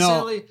even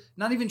necessarily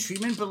not even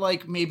treatment, but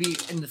like maybe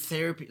in the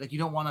therapy, like you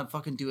don't want to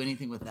fucking do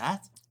anything with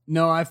that.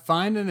 No, I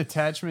find an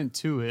attachment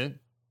to it,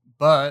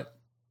 but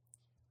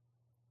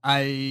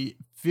I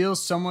feel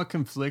somewhat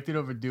conflicted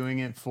over doing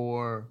it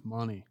for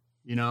money.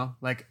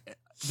 Like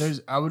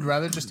I would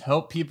rather just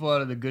help people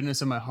out of the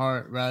goodness of my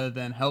heart rather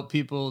than help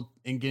people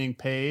in getting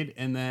paid,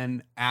 and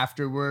then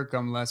after work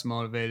I'm less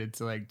motivated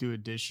to like do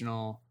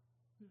additional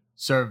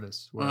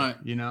service work.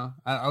 Right.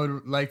 I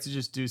would like to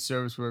just do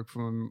service work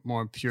from a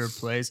more pure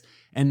place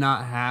and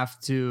not have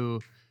to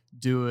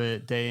do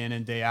it day in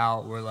and day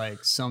out where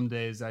like some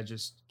days I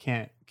just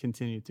can't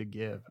continue to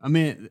give. I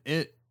mean,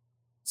 it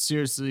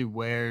seriously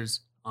wears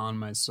on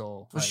my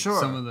soul. For like, sure.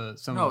 Some of the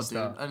Dude,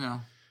 stuff. I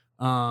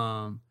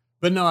know.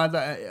 But no,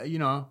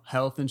 I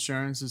health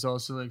insurance is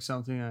also like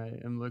something I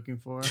am looking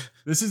for.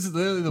 This is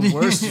literally the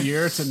worst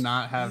year to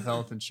not have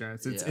health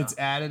insurance. It's Yeah. it's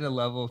added a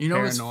level of You know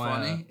what's paranoia.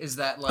 funny is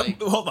that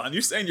like Hold on,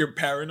 you're saying you're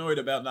paranoid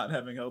about not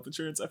having health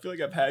insurance? I feel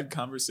like I've had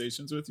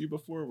conversations with you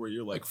before where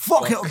you're like,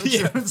 fuck health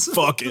insurance. Yeah,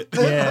 fuck it.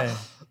 Yeah,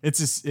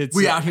 it's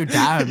we out here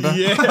dying, bro.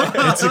 Yeah.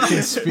 It's a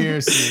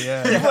conspiracy.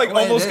 Yeah, You've like Well,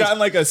 it almost is. gotten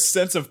like a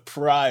sense of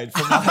pride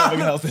from not having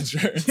health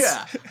insurance.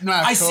 Yeah. No,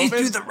 I see COVID-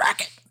 through the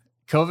racket.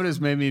 COVID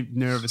has made me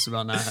nervous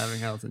about not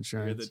having health Where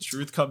insurance. the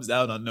truth comes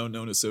out on no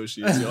known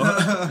associates,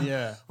 y'all.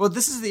 Yeah, Well,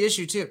 this is the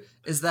issue too.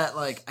 Is that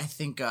like I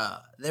think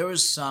there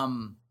was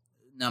some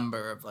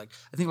number of like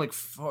I think like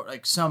for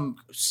like some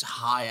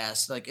high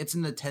ass like it's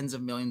in the tens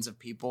of millions of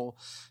people.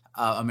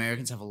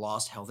 Americans have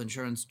lost health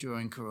insurance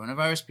during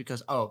coronavirus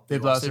because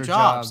they've lost their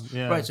jobs. job,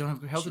 yeah. Right, so they don't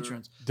have health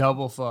insurance.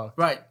 double fuck.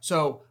 Right,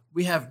 so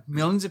we have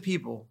millions of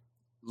people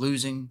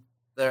losing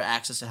their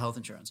access to health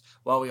insurance,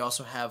 while we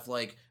also have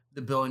like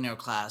the billionaire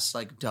class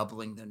like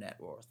doubling their net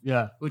worth,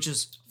 Yeah, which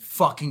is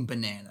fucking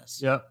bananas.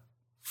 yep,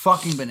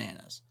 Fucking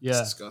bananas. It's yeah,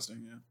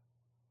 disgusting,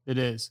 yeah. it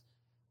is.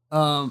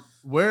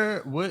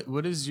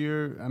 What is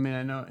your? I mean,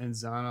 I know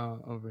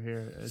Enzano over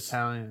here,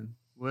 Italian.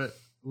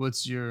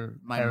 What's your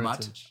My mutt?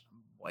 heritage?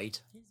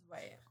 White. He's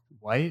white.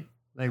 White?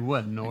 Like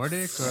what?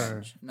 Nordic or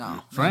French. No,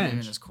 not French?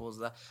 even as cool as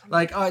that.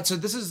 Like, all right, so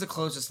this is the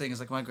closest thing. Is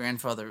like my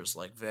grandfather is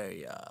like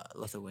very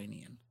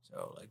Lithuanian,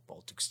 so like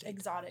Baltic state.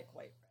 Exotic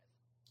white bread.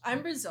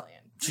 I'm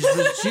Brazilian.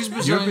 She's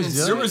Brazilian. and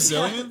Brazilian? You're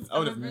Brazilian? I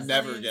would have I'm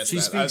never Brazilian. guessed She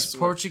that. I speaks swear.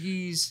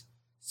 Portuguese,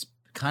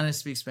 kind of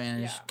speaks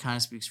Spanish, Yeah. kind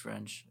of speaks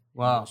French.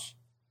 Wow. English.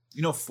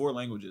 You know 4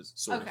 languages,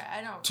 sort Okay, of.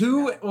 I don't.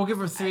 Two, know. we'll give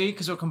her 3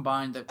 because we'll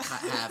combine the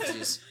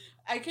halves.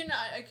 I can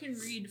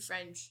read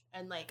French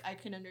and like I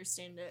can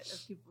understand it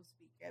if people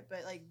speak it,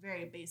 but like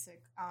very basic.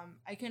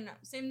 I can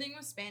same thing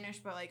with Spanish,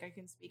 but like I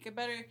can speak it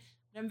better.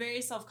 But I'm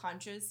very self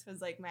conscious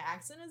because like my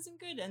accent isn't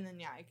good, and then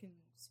I can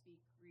speak,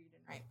 read,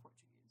 and write Portuguese.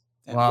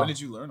 And Wow. when did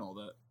you learn all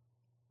that?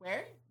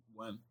 Where?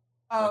 When?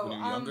 Oh, when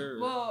you were younger,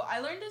 or- well, I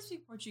learned to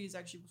speak Portuguese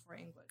actually before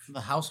English. The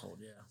household,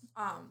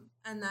 yeah.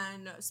 And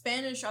then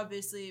Spanish,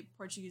 obviously,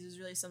 Portuguese is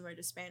really similar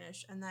to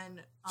Spanish. And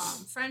then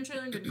French I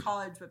learned in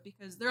college, but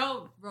because they're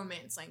all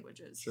Romance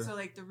languages, Sure. so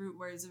like the root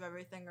words of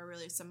everything are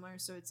really similar,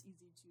 so it's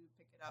easy to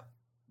pick it up.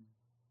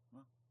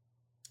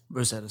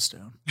 Rosetta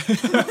Stone.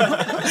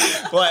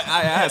 Well,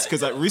 I asked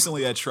because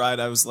recently I tried.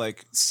 I was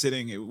like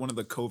sitting at one of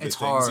the COVID It's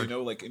things, hard. you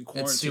know, like in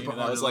quarantine. super and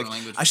I hard was to learn like, a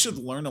language. I should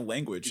learn a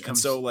language. And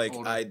Becomes so, like,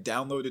 older. I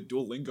downloaded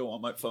Duolingo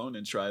on my phone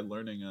and tried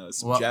learning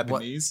some What-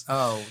 Japanese.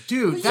 Oh,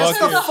 dude, But that's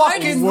Fuck the it.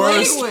 fucking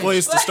Worst language.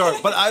 place to start.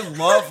 But I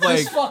love like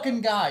This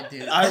fucking guy,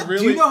 dude. I Do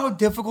really- you know how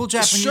difficult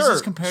Japanese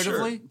is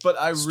comparatively? Sure. But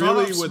I Start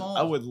really off would. small.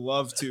 I would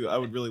love to. I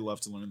would really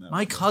love to learn that.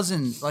 My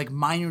cousin like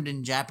minored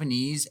in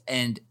Japanese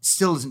and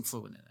still isn't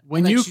fluent in it.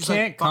 when Like, you she's, like,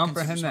 can't fucking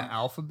comprehend super the smart.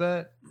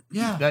 alphabet,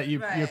 Yeah. That you're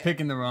Right.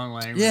 picking the wrong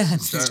language. Yeah. to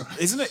start with.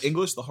 Isn't it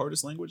English the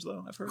hardest language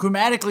though? I've heard.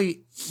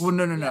 Grammatically, well,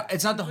 no. Yeah,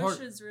 It's not the English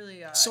hard. is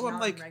really So I'm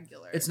like-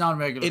 non-regular. It's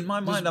non-regular. In my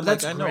mind, I'm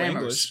That's like, I know grammar.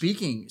 English.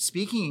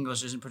 Speaking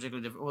English isn't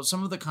particularly different. Well,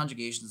 some of the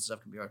conjugations and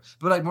stuff can be hard,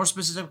 but like more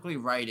specifically,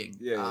 writing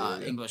Yeah.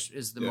 English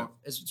is the Yeah. more.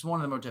 It's one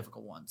of the more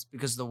difficult ones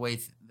because the way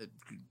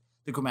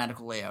the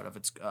grammatical layout of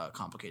it's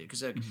complicated.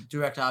 Because Mm-hmm.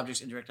 direct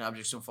objects, indirect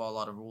objects don't follow a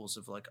lot of rules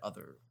of like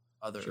other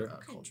Sure.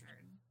 cultures.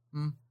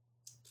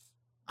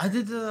 I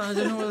didn't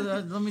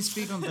know. Let me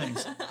speak on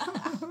things.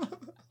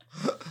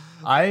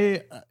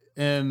 I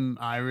am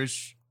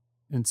Irish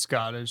and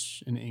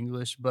Scottish and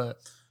English, but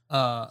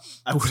I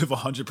would have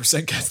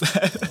 100% guessed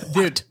that.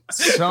 dude,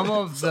 some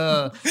of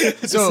the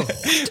so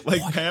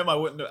like Pam, I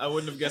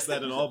wouldn't have guessed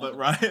that at all. But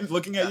Ryan,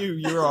 looking at you,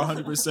 you're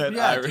 100%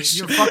 Yeah, Irish.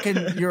 You're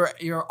fucking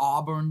your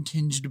auburn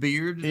tinged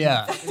beard.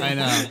 yeah, I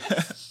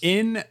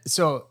know.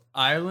 So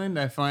Ireland,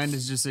 I find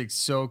is just like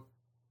so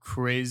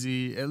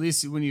crazy. At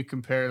least when you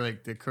compare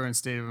like the current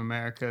state of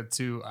America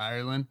to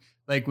Ireland,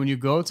 like when you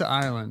go to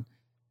Ireland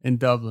in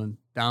Dublin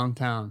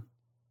downtown,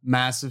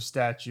 massive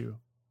statue,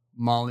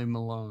 Molly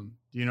Malone.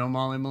 Do you know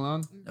Molly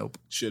Malone? Nope.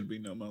 Should we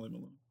know Molly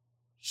Malone?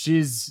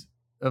 She's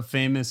a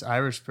famous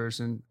Irish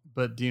person,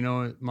 but do you know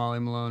what Molly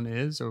Malone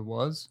is or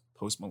was?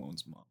 Post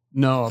Malone's mom.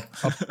 No,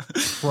 a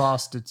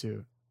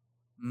prostitute.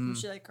 Mm. Is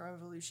she like a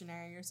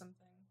revolutionary or something?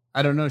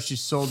 I don't know. She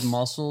sold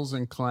mussels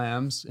and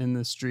clams in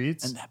the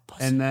streets, And that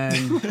pussy. and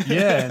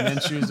then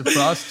she was a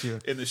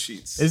prostitute. In the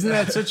sheets. Isn't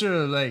that such a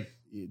like?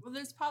 Well,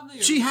 there's probably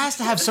a She has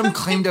to have some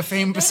claim to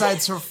fame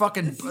besides her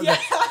fucking Yeah.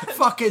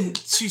 fucking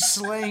she's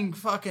slaying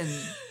fucking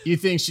You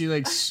think she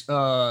like and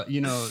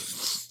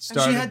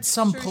started? she had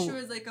some sure she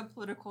was like a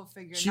political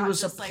figure. She not was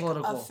a just like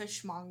political- a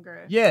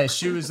fishmonger. Yeah,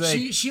 she was like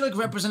she like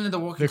represented the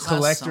working the class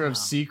collector of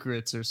somehow.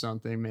 secrets or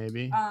something,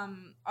 maybe.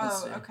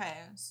 Let's see. Okay.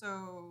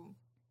 So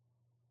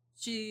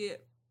she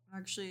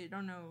actually, I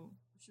don't know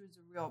if she was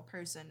a real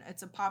person.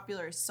 It's a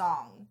popular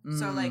song.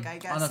 So like I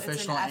guess it's an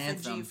unofficial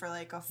effigy anthem. for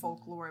like a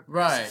folklore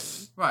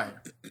person. Right.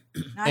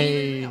 Not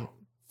even A real.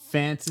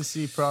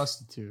 fantasy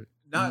prostitute.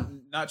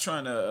 not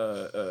trying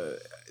to.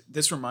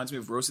 This reminds me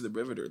of Rosie the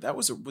Riveter.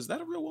 Was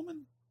that a real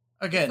woman?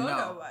 Again, Photo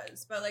no.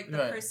 was, but like the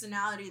Right.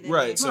 personality they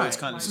Right, made so it's was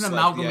kind of It's just an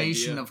like the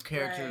amalgamation idea. of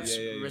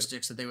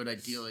characteristics Yeah. that they would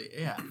ideally.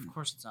 Yeah, of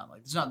course it's not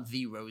like it's not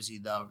the Rosie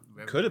the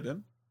River. Could have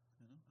been.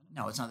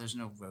 No, it's not. There's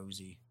no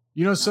Rosie.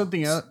 You know No, something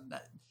it's-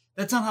 else?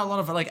 That's not how a lot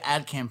of like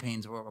ad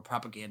campaigns work or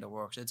propaganda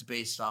works. It's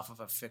based off of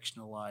a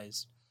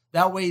fictionalized.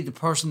 That way, the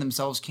person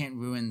themselves can't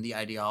ruin the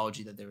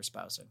ideology that they're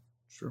espousing.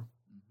 Sure.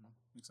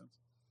 Makes sense.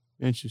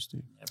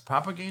 Interesting. Yeah,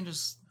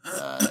 propaganda's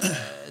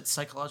it's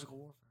psychological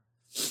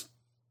warfare.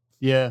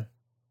 Yeah.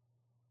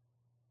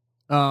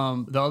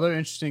 The other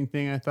interesting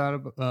thing I thought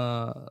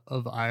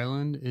of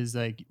Ireland is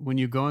like when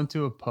you go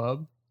into a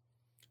pub,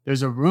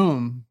 there's a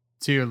room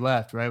to your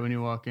left, right when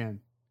you walk in.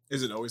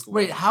 Is it always the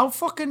Wait, left? how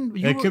fucking?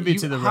 You, It could be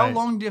to the How right.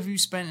 long have you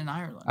spent in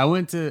Ireland? I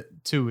went to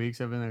 2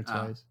 weeks. I've been there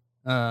Oh.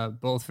 twice.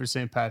 Both for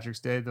St. Patrick's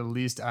Day, the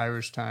least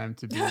Irish time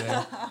to be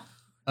there.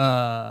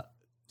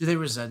 Do they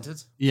resent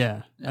it?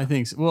 Yeah, Yeah. I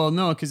think so. Well,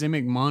 no, because they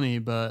make money,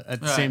 but at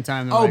the Right. same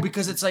time, they're Oh, like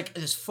because it's like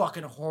this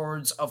fucking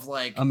hordes of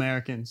like.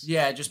 Americans.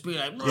 Yeah, just be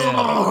like.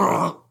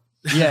 Yeah.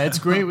 Yeah, it's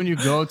great when you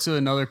go to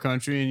another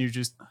country and you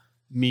just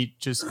meet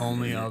just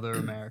only other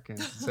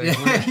Americans. It's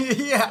like,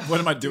 yeah. What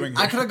am I doing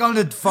I here? could have gone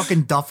to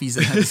fucking Duffy's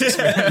and had this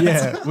experience.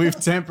 yeah, we've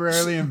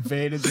temporarily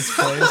invaded this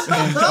place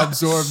and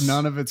absorbed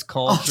none of its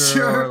culture.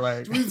 Sure. Or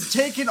like, We've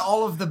taken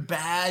all of the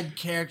bad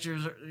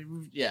characters.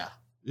 Yeah.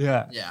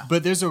 yeah, Yeah.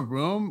 But there's a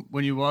room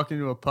when you walk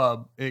into a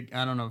pub. I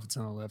don't know if it's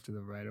on the left or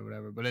the right or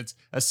whatever, but it's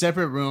a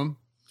separate room.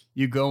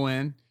 You go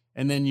in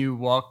and then you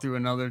walk through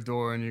another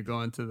door and you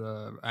go into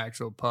the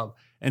actual pub.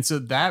 And so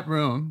that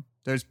room,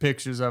 there's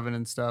pictures of it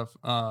and stuff.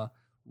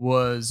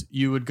 Was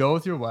you would go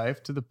with your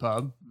wife to the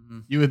pub.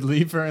 You would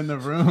leave her in the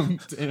room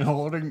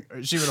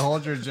and she would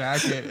hold your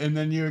jacket, and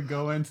then you would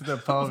go into the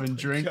pub and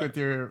drink with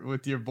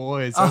your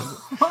boys.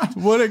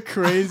 What a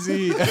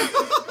crazy!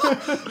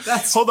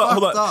 That's Hold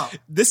on. fucked up.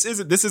 This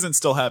isn't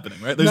still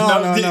happening, right? There's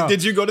No, no.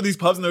 Did you go to these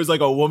pubs and there was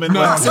like a woman? No.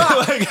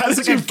 Like, how did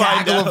Such you a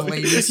find gaggle of out?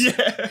 ladies.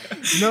 Yeah.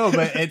 No,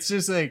 but it's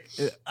just like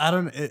I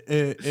don't.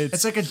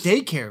 It's like a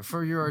daycare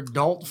for your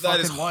adult That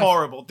fucking is wife.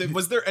 horrible.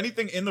 Was there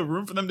anything in the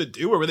room for them to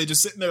do, or were they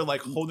just sitting there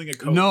like holding a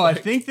coat? No, I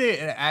Like, think they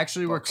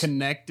actually were Books.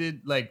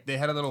 connected. Like they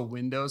had a little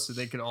window so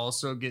they could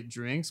also get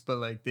drinks, but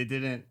like they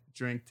didn't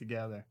drink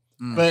together.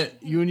 Mm. But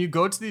when you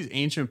go to these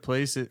ancient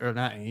places, or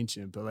not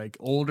ancient, but like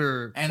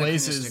older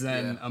places Anachronistic,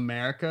 than yeah.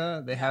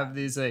 America, they have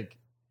these like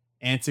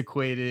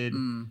antiquated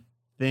Mm.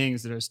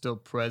 things that are still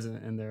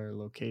present in their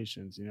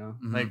locations. You know,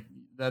 Mhm. like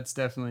that's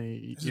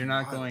definitely This is you're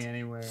not wild. going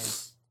anywhere.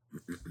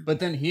 But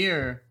then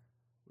here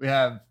we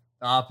have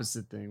the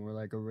opposite thing. We're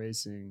like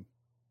erasing.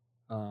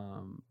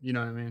 You know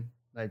what I mean?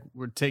 Like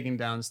we're taking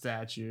down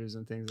statues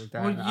and things like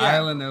that. Well, In yeah.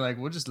 Ireland, they're like,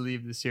 we'll just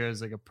leave this here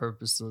as like a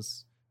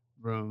purposeless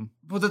room.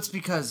 Well, that's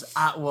because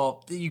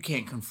you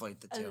can't conflate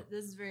the two.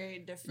 This is very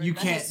different. You The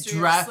can't history of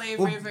draft-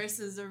 slavery well,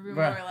 versus a room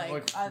right,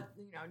 where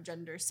like-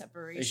 gender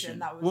separation.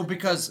 That was Well,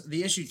 because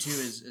the issue too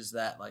is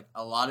that like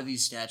a lot of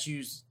these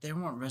statues, they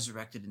weren't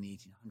resurrected in the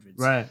 1800s.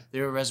 Right.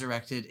 They were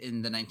resurrected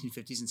in the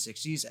 1950s and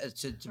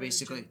 60s to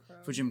basically Jim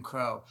Crow. for Jim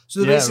Crow.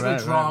 So they're Yeah, basically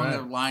right, drawing right.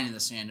 their line in the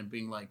sand and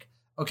being like,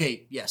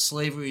 okay, yeah,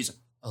 slavery is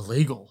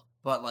illegal,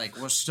 but like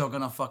we're still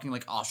gonna fucking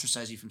like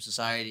ostracize you from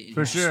society. And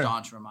For you're a sure.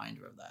 staunch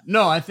reminder of that.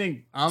 No, I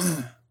think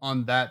I'm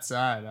on that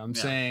side. I'm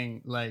Yeah.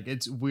 saying like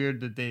it's weird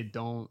that they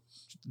don't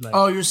like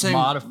Oh, you're saying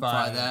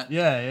modify that?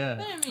 Yeah,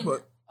 But yeah. I mean,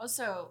 But-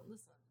 also,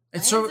 listen,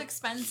 It's land's so-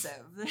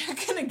 expensive. They're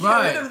not gonna get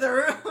Right. rid of the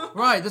room.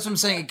 Right, that's what I'm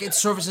saying. It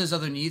services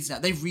other needs now.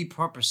 They've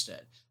repurposed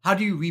it. How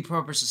do you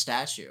repurpose a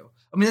statue?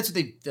 I mean, that's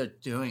what they're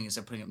doing is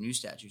they're putting up new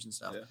statues and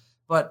stuff. Yeah.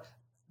 But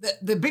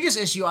the biggest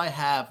issue I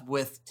have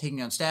with taking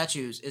down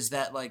statues is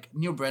that like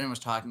Neil Brennan was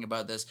talking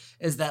about this,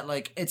 is that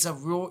like it's a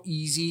real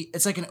easy,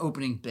 it's like an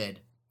opening bid.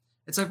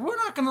 It's like we're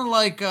not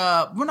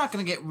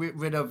gonna get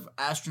rid of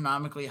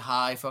astronomically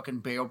high fucking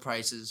bail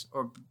prices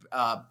or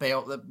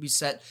bail that we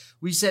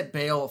set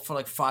bail for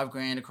like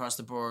 $5,000 across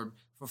the board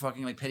for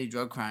fucking like petty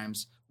drug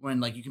crimes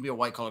when like you can be a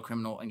white collar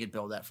criminal and get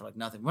bailed out for like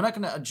nothing. We're not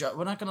gonna adjust.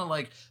 We're not gonna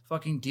like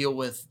fucking deal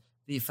with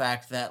the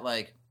fact that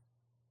like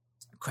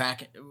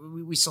crack.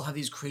 We still have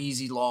these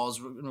crazy laws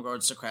in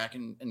regards to crack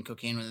and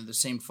cocaine when they're the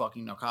same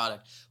fucking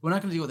narcotic. We're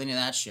not gonna deal with any of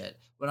that shit.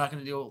 We're not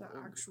gonna deal The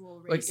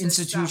actual like racist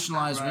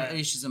institutionalized stuff. Right.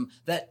 racism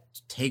that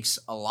takes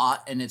a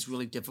lot and it's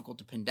really difficult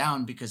to pin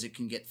down because it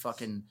can get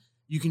fucking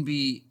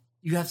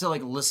you have to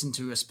like listen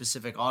to a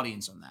specific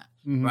audience on that,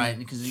 Mhm. right?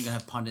 Because you're gonna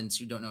have pundits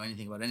who don't know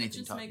anything about It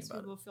anything just talking makes about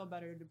people feel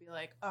better to be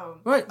like, oh,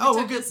 Right. we Oh,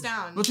 took we'll this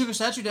down. We'll take a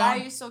statue Why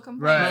down. are you still Right.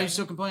 complaining? Why are you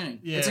still complaining?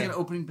 It's like Yeah. an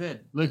opening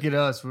bid. Look at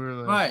us. We're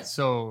like Right.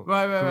 so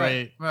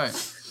Right.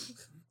 great.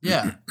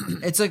 Yeah.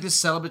 It's like this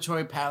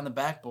celebratory pat on the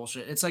back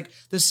bullshit. It's like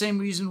the same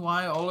reason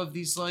why all of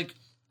these like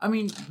I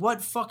mean,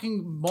 what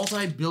fucking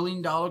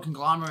multi-billion-dollar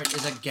conglomerate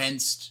is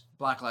against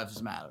Black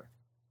Lives Matter?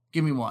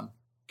 Give me one.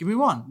 Give me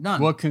one.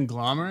 None. What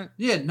conglomerate?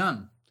 Yeah,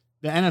 none.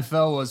 The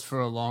NFL was for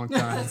a long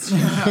time. That's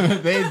true.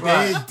 they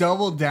Right.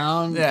 doubled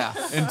down Yeah.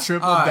 and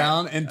tripled All right.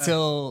 down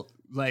until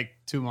like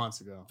 2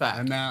 months ago. Fact.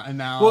 And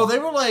now Well, they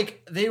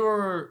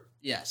were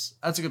yes,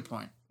 that's a good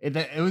point.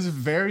 it was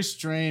very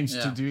strange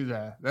Yeah. to do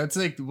that. That's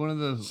like one of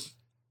the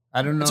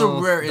I don't know. It's a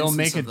rare if they'll instance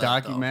make a of that,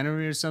 though.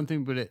 documentary or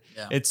something, but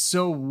Yeah. it's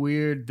so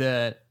weird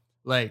that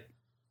like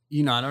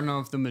I don't know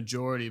if the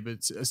majority, but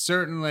it's a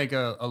certain like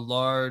a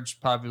large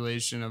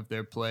population of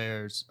their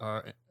players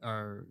are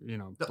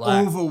The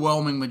black.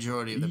 overwhelming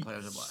majority of the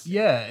players are black.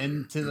 Yeah,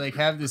 and to like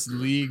have this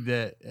league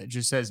that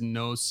just has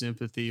no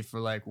sympathy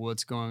for like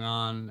what's going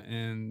on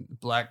in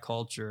black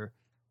culture,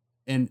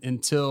 and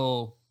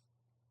until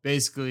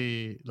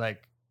basically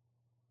like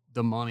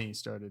the money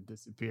started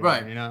disappearing,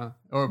 Right.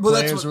 or Well,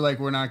 that's players what- were like,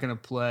 we're not going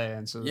to play,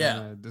 and so Yeah.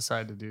 they're gonna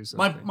decide to do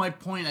something. My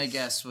point, I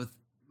guess, with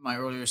my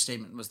earlier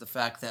statement was the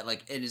fact that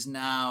like it is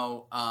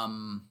now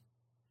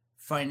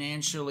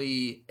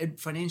it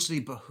financially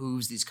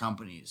behooves these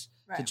companies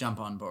to Right. jump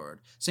on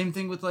board. Same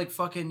thing with like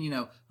fucking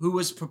who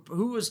was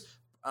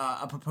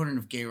a proponent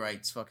of gay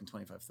rights fucking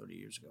 25, 30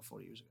 years ago,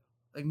 40 years ago.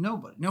 Like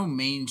nobody, no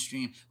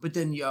mainstream. But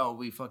then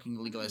we fucking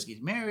legalized gay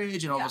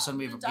marriage, and all of a sudden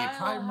we have a the gay dial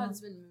pride month.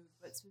 has been moved,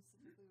 but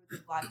specifically with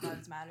the Black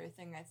Lives Matter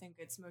thing, I think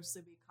it's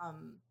mostly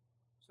become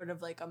sort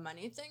of like a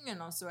money thing,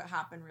 and also it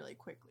happened really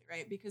quickly,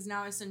 right? Because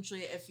now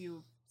essentially, if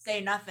you say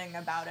nothing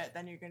about it,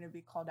 then you're going to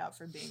be called out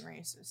for being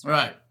racist,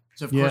 Right.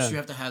 So of course Yeah. you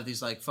have to have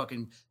these like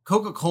fucking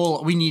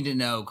Coca-Cola. We need to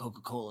know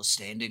Coca-Cola is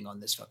standing on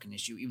this fucking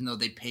issue, even though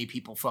they pay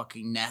people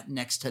fucking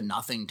next to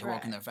nothing to work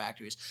in Right. their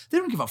factories. They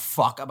don't give a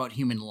fuck about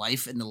human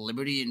life and the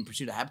liberty and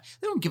pursuit of happiness.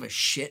 They don't give a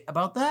shit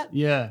about that.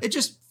 yeah, It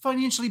just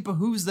financially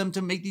behooves them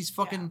to make these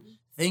fucking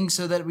things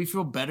so that we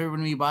feel better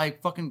when we buy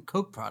fucking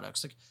Coke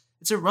products. Like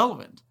it's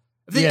irrelevant.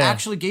 If they Yeah.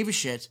 actually gave a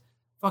shit,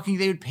 fucking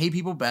they would pay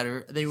people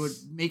better. They would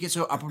make it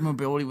so upper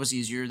mobility was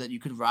easier, that you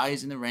could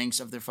rise in the ranks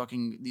of their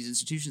fucking these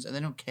institutions, and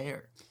they don't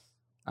care.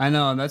 I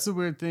know, and that's the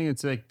weird thing.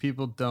 It's like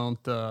people don't.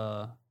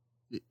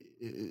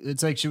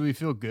 It's like, should we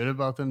feel good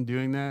about them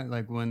doing that?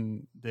 Like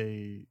when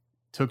they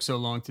took so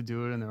long to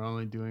do it, and they're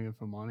only doing it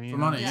for money. For you know?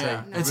 money, Yeah,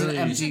 yeah. no, It's really-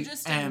 an You should empty,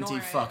 just ignore empty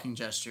it. fucking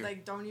gesture.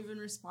 Like, don't even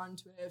respond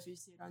to it if you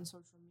see it on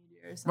social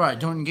media or something. Right,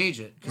 don't engage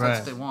it. 'Cause that's Right.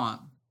 what they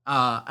want.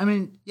 I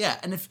mean, yeah,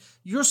 and if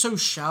you're so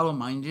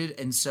shallow-minded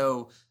and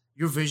so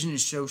your vision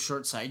is so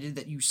short-sighted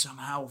that you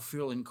somehow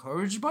feel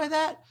encouraged by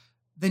that,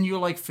 then you're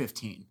like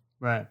 15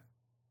 Right.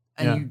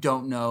 and Yeah. you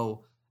don't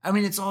know. I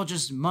mean, it's all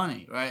just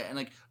money, right? And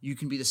like you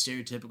can be the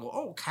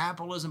stereotypical,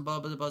 capitalism, blah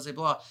blah blah blah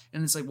blah,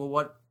 and it's like, well,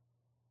 what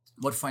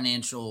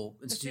financial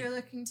If institute? you're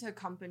looking to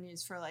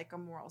companies for like a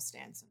moral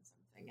stance on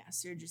something,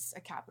 yes, you're just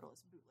a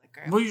capitalist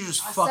bootlicker. Well, you're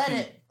just I fucking,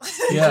 said it.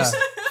 you're Yeah. just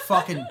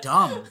fucking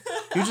dumb.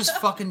 You're just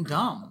fucking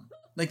dumb.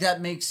 Like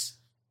that makes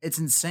it's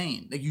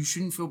insane. Like you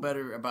shouldn't feel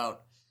better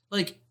about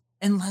like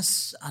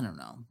unless I don't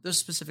know, there's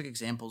specific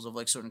examples of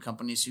like certain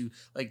companies who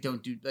like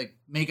don't do like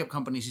makeup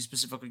companies who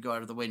specifically go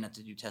out of the way not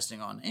to do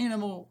testing on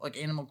animal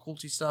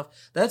cruelty stuff,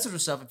 that sort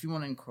of stuff. If you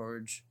want to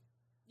encourage,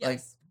 like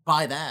Yes.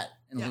 buy that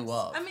in Yes. lieu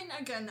of. I mean,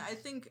 again, I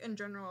think in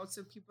general,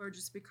 also people are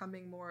just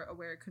becoming more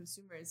aware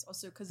consumers,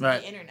 also because of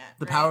Right. the internet.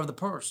 the right? power of the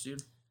purse,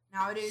 dude.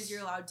 Nowadays,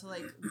 you're allowed to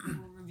like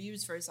Google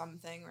reviews for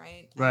something,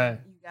 right? And Right.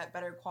 You get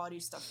better quality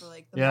stuff for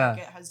like the Yeah.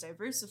 market has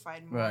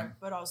diversified more, Right.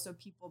 but also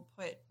people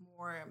put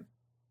more.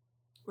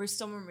 We're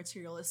still more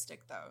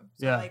materialistic though.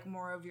 So Yeah. like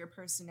more of your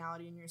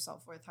personality and your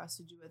self worth has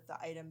to do with the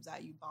items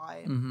that you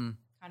buy. Mm-hmm.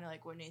 Kind of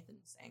like what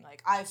Nathan's saying.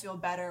 Like I feel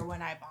better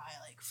when I buy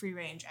like free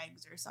range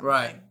eggs or something.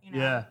 Right. You know?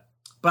 Yeah.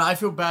 But I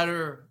feel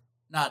better.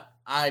 Not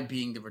I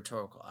being the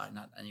rhetorical I,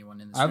 not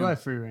anyone in this I room. buy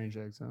free range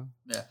eggs, huh?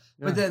 Yeah.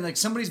 But then like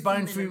somebody's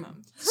buying free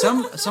Minimum.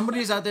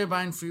 somebody's out there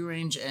buying free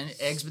range and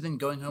eggs, but then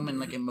going home and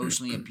like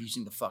emotionally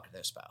abusing the fuck of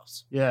their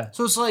spouse. Yeah.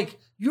 So it's like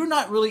you're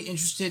not really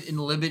interested in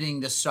limiting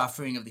the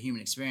suffering of the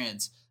human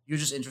experience. You're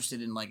just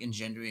interested in like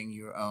engendering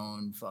your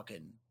own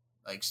fucking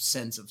like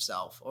sense of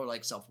self or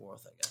like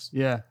self-worth, I guess.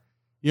 Yeah.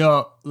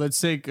 Yo,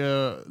 let's take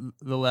the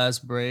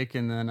last break,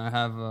 and then I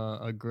have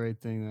a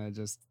great thing that I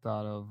just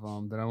thought of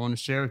that I want to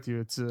share with you.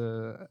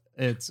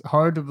 It's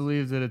hard to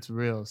believe that it's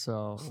real,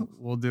 so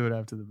we'll do it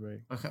after the break.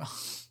 Okay.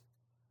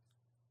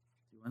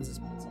 When's this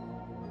pizza?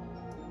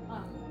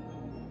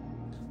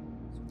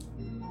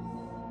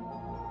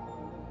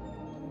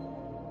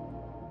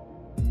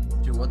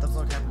 Dude, what the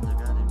fuck happened to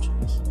goddamn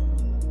Chase?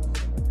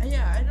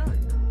 Yeah, I don't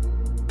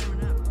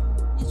know.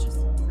 He's just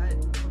upset.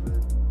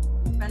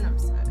 Been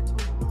upset.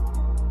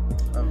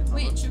 I told you.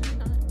 Wait, should we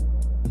not?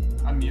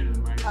 I muted the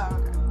mic.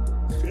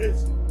 Oh, okay.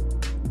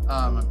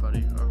 My buddy.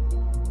 He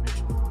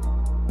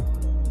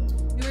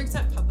works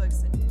at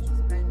Publix and he's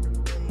just been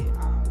really,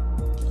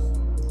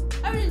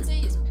 I wouldn't say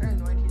he's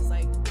paranoid. He's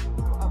like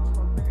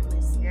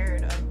appropriately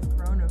scared of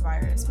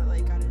coronavirus, but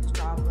like at his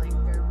job, like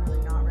they're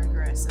really not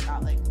rigorous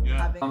about like Yeah.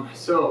 having.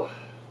 So,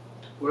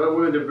 what I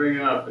wanted to bring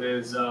up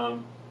is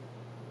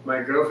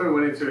my girlfriend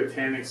went into a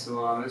tanning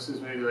salon. This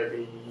is maybe like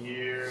a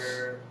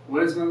year.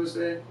 When is Mother's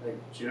Day?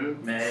 Like June?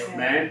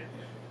 May?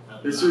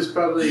 This was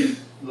probably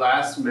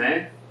last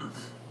May.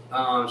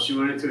 She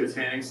went into a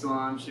tanning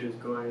salon. She was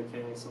going to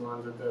tanning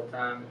salons at that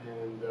time.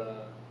 And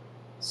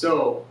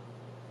so,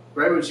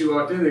 right when she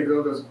walked in, the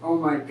girl goes, "Oh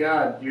my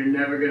God, you're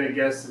never going to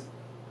guess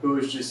who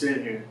was just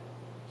in here."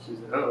 She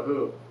said, "Oh,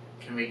 who?"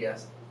 Can we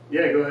guess?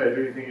 Yeah, go ahead. Who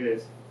do you think it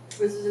is?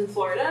 This is in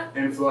Florida.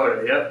 In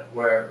Florida, yep.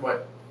 Where?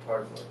 What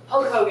part of Florida?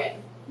 Hulk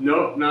Hogan.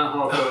 Nope, not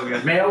Hulk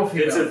Hogan. Male,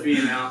 It's a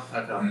female.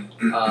 Okay.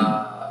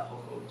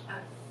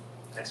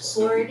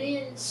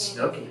 Floridian.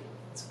 Snooki.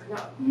 No.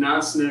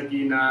 Not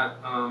Snooki,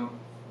 not,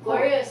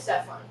 Gloria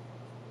Estefan.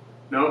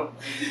 nope.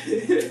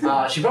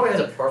 She probably has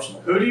a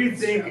personal. Who do you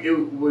think it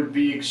would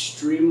be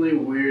extremely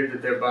weird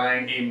that they're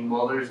buying a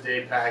Mother's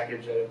Day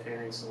package at a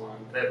tanning salon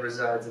that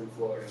resides in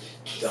Florida?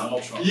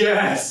 Donald Trump.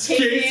 Yes,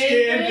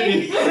 Casey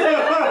Anthony.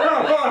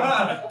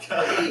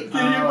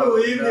 Can you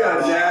believe the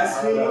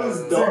audacity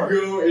to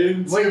go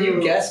into... Wait,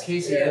 you guessed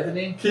Casey Yeah.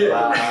 Anthony?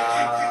 Yeah.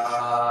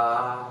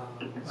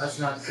 That's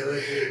not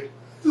good, dude.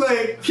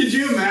 Like, could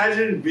you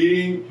imagine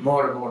being...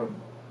 More.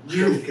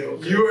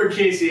 You are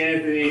Casey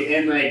Anthony,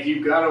 and like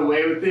you got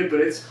away with it, but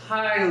it's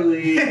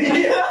highly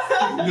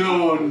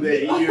known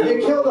that You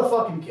killed a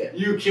fucking kid.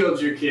 you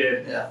killed your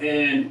kid, Yeah.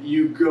 and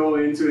you go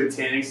into a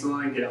tanning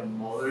salon and get a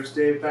Mother's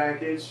Day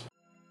package.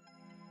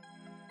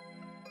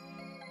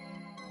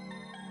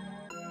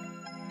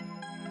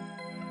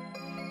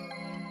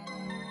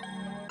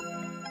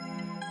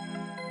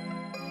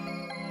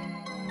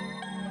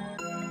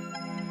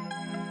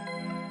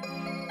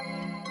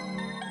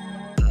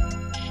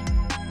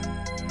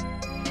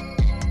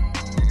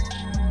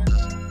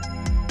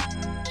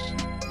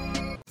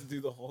 To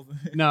do the whole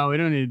thing. No, we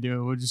don't need to do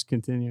it. We'll just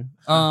continue.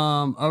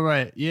 All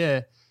right.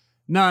 Yeah.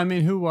 No, I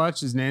mean, who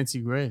watches Nancy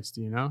Grace?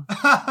 Do you know?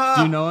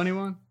 Do you know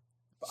anyone?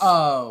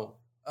 Oh,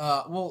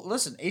 well,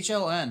 listen,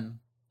 HLN.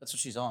 That's what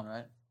she's on,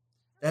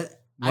 right?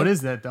 What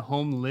is that? The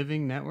Home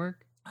Living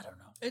Network? I don't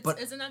know. It's, But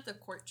isn't that the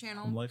court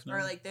channel? On Life Or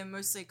Now? like they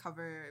mostly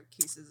cover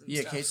cases and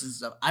yeah, stuff. cases and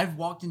stuff. I've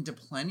walked into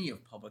plenty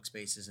of public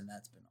spaces and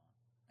that's been on.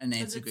 And 'Cause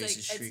Nancy it's Grace like is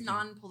it's shrieking.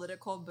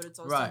 non-political, but it's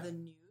also Right. the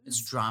news.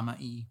 It's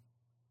drama-y.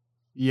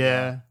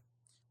 Yeah.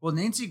 Well,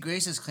 Nancy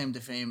Grace's claim to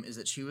fame is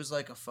that she was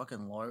like a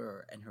fucking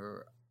lawyer and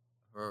her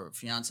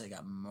fiance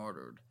got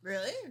murdered.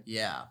 Really?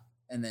 Yeah.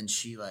 And then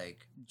she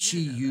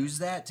used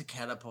that to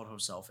catapult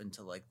herself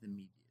into like the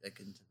media, like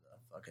into the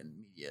fucking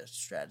media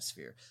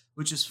stratosphere,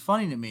 which is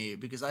funny to me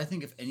because I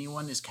think if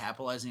anyone is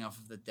capitalizing off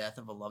of the death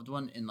of a loved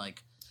one in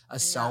like a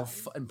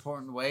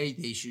self-important way,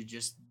 they should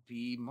just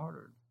be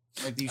murdered.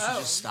 Like they should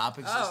just stop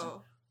existing.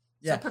 Oh.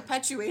 Yeah. So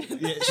perpetuated.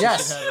 Yeah, she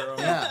Yes. should have her own.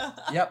 Yeah.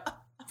 Yep.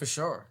 For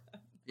sure.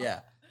 Yeah.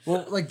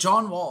 Well, like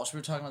John Walsh, we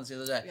were talking about this the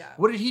other day. Yeah.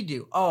 What did he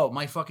do? Oh,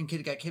 my fucking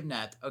kid got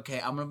kidnapped.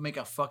 Okay, I'm gonna make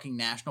a fucking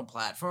national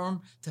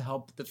platform to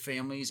help the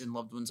families and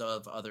loved ones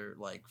of other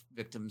like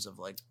victims of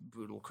like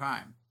brutal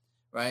crime.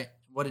 Right?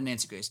 What did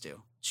Nancy Grace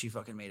do? she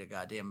fucking made a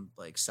goddamn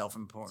like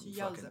self-important She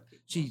yells fucking. at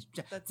people. She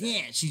That's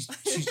yeah,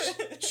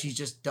 it. she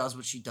just does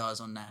what she does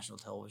on national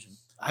television.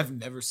 I've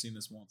never seen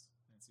this once.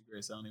 Nancy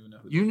Grace. I don't even know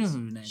who. You that know is. who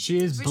Nancy. She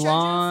is If we showed you a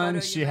photo, blonde.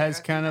 you She might has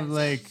kind of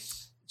recognize like her.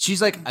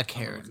 She's like a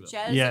Karen. She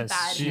has Yes, a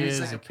bad she hair. is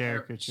like a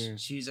caricature.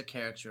 She's a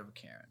caricature of a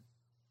Karen.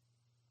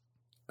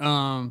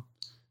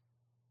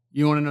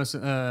 You want to know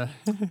some?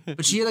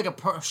 But she had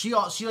like she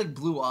like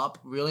blew up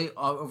really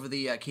over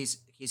the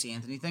Casey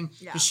Anthony thing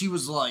because Yeah. she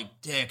was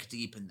like dick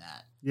deep in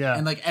that, yeah.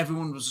 and like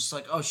everyone was just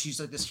like, oh, she's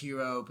like this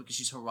hero because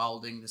she's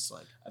heralding this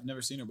like. I've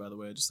never seen her, by the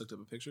way. I just looked up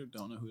a picture.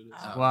 Don't know who it is.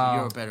 Oh, Wow.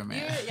 you're a better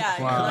man.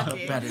 Yeah, Wow. you're a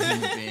lucky. better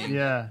human being.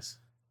 Yes.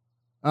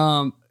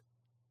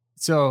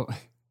 So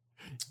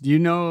do you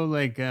know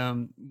like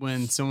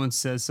when someone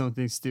says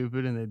something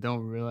stupid and they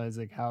don't realize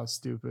like how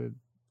stupid?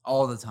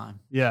 All the time.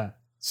 Yeah.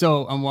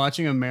 So I'm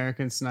watching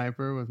American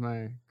Sniper with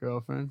my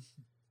girlfriend,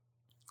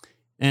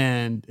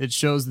 and it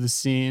shows the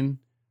scene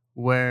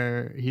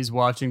where he's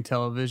watching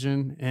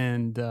television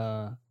and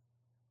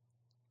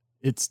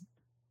it's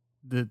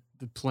the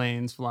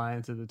planes fly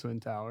into the Twin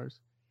Towers.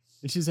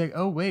 And she's like,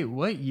 "Oh wait,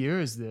 what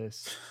year is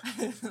this?"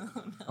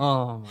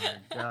 Oh my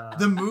god.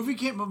 The movie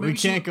can't. But maybe We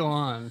can't go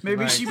on.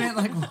 Maybe Like, she meant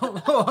like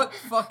what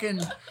fucking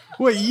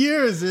what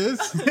year is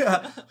this?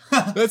 yeah.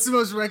 That's the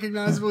most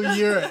recognizable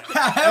year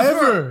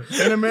Ever. ever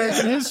in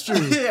American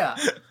history. Yeah.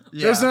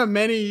 There's not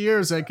many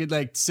years I could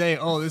like say,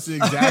 "Oh, this is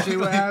exactly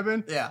what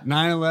happened." Yeah.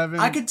 9/11.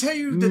 I could tell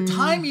you the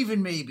time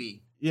even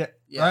maybe. Yeah.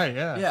 Yeah. Right.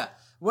 Yeah. Yeah.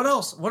 What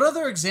else? What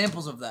other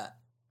examples of that?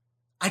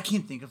 I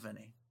can't think of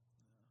any.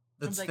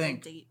 Let's Like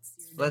think. the dates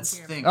you Let's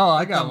don't think. Oh, I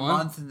Like got the one.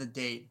 month and the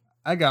date.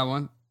 I got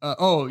one.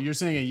 Oh, you're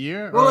saying a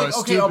year? Well, or like a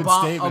okay, stupid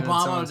Obama statement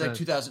that someone was like said?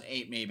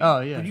 2008 maybe. Oh,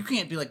 yeah. But you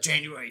can't be like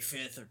January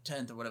 5th or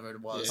 10th or whatever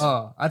it was.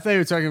 Oh, I thought you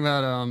were talking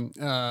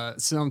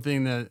about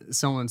something that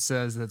someone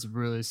says that's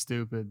really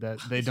stupid that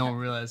they don't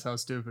realize how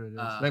stupid it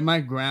is. Like my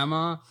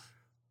grandma,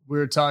 we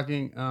were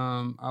talking.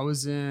 I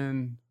was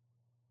in,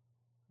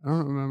 I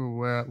don't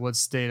remember what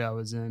state I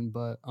was in,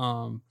 but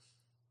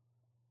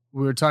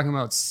we were talking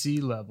about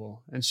sea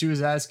level, and she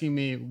was asking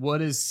me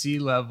what is sea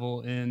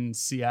level in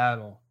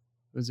Seattle.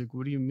 I was like,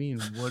 "What do you mean?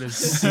 What is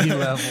sea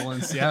level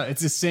in Seattle?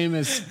 It's the same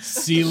as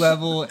sea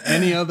level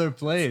any other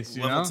place,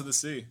 you Level know?" to the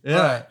sea. Yeah.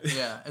 Right.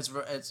 Yeah.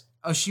 It's.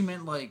 Oh, she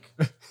meant like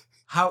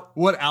how.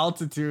 What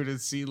altitude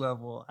is sea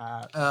level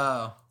at?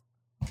 Oh.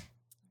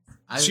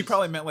 She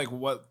probably meant like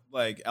what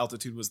like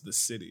altitude was the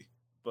city,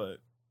 but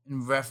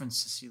in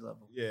reference to sea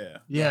level. yeah.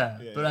 Yeah,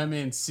 Yeah, but yeah. I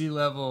mean sea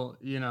level.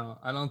 You know,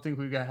 I don't think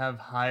we could have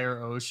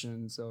higher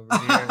oceans over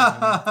here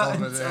than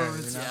over It's there. over in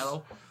you know?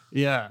 Seattle.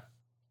 Yeah.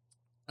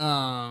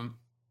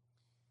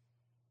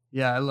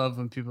 Yeah, I love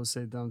when people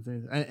say dumb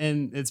things,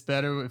 and it's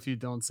better if you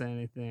don't say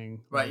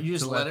anything. Right. like, You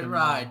just to let it them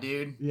ride, know.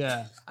 dude.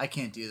 Yeah. I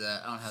can't do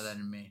that. I don't have that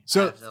in me.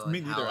 So- I have to, like,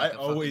 Me howl neither. like I a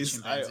fucking always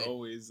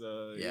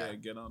chimpanzee. yeah,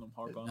 get on them,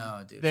 harp on them.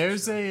 No, dude. for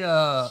There's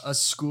sure. a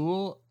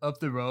school up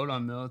the road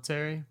on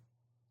Military,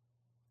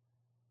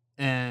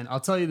 and I'll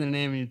tell you the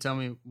name, and you tell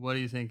me what do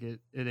you think it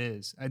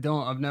is.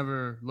 I've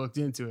never looked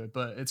into it,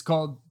 but it's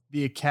called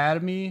the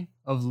Academy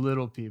of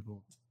Little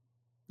People.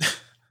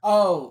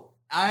 Oh,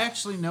 I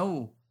actually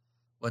know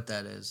what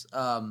that is.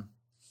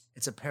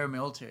 It's a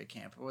paramilitary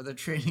camp where they're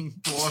training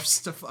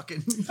dwarfs to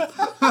fucking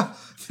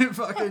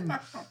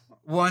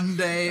one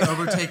day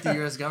overtake the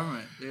U.S.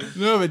 government, dude.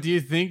 No, but do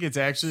you think it's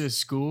actually a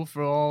school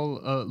for all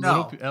little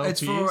No,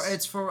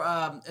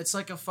 LPs? it's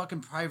like a fucking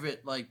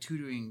private like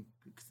tutoring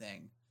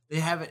thing. They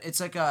have it.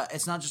 It's like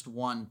it's not just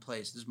one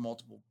place. There's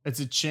multiple. It's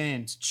a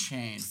chain, It's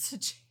a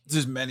chain.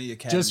 There's many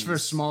academies. just for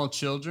small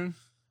children.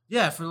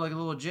 Yeah, for like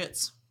little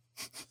jits.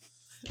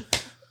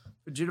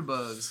 For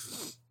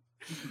jitterbugs.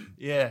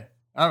 Yeah.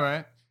 All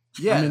right.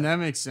 Yeah. I mean that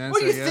makes sense. What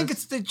do I you think?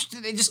 guess. It's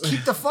they just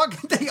keep the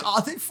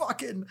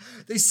fucking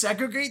they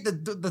segregate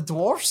the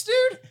dwarfs,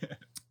 dude.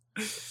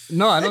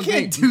 No, I They don't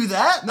can't think. do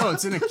that. No,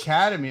 it's an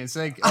academy. It's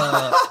like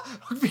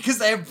because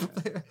they have.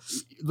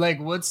 like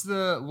what's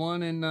the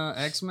one in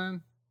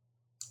X-Men?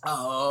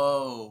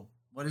 Oh,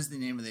 what is the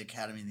name of the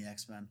academy in the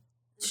X-Men?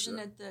 Isn't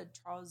it the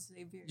Charles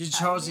Xavier? The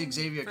Charles Academy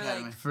Xavier for,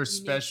 Academy. like, For unique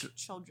special-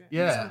 children.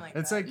 Yeah, something like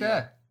it's that. like Yeah.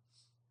 that.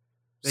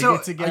 They So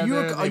get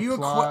together. are you they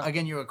plot.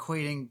 again? You're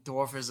equating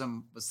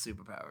dwarfism with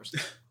superpowers.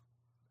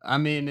 I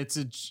mean,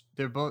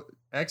 they're both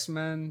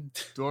X-Men,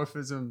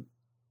 dwarfism,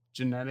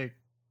 genetic.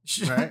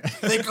 Right?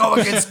 They go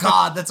against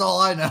God. That's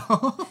all I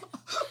know.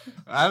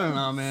 I don't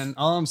know, man.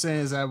 All I'm saying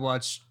is I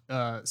watched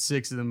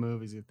 6 of the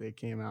movies if they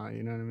came out.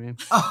 You know what I mean?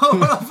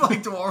 Oh,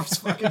 like dwarfs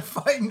fucking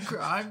fighting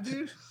crime,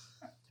 dude.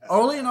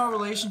 Early in our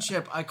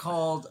relationship, I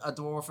called a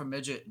dwarf a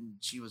midget, and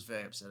she was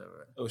very upset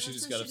over it. Oh, she That's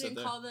just why got she upset didn't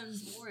there. call them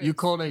dwarves. You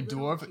called a little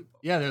dwarf? people.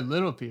 Yeah, they're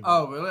little people.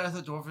 Oh, really? I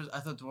thought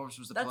dwarfs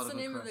was the That's the political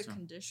name of the correct term.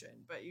 condition,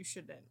 but you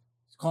shouldn't.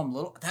 Call them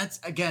little. That's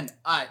again.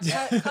 I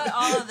Cut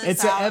all of this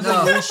It's out. an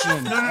No.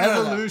 evolution. No.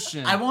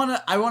 Evolution. I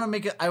wanna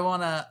make it. I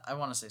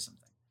wanna say something.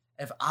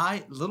 If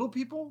little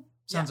people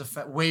sounds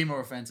way more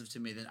offensive to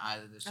me than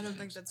either of those. I two don't think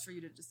things. that's for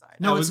you to decide.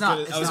 No, I was it's not.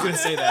 Gonna, It's I was not. going to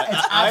say that. It's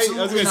I was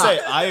absolutely going to say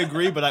not. I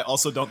agree, but I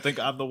also don't think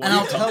I'm the one. And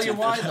I'll to tell come you to.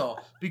 why though,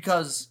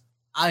 because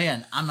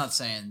I'm not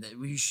saying that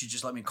you should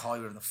just let me call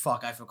you whatever the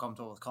fuck I feel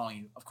comfortable with calling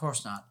you. Of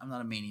course not. I'm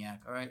not a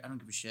maniac, all right? I don't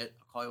give a shit.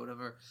 I'll call you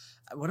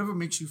whatever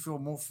makes you feel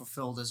more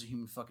fulfilled as a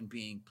human fucking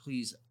being.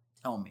 Please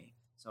tell me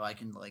so I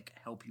can like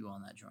help you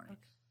on that journey. Okay.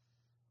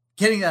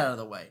 Getting that out of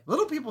the way.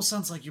 Little people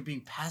sounds like you're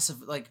being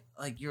passive, like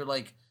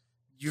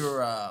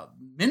you're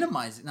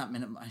minimizing, not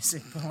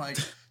minimizing, but like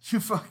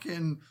you're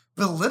fucking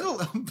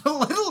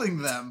belittling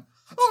them.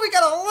 Oh, we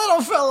got a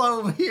little fella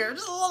over here,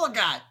 just a little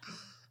guy.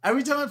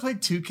 Every time I play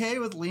 2K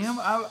with Liam,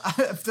 I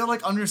feel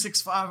like under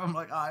 6'5". I'm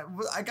like, I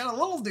got a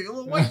little dude, a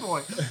little white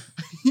boy.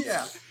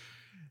 Yeah.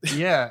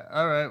 Yeah.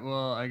 All right.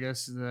 Well, I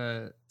guess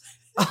that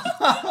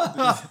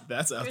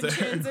That's out Good there.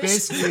 transition.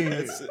 basically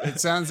it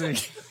sounds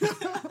like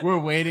we're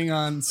waiting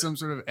on some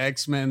sort of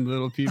X-Men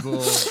little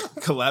people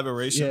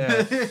Collaboration.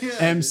 yeah,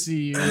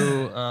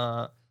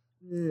 MCU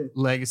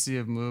legacy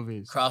of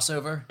movies.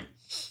 Crossover.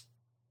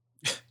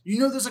 You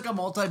know, there's like a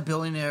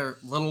multi-billionaire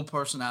little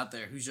person out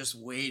there who's just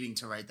waiting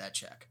to write that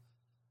check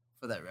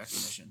for that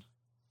recognition.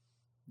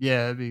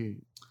 Yeah, that'd be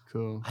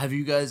cool. Have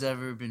you guys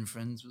ever been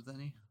friends with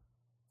any?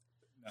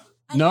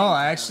 No,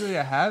 I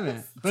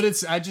haven't. But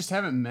I just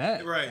haven't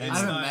met. Right, any. I It's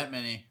haven't not- met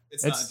many.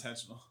 It's not It's-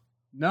 intentional.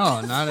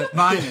 No, not at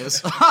Mine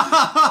is. No,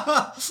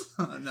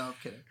 I'm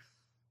kidding.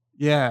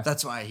 Yeah.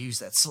 That's why I use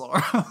that slur.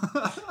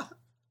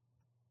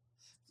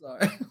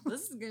 Sorry.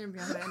 This is gonna be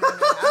on the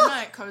internet. I'm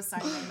not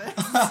co-signing this.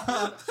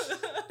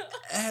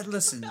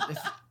 Listen,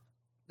 that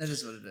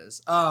is what it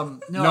is. No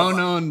but-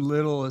 known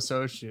little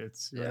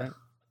associates, Yeah. right?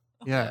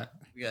 Yeah.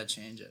 We gotta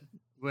change it.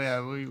 Well,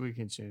 yeah, we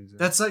can change that.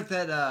 That's like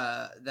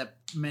that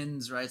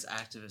men's rights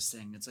activist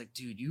thing. It's like,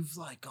 dude, you've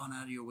like gone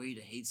out of your way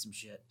to hate some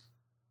shit.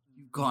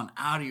 You've gone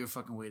out of your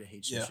fucking way to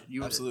hate some Yeah, shit.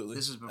 You absolutely.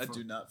 This is I before.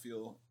 do not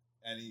feel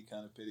any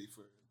kind of pity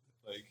for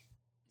like,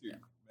 dude, Yeah.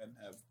 men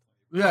have.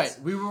 Right.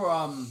 We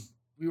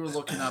were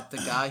looking up the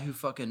guy who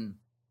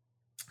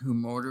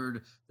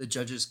murdered the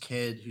judge's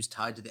kid who's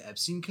tied to the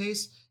Epstein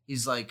case. He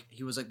was like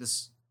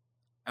this.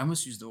 I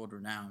almost used the word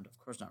renowned. Of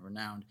course, not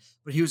renowned,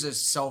 but he was a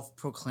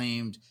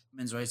self-proclaimed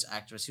men's rights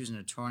activist. He was an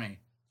attorney,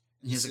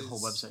 and he has like a whole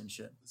This is- website and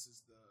shit. This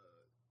is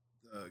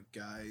the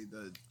guy.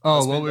 The oh,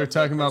 husband what we were of the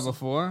talking about person.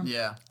 before?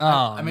 Yeah. Oh,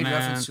 I made man.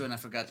 reference to it, and I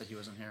forgot that he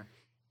wasn't here.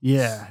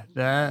 Yeah,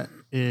 that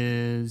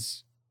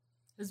is.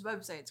 His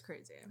website's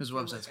crazy. His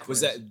website's Look at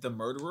Was it. that the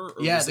murderer?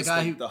 Or Yeah, was the this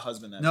guy who- the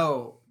husband. That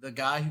No, the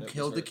guy who That was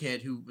killed the hurt.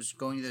 kid, who was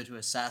going there to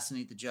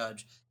assassinate the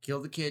judge,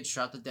 killed the kid,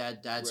 shot the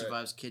dad, dad Right.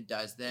 survives, kid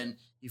dies, then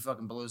he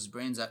fucking blows his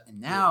brains out.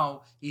 And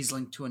now he's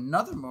linked to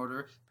another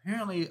murder.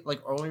 Apparently,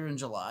 like earlier in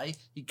July,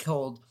 he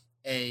killed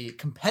a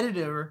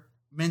competitor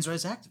men's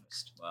rights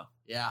activist. Wow.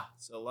 Yeah.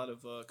 So a lot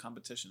of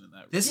competition in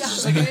that. This Yeah,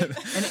 is just like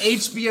right. an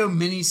HBO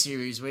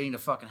miniseries waiting to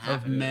fucking Of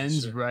happen.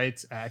 men's sure.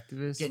 rights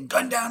activists. Getting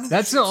gunned down. In the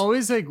That's streets.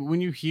 always like when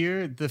you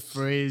hear the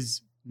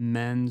phrase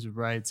men's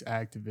rights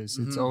activists,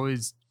 it's Mhm.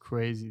 always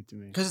crazy to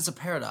me. Because it's a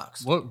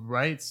paradox. What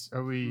rights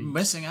are we?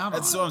 Missing out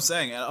That's on. what I'm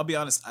saying. And I'll be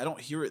honest, I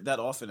don't hear it that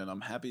often, and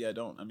I'm happy I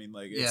don't. I mean,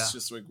 like, it's Yeah.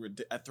 just like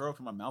I throw up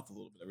in my mouth a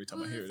little bit every time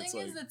Well, I hear the it. It's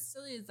thing like, is that's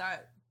silly is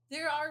that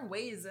there are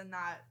ways in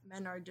that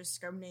men are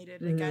discriminated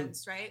Mhm.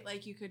 against, right?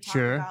 Like you could talk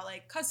Sure. about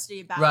like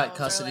custody battles, Right,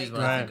 custody is or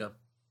what like, I Right. think of.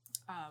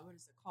 what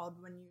is it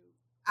called when you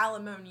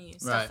alimony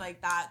stuff Right.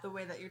 like that. The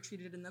way that you're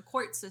treated in the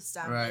court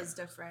system Right. is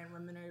different.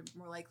 Women are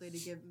more likely to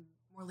give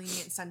more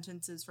lenient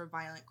sentences for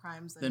violent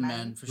crimes than Than men.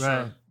 men, for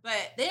Right. sure.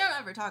 But they don't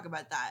ever talk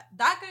about that.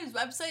 That guy's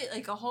website,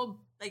 like a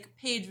whole like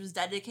page was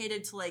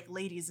dedicated to like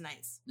ladies'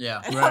 nights.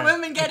 Yeah. And Right. how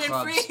women get The in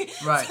clubs. free.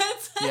 Right. So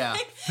it's Yeah.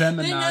 like,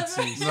 Feminazis.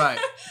 they never Right.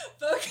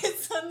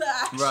 focus on the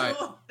actual Right.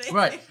 thing.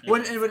 Right.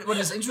 What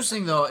is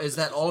interesting though is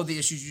that all of the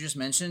issues you just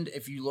mentioned,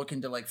 if you look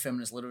into like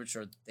feminist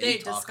literature, They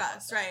talk about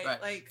discuss, that.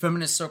 right? Like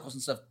Feminist circles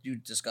and stuff do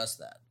discuss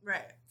that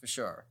right. for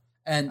sure.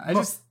 And I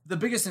just- the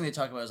biggest thing they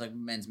talk about is like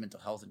men's mental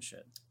health and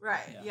shit.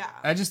 Right. Yeah. Yeah.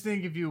 I just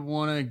think if you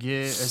want to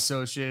get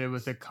associated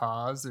with a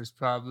cause, there's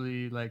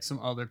probably like some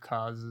other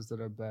causes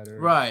that are better.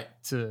 Right.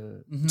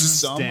 To Mhm.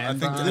 some. I Stand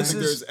think, by. I This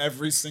think is- there's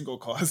every single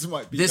cause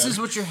might be. This is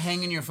better. what you're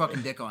hanging your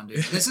fucking dick on,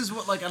 dude. This is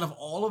what, like, out of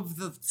all of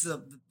the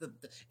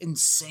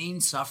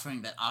insane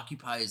suffering that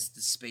occupies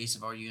the space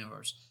of our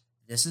universe,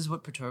 this is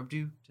what perturbed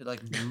you to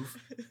like move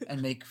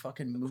and make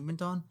fucking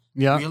movement on?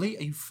 yeah. Really?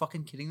 Are you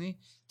fucking kidding me?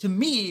 To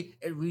me,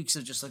 it reeks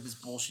of just like this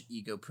bullshit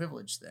ego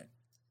privilege thing.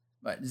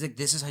 Right? It's like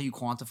this is how you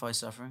quantify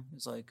suffering.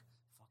 It's like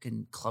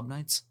fucking club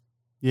nights.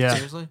 Yeah.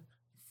 Seriously? You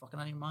fucking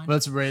out of your mind?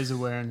 Let's raise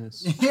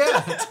awareness.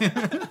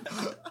 yeah.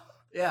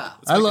 Yeah.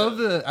 I love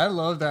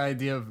the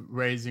idea of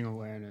raising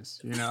awareness.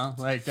 You know,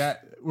 like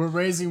that we're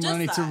raising Just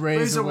money to that. raise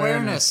Raise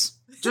awareness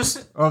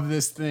Just of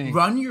this thing.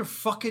 run your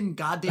fucking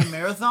goddamn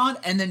marathon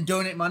and then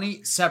donate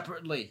money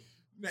separately.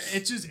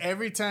 It's just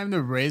every time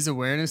the raise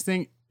awareness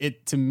thing,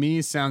 it to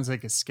me sounds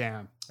like a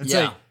scam. It's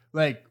Yeah.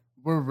 like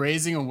we're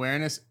raising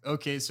awareness.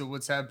 Okay, so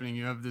what's happening?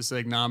 You have this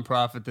like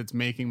nonprofit that's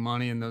making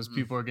money and those Mhm.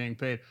 people are getting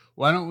paid.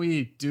 Why don't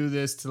we do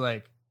this to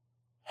like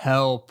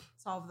help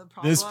solve the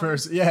problem. This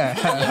person, yeah,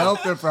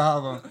 help the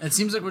problem. It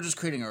seems like we're just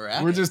creating a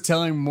racket. We're just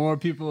telling more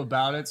people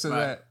about it so Right.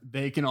 that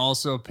they can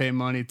also pay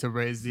money to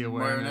raise the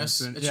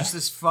awareness. And- It's just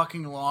this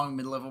fucking long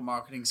mid-level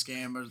marketing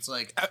scam where it's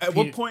like, At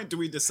what point do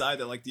we decide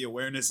that like the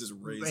awareness is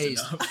raised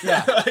enough?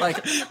 Yeah,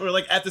 like we're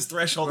like at this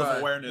threshold Right.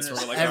 of awareness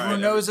where we're like, everyone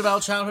all right, knows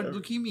about childhood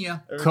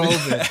leukemia.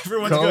 COVID.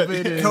 Everyone's COVID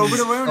good. is-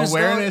 COVID awareness,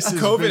 Awareness dog.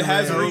 has COVID been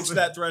has raised. reached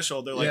that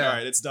threshold. They're like, Yeah. all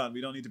right, it's done.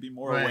 We don't need to be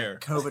more Right. aware.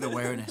 COVID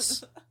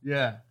awareness.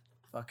 Yeah.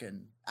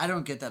 Fucking, I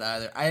don't get that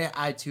either.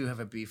 I too have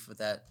a beef with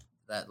that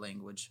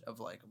language of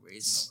like raising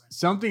awareness.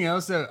 Something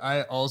else that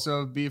I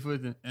also have beef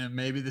with, and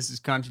maybe this is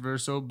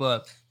controversial,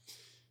 but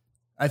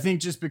I think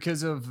just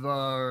because of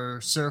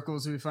our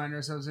circles we find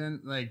ourselves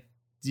in, like,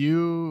 do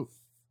you,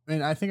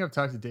 and I think I've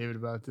talked to David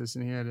about this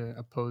and he had an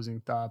opposing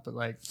thought, but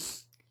like,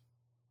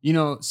 you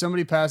know,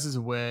 somebody passes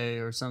away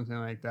or something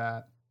like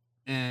that,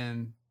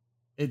 and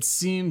it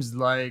seems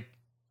like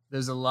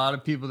there's a lot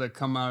of people that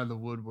come out of the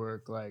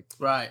woodwork, like,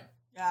 Right.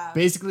 Yeah.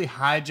 basically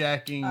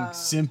hijacking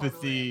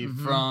sympathy totally.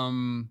 Mhm.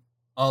 from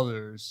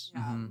others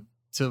Yeah. Mhm.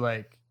 to,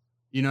 like,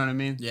 you know what I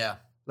mean? Yeah.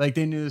 Like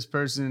they knew this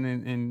person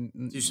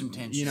and Do some you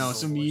know, tangible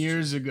some voice.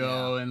 years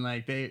ago, and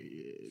like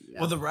they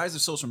Well, the rise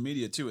of social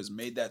media too has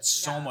made that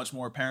so Yeah. much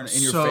more apparent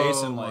in your So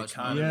face and like much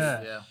kind more.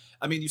 of. Yeah.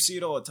 I mean, you see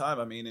it all the time.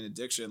 I mean, in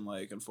addiction,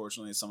 like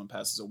unfortunately, if someone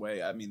passes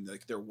away, I mean,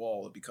 like their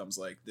wall it becomes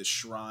like this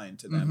shrine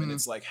to them, and Mhm.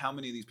 it's like how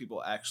many of these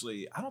people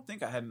actually? I don't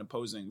think I had an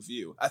opposing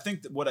view. I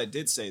think that what I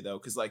did say though,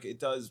 because like it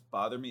does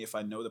bother me if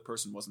I know the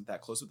person wasn't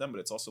that close with them, but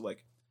it's also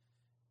like.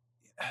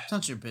 It's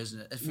not your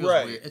business. It feels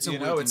Right, weird. It's a you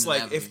weird know, thing it's to like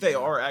navigate if they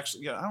through. are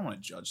actually, I don't want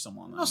to judge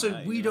someone. on Also,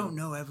 that, we you know? don't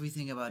know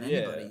everything about Yeah,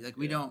 anybody. Like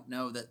we yeah. don't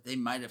know that they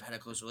might have had a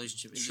close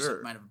relationship. It just Sure.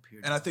 like, might have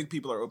appeared. And I think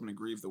people are open to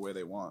grieve the way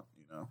they want.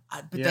 You know.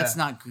 But Yeah. that's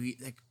not grief.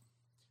 Like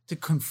to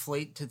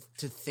conflate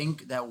to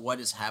think that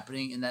what is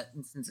happening in that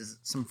instance is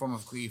some form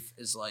of grief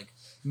is like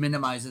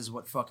minimizes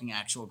what fucking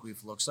actual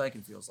grief looks like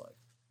and feels like.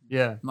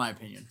 yeah, In my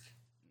opinion.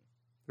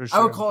 for sure.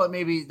 I would call it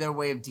maybe their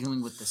way of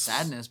dealing with the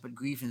sadness, but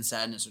grief and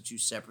sadness are two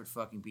separate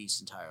fucking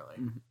beasts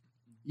entirely.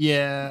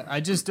 Yeah,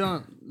 I just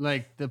don't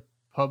like the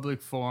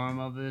public forum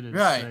of it. It's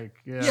Right.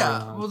 Like,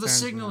 Yeah. Well, the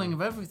turns me signaling on.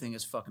 of everything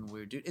is fucking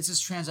weird, dude. It's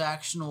this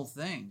transactional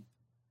thing.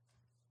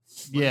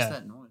 What Yeah. is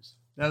that noise?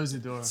 That was the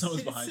door.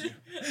 Someone's behind you.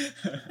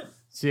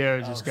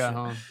 Sierra just Oh, got shit.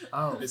 home.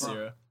 Oh, It's fuck.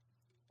 Sierra.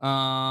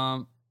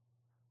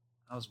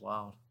 That was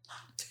wild.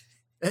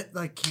 It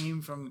like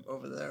came from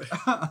over there.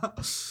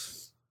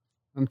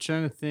 I'm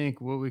trying to think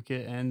what we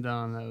could end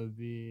on. That would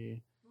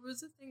be. What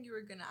was the thing you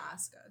were gonna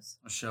ask us?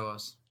 Show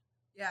us.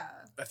 Yeah.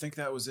 I think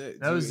that was it.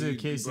 That was You- the you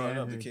Casey brought up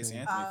the Anthony Casey thing.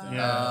 Anthony thing.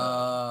 Yeah. Oh.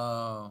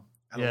 Out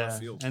of Yeah, left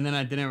field. and then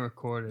I didn't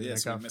record it. Yeah, I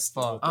so we got missed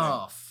the whole fucked. thing.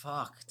 Oh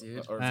fuck,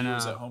 dude. Our I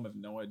viewers know. at home have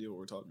no idea what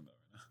we're talking about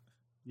right now.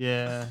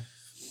 Yeah,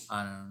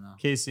 I don't know.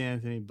 Casey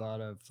Anthony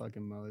bought a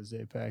fucking Mother's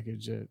Day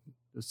package at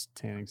this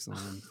tanning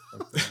salon.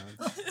 Fuck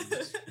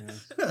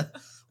that. Yeah.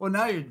 Well,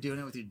 now you're doing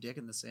it with your dick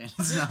in the sand.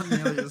 It's not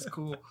nearly as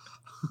cool.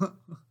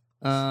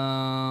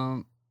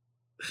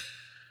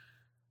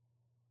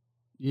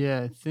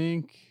 Yeah, I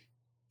think.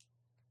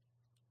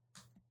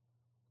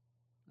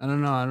 I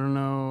don't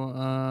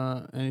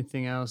know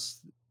anything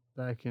else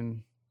that I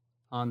can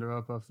ponder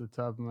up off the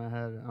top of my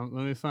head. Let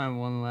me find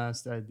one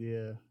last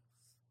idea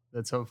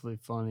that's hopefully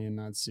funny and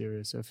not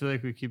serious. I feel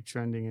like we keep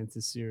trending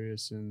into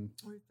serious, and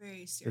We're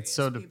very serious. it's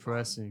so people.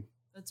 depressing.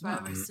 That's why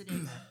we're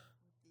sitting there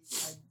with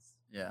these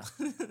Yeah.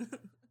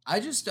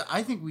 heads.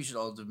 I think we should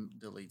all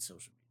delete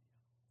social media.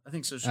 I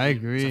think social I media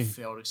agree. is a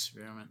failed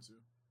experiment.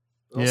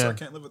 But also, Yeah. I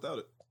can't live without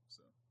it.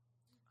 So.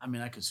 I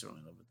mean, I could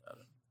certainly live without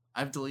it.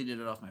 I've deleted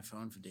it off my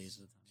phone for days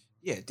at a time.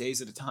 Yeah,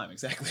 days at a time,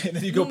 exactly. And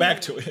then you go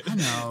back to it. I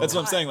know. That's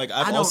what I'm saying. Like,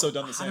 I I've don't- also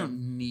done the I same.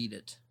 don't need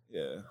it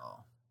Yeah, at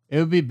all. It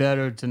would be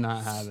better to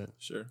not have it.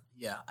 sure.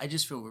 Yeah, I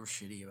just feel we're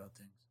shitty about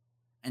things.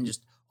 And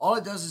just all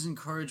it does is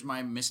encourage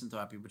my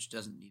misanthropy, which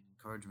doesn't need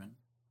encouragement.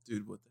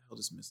 Dude, what the hell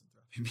does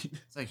misanthropy mean?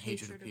 It's like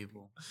hatred Hatred of of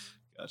people.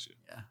 Gotcha.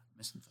 Yeah,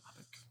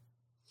 misanthropic.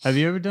 Have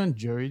you ever done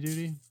jury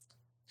duty?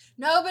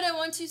 No, but I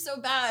want to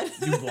so bad.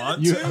 You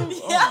want You- to? Oh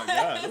my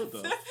god. What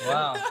the?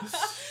 Wow.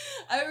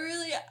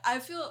 I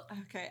feel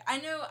okay. I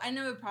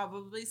know it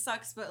probably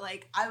sucks, but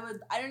like I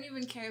don't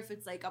even care if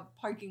it's like a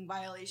parking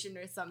violation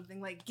or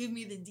something. Like give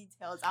me the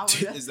details. I want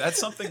Dude, to. is that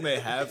something they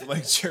have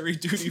like jury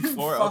duty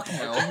for? Fuck a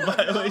no. parking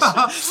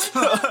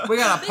violation? We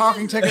got a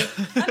parking ticket.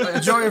 The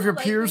majority of your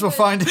peers will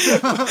find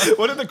it.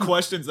 What are the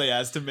questions they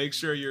ask to make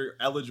sure you're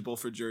eligible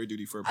for jury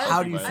duty for a parking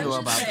How do you I feel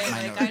should about say,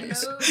 like, I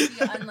minorities? know it would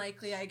be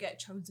unlikely I get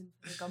chosen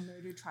for like a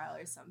murder trial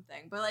or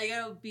something, but like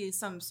it'll be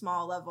some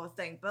small level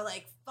thing. But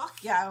like, fuck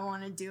yeah, I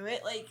want to do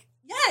it. Like,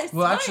 yes.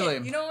 Well, fine.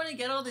 actually- you don't want to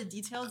get all the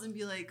details and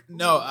be like,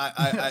 No, ooh.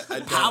 I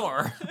don't.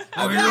 Power.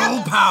 I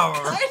Real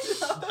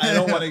power. I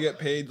don't want to get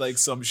paid like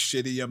some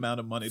shitty amount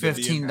of money to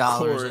be in $15, I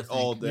court think.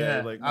 all day.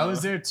 Yeah, Like, I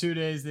was no. there 2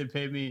 days. They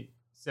paid me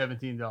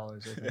 $17. I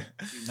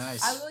think.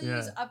 Nice. I will Yeah.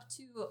 use up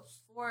to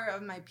 4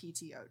 of my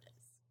PTO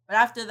days. But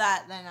after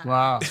that, then I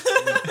Wow. Um,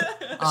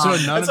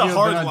 So none That's of a you have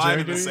hard been on line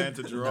jury in the duty? sand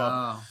to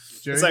draw. No.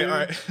 Jury It's like, duty? all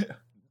right,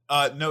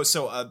 No,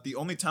 so the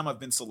only time I've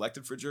been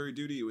selected for jury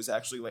duty, it was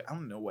actually like, I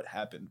don't know what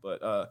happened,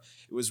 but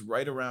it was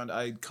right around,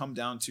 I'd come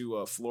down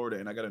to Florida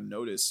and I got a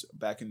notice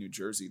back in New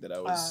Jersey that I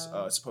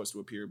was supposed to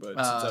appear, but since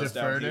I was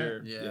down deferred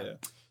here, it?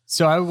 Yeah.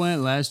 So I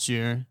went last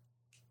year.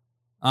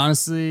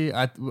 Honestly,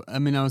 I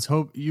mean,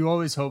 you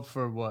always hope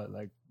for what?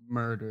 Like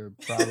murder,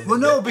 probably. Well,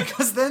 no,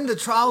 because then the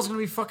trial's gonna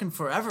be fucking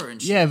forever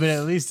and shit. Yeah, but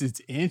at least it's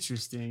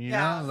interesting, you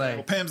Yeah. know? well,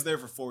 Like, Pam's there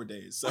for 4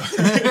 days, so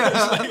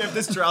like, if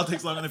this trial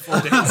takes longer than 4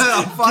 days,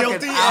 Fucking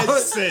guilty out.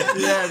 as sin.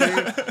 Yeah,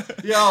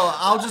 dude. Yo,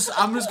 I'm just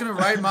gonna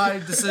write my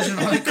decision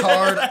on a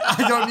card.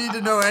 I don't need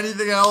to know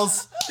anything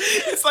else.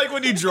 It's like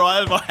when you draw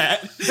out of a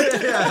hat.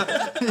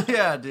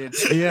 Yeah, dude.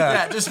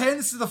 Yeah. Just hand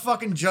this to the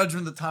fucking judge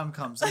when the time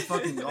comes.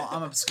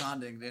 I'm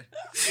absconding, dude.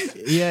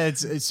 yeah,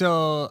 it's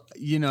so,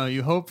 you know,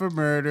 you hope for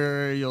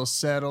murder, you'll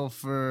settle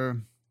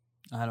for,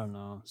 I don't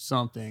know,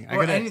 something.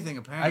 Or anything,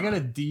 apparently. I got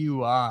a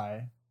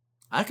DUI.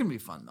 That can be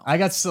fun though. I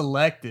got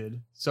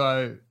selected,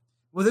 so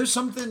Well, there's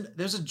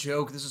a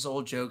joke, this is an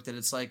old joke that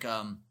it's like,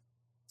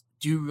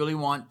 do you really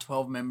want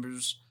 12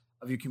 members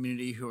of your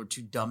community who are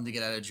too dumb to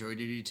get out of jury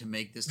duty to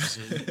make this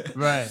decision?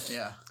 right.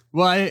 Yeah.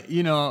 Well, I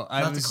Not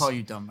was to call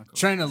you dumb, Michael.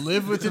 trying to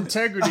live with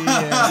integrity. And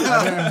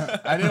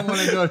I didn't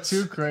want to go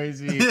too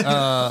crazy.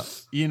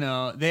 You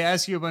know, they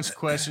ask you a bunch of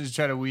questions,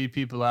 try to weed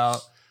people out.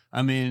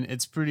 I mean,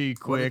 it's pretty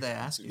What did quick. they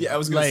ask you? Yeah, I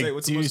was gonna Like, say,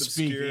 what's do the you most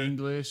speak obscure?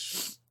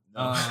 English?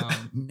 No.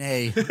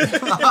 Nay.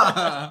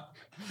 I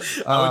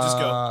would just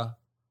go.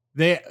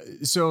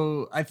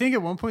 So I think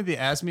at one point they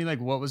asked me like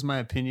what was my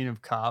opinion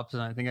of cops,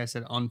 and I think I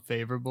said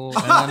unfavorable,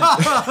 and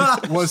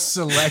then was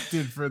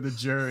selected for the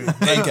jury.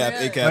 ACAP, Like,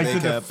 ACAP,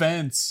 Like the ACAP.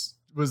 defense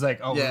was like,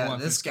 "Oh, we Yeah,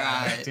 want this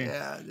guy. acting."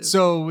 Yeah, dude.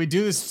 So we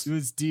do this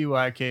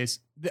DUI case.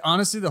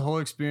 Honestly, the whole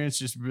experience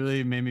just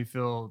really made me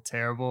feel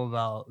terrible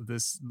about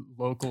this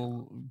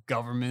local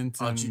government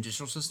and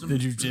judicial system. the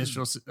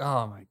judicial.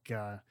 Oh my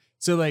god!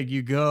 So like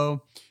you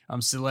go,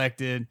 I'm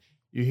selected.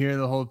 You hear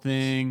the whole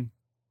thing,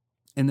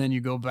 and then you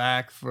go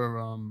back for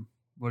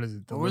what is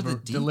it? What were the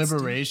deets, dude?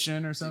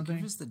 Deliberation or Give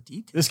something. us the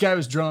details. This guy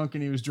was drunk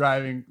and he was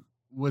driving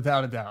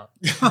without a doubt.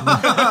 That's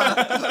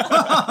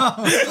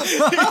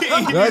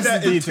the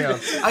detail.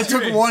 I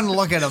took one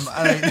look at him.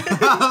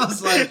 I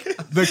was like,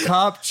 The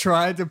cop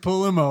tried to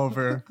pull him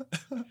over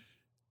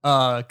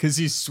because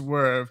he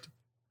swerved.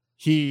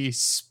 He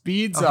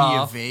speeds he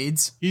off.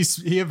 evades. He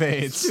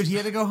evades Dude, he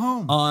had to go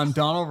home. on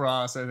Donald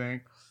Ross, I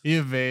think. He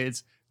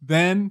evades.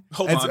 Then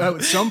Hold at, on.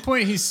 at some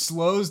point he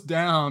slows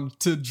down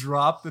to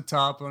drop the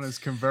top on his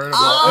convertible.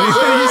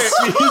 Oh!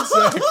 And he speeds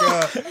like,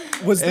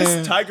 Was this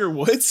and- Tiger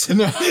Woods?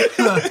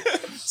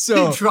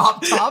 so he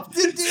dropped top,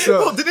 dude.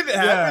 Well, didn't it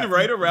happen Yeah.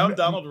 right around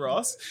Donald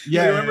Ross?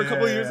 Yeah, you remember a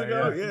couple yeah, of years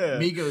yeah, ago? Yeah.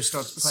 Migos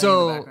starts playing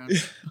So- in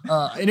the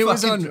background. and it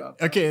was Fucking on.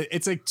 drop. Okay,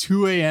 it's like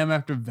 2 a.m.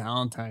 after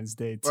Valentine's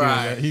Day too.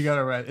 Right. that He got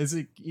arrested. It's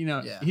like, you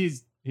know, Yeah.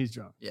 he's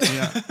drunk. Yeah.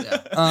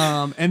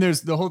 Yeah. And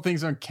there's the whole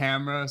thing's on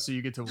camera, so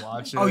you get to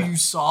watch it. Oh, you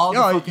saw the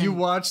Yeah, fucking... you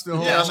watch the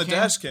whole. Yeah, on the cam?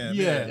 dash cam.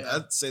 Yeah. Yeah.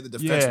 I'd say the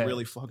defense Yeah.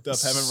 really fucked up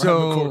having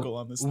So Ryan McCorkle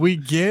on this.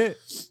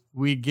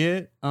 we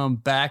get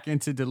back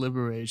into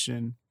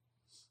deliberation,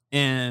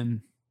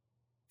 and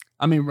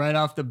I mean, right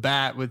off the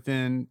bat,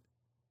 within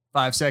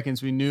 5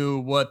 seconds, we knew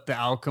what the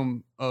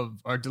outcome of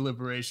our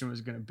deliberation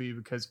was going to be,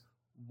 because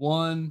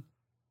one,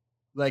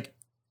 like,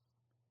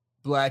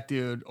 black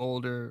dude,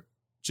 older,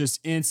 just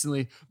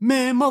instantly,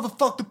 man,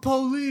 motherfuck the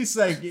police,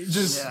 like, it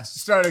just Yeah.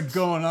 started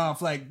going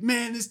off, like,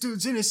 man, this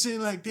dude's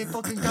innocent, like, they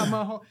fucking got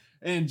my whole,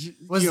 and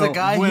Was you the know,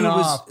 guy who went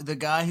was off. the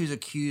guy who's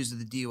accused of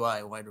the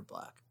DUI white or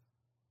black?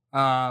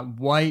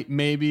 White,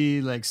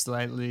 maybe like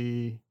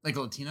slightly Like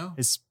Latino?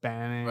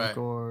 Hispanic, Right.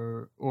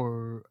 or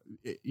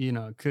you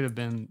know, it could have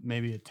been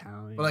maybe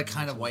Italian, But like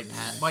kind or of white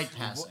something. white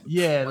passing.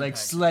 Yeah, White like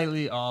passing.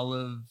 slightly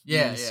olive.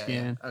 Yeah,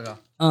 skin. yeah.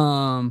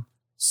 Okay.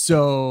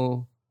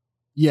 So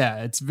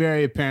yeah, it's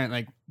very apparent.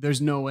 Like,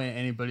 there's no way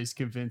anybody's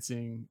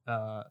convincing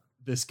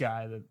this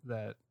guy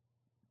that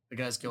The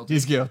guy's guilty.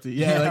 he's guilty.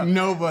 Yeah, Yeah. like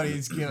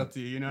nobody's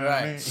guilty. You know what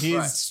I mean? Right, He's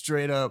right.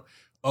 straight up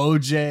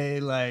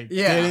OJ. Like,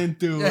 Yeah. get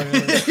into Yeah.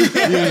 it.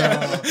 You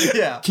know.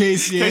 Yeah.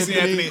 Casey Casey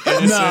Anthony. Anthony,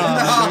 innocent.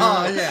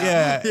 No, dude.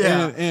 yeah.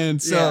 yeah.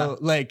 And so, Yeah.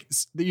 like,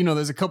 you know,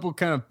 there's a couple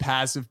kind of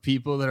passive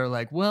people that are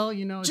like, well,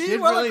 you know, it Gee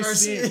did really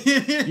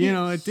willikers. seem, you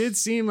know, it did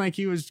seem like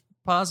he was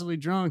possibly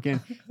drunk, and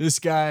this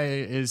guy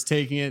is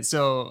taking it.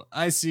 So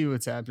I see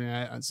what's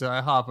happening. So I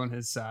hop on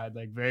his side,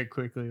 like, very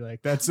quickly.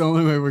 Like, that's the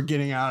only way we're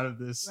getting out of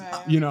this.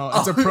 Right. You know,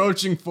 it's Oh.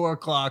 approaching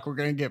 4:00. We're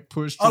gonna get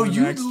pushed. To Oh, the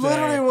you next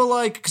literally day. were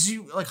like, because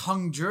you like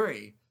hung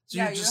jury. So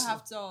Yeah, you you just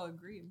have to all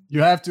agree.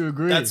 You have to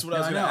agree. That's what I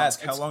was Yeah, I going to know. ask.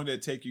 How It's- long did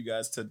it take you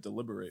guys to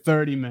deliberate?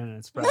 30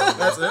 minutes, probably.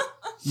 That's it?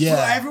 Yeah,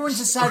 So everyone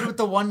decided with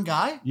the one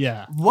guy.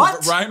 yeah.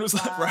 What? Ryan was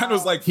like,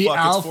 He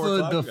fuck, it's 4 alphaed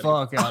o'clock. the we gotta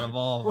fuck out of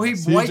all. Of Well, he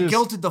us. white just-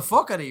 guilted the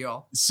fuck out of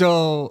y'all.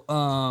 So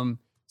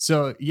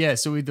so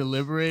we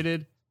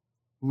deliberated.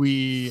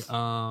 We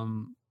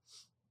found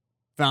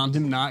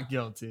him not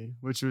guilty,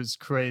 which was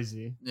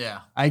crazy. Yeah,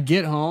 I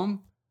get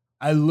home,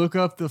 I look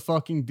up the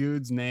fucking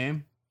dude's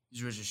name,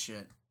 he's rich as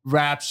shit.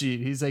 rap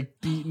sheet. He's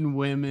like beating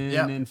women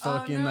Yep. and Oh,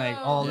 fucking like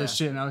all this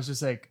Yeah. shit, and I was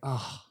just like,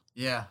 oh.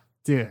 Yeah.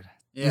 dude.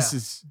 Yeah. This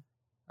is.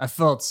 I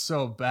felt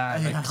so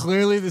bad. Yeah. Like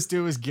clearly, this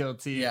dude was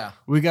guilty. Yeah.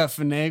 We got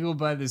finagled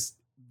by this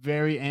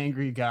very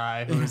angry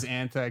guy who was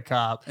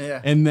anti-cop,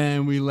 Yeah. and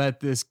then we let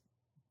this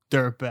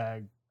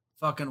dirtbag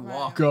Fucking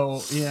walk.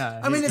 go.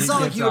 Yeah. I mean, it's he not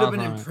like gets he would have off been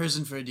on in it.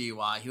 prison for a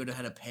DUI. He would have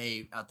had to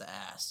pay out the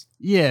ass.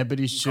 Yeah, but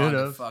he He's should gone to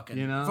have. fucking,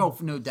 You know. Oh,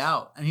 no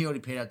doubt. And he already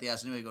paid out the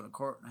ass anyway, going to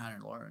court and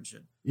hiring a lawyer and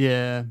shit.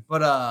 Yeah.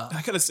 But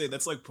I gotta say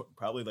that's like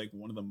probably like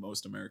one of the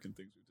most American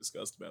things we've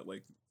discussed about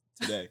like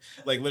today.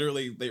 Like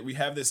literally, we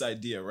have this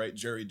idea, right?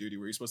 Jury duty,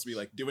 where you're supposed to be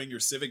like doing your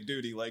civic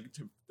duty, like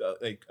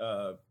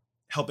to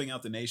helping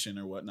out the nation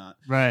or whatnot.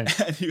 Right.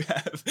 And you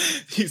have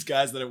these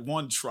guys that are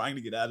one trying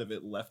to get out of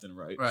it left and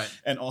right, right.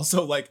 and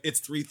also like it's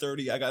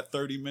 3:30. I got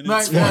 30 minutes.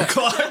 Right, 4 yeah.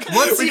 o'clock.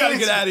 What's we the gotta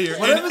answer? get out of here.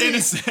 Whatever the-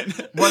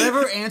 Innocent.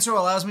 Whatever answer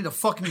allows me to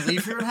fucking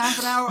leave here in half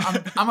an hour,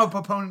 I'm a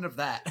proponent of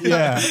that.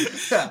 Yeah.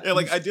 Yeah,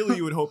 like ideally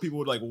you would hope people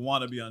would like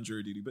want to be on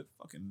jury duty, but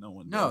fucking no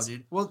one No, does.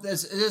 dude. Well,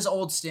 there's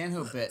old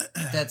Stanhope bit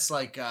that's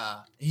like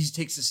he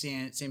takes the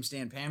same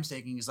stand Pam's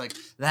taking. He's like,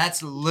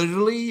 that's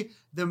literally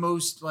the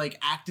most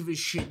like activist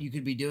shit you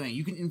could be doing.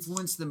 You can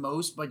influence the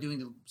most by doing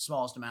the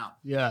smallest amount.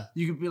 Yeah.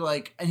 You could be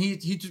like, and he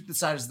took the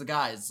side as the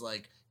guy. It's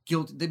like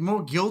guilty. The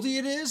more guilty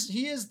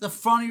he is, the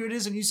funnier it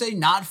is. And you say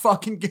not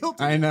fucking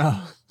guilty. I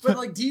know. But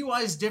like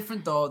DUI is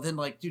different though than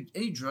like, dude,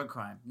 any drug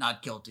crime,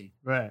 not guilty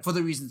Right. for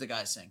the reasons the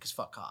guy's saying, because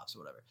fuck cops or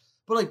whatever.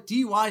 But like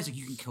DUI is like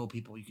you can kill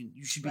people.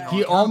 You should be. Right. held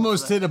He accountable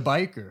almost for that. hit a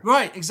biker.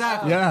 Right,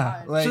 exactly. Yeah.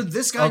 God. Like so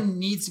this guy oh,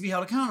 needs to be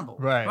held accountable.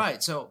 Right.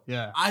 Right. So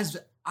Yeah.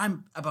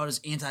 I'm about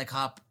as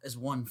anti-cop as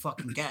one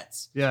fucking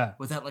gets Yeah.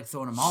 without like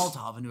throwing a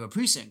Molotov into a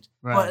precinct.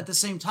 Right. But at the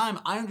same time,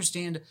 I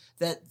understand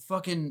that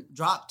fucking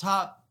drop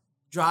top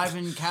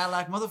driving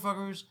Cadillac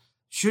motherfuckers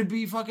should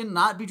be fucking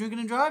not be drinking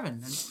and driving.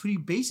 That's pretty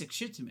basic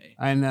shit to me.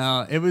 I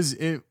know.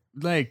 It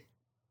like.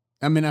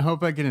 I mean, I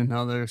hope I get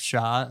another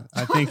shot.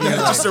 I think Yeah, like,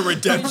 just a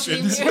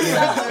redemption.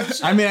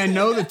 I mean, I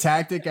know the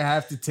tactic I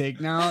have to take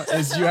now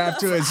is you have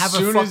to, as Have a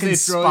soon as they fucking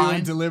throw you in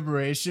spine.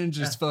 deliberation,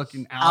 just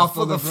fucking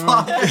Alpha alpha the the room.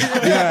 fuck.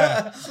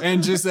 Yeah,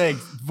 and just like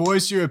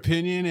voice your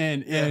opinion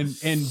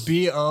and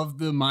be of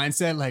the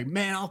mindset like,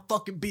 man, I'll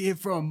fucking be here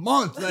for a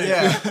month. Like,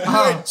 Yeah.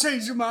 I ain't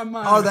changing my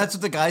mind. Oh, that's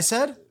what the guy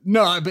said?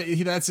 no, but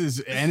that's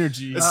his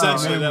energy.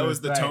 Essentially, Oh, that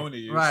was the right. tone he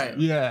used. Right.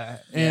 Yeah,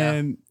 Yeah.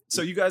 and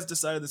So you guys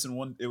decided this in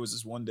one. It was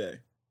just one day.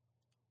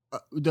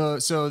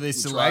 so they The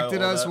selected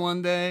trial, all us that.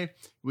 one day.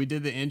 We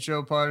did the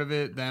intro part of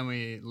it. Then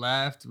we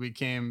left. We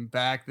came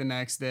back the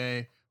next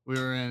day. We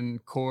were in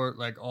court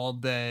like all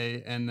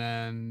day, and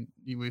then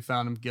we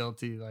found him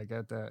guilty. Like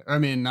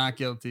not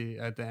guilty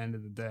at the end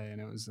of the day. And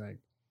it was like,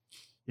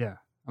 yeah.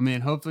 I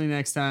mean, hopefully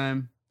next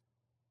time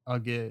I'll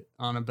get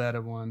on a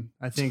better one.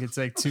 I think it's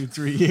like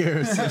 2-3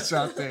 years or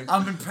something.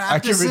 I've been I can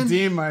practicing.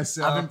 redeem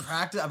myself. I've been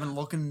practicing. I've been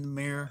looking in the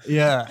mirror.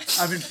 Yeah.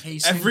 I've been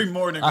pacing. Every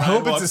morning. I Ryan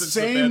hope it's walks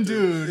the into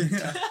same bathroom.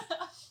 dude.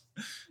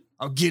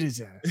 I'll get his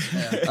ass.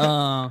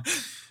 Yeah.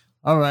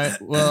 All right.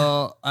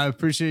 Well, I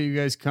appreciate you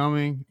guys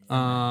coming.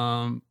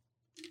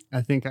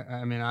 I think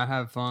I mean I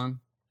had fun.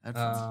 Had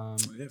fun.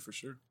 Yeah, for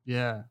sure.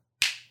 Yeah.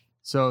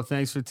 So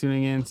thanks for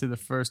tuning in to the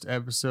first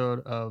episode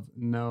of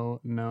No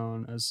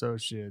Known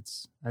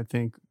Associates. I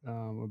think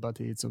we're about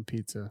to eat some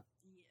pizza.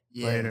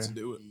 Yeah, later. Let's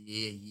do it.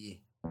 Yeah.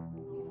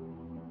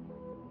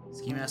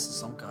 Ski Master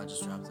Slump God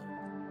just dropped it.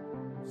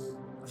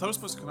 I thought it was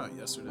supposed to come out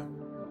yesterday.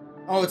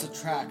 Oh, it's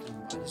a track.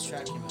 This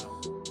track came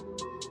out.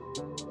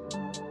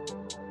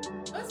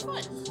 That's fun.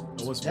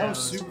 It was That fun. was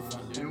super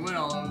fun, dude. It went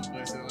all over the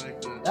place. I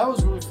like that. That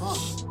was really fun.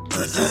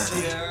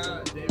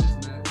 Sierra,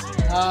 Davis met.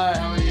 Hi,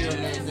 how are you?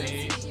 Nice Nathan. to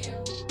meet you.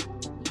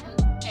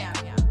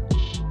 Yeah.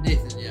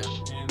 Nathan, yeah.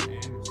 And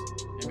Anderson.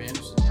 Hey,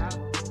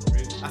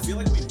 Anderson. I feel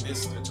like we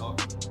missed the talk.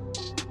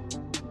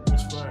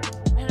 Which part?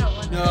 I don't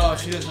want No,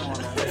 she doesn't want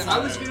that. I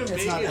was gonna It's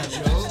make not a that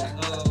joke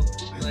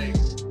of like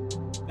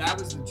that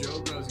was the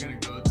joke I was gonna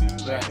go to.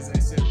 Like, Right. because I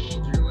said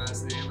rolled your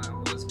last name,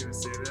 I was gonna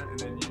say that, and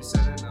then you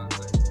said it, and I was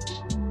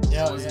like,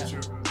 Yeah, I wasn't sure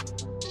if it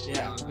was.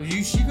 Yeah. Well,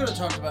 she could have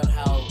talked about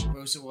how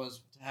gross it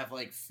was to have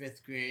like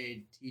 5th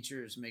grade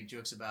teachers make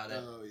jokes about it.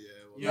 Oh yeah.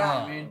 You know what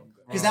I mean?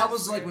 Because that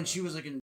was like when she was like in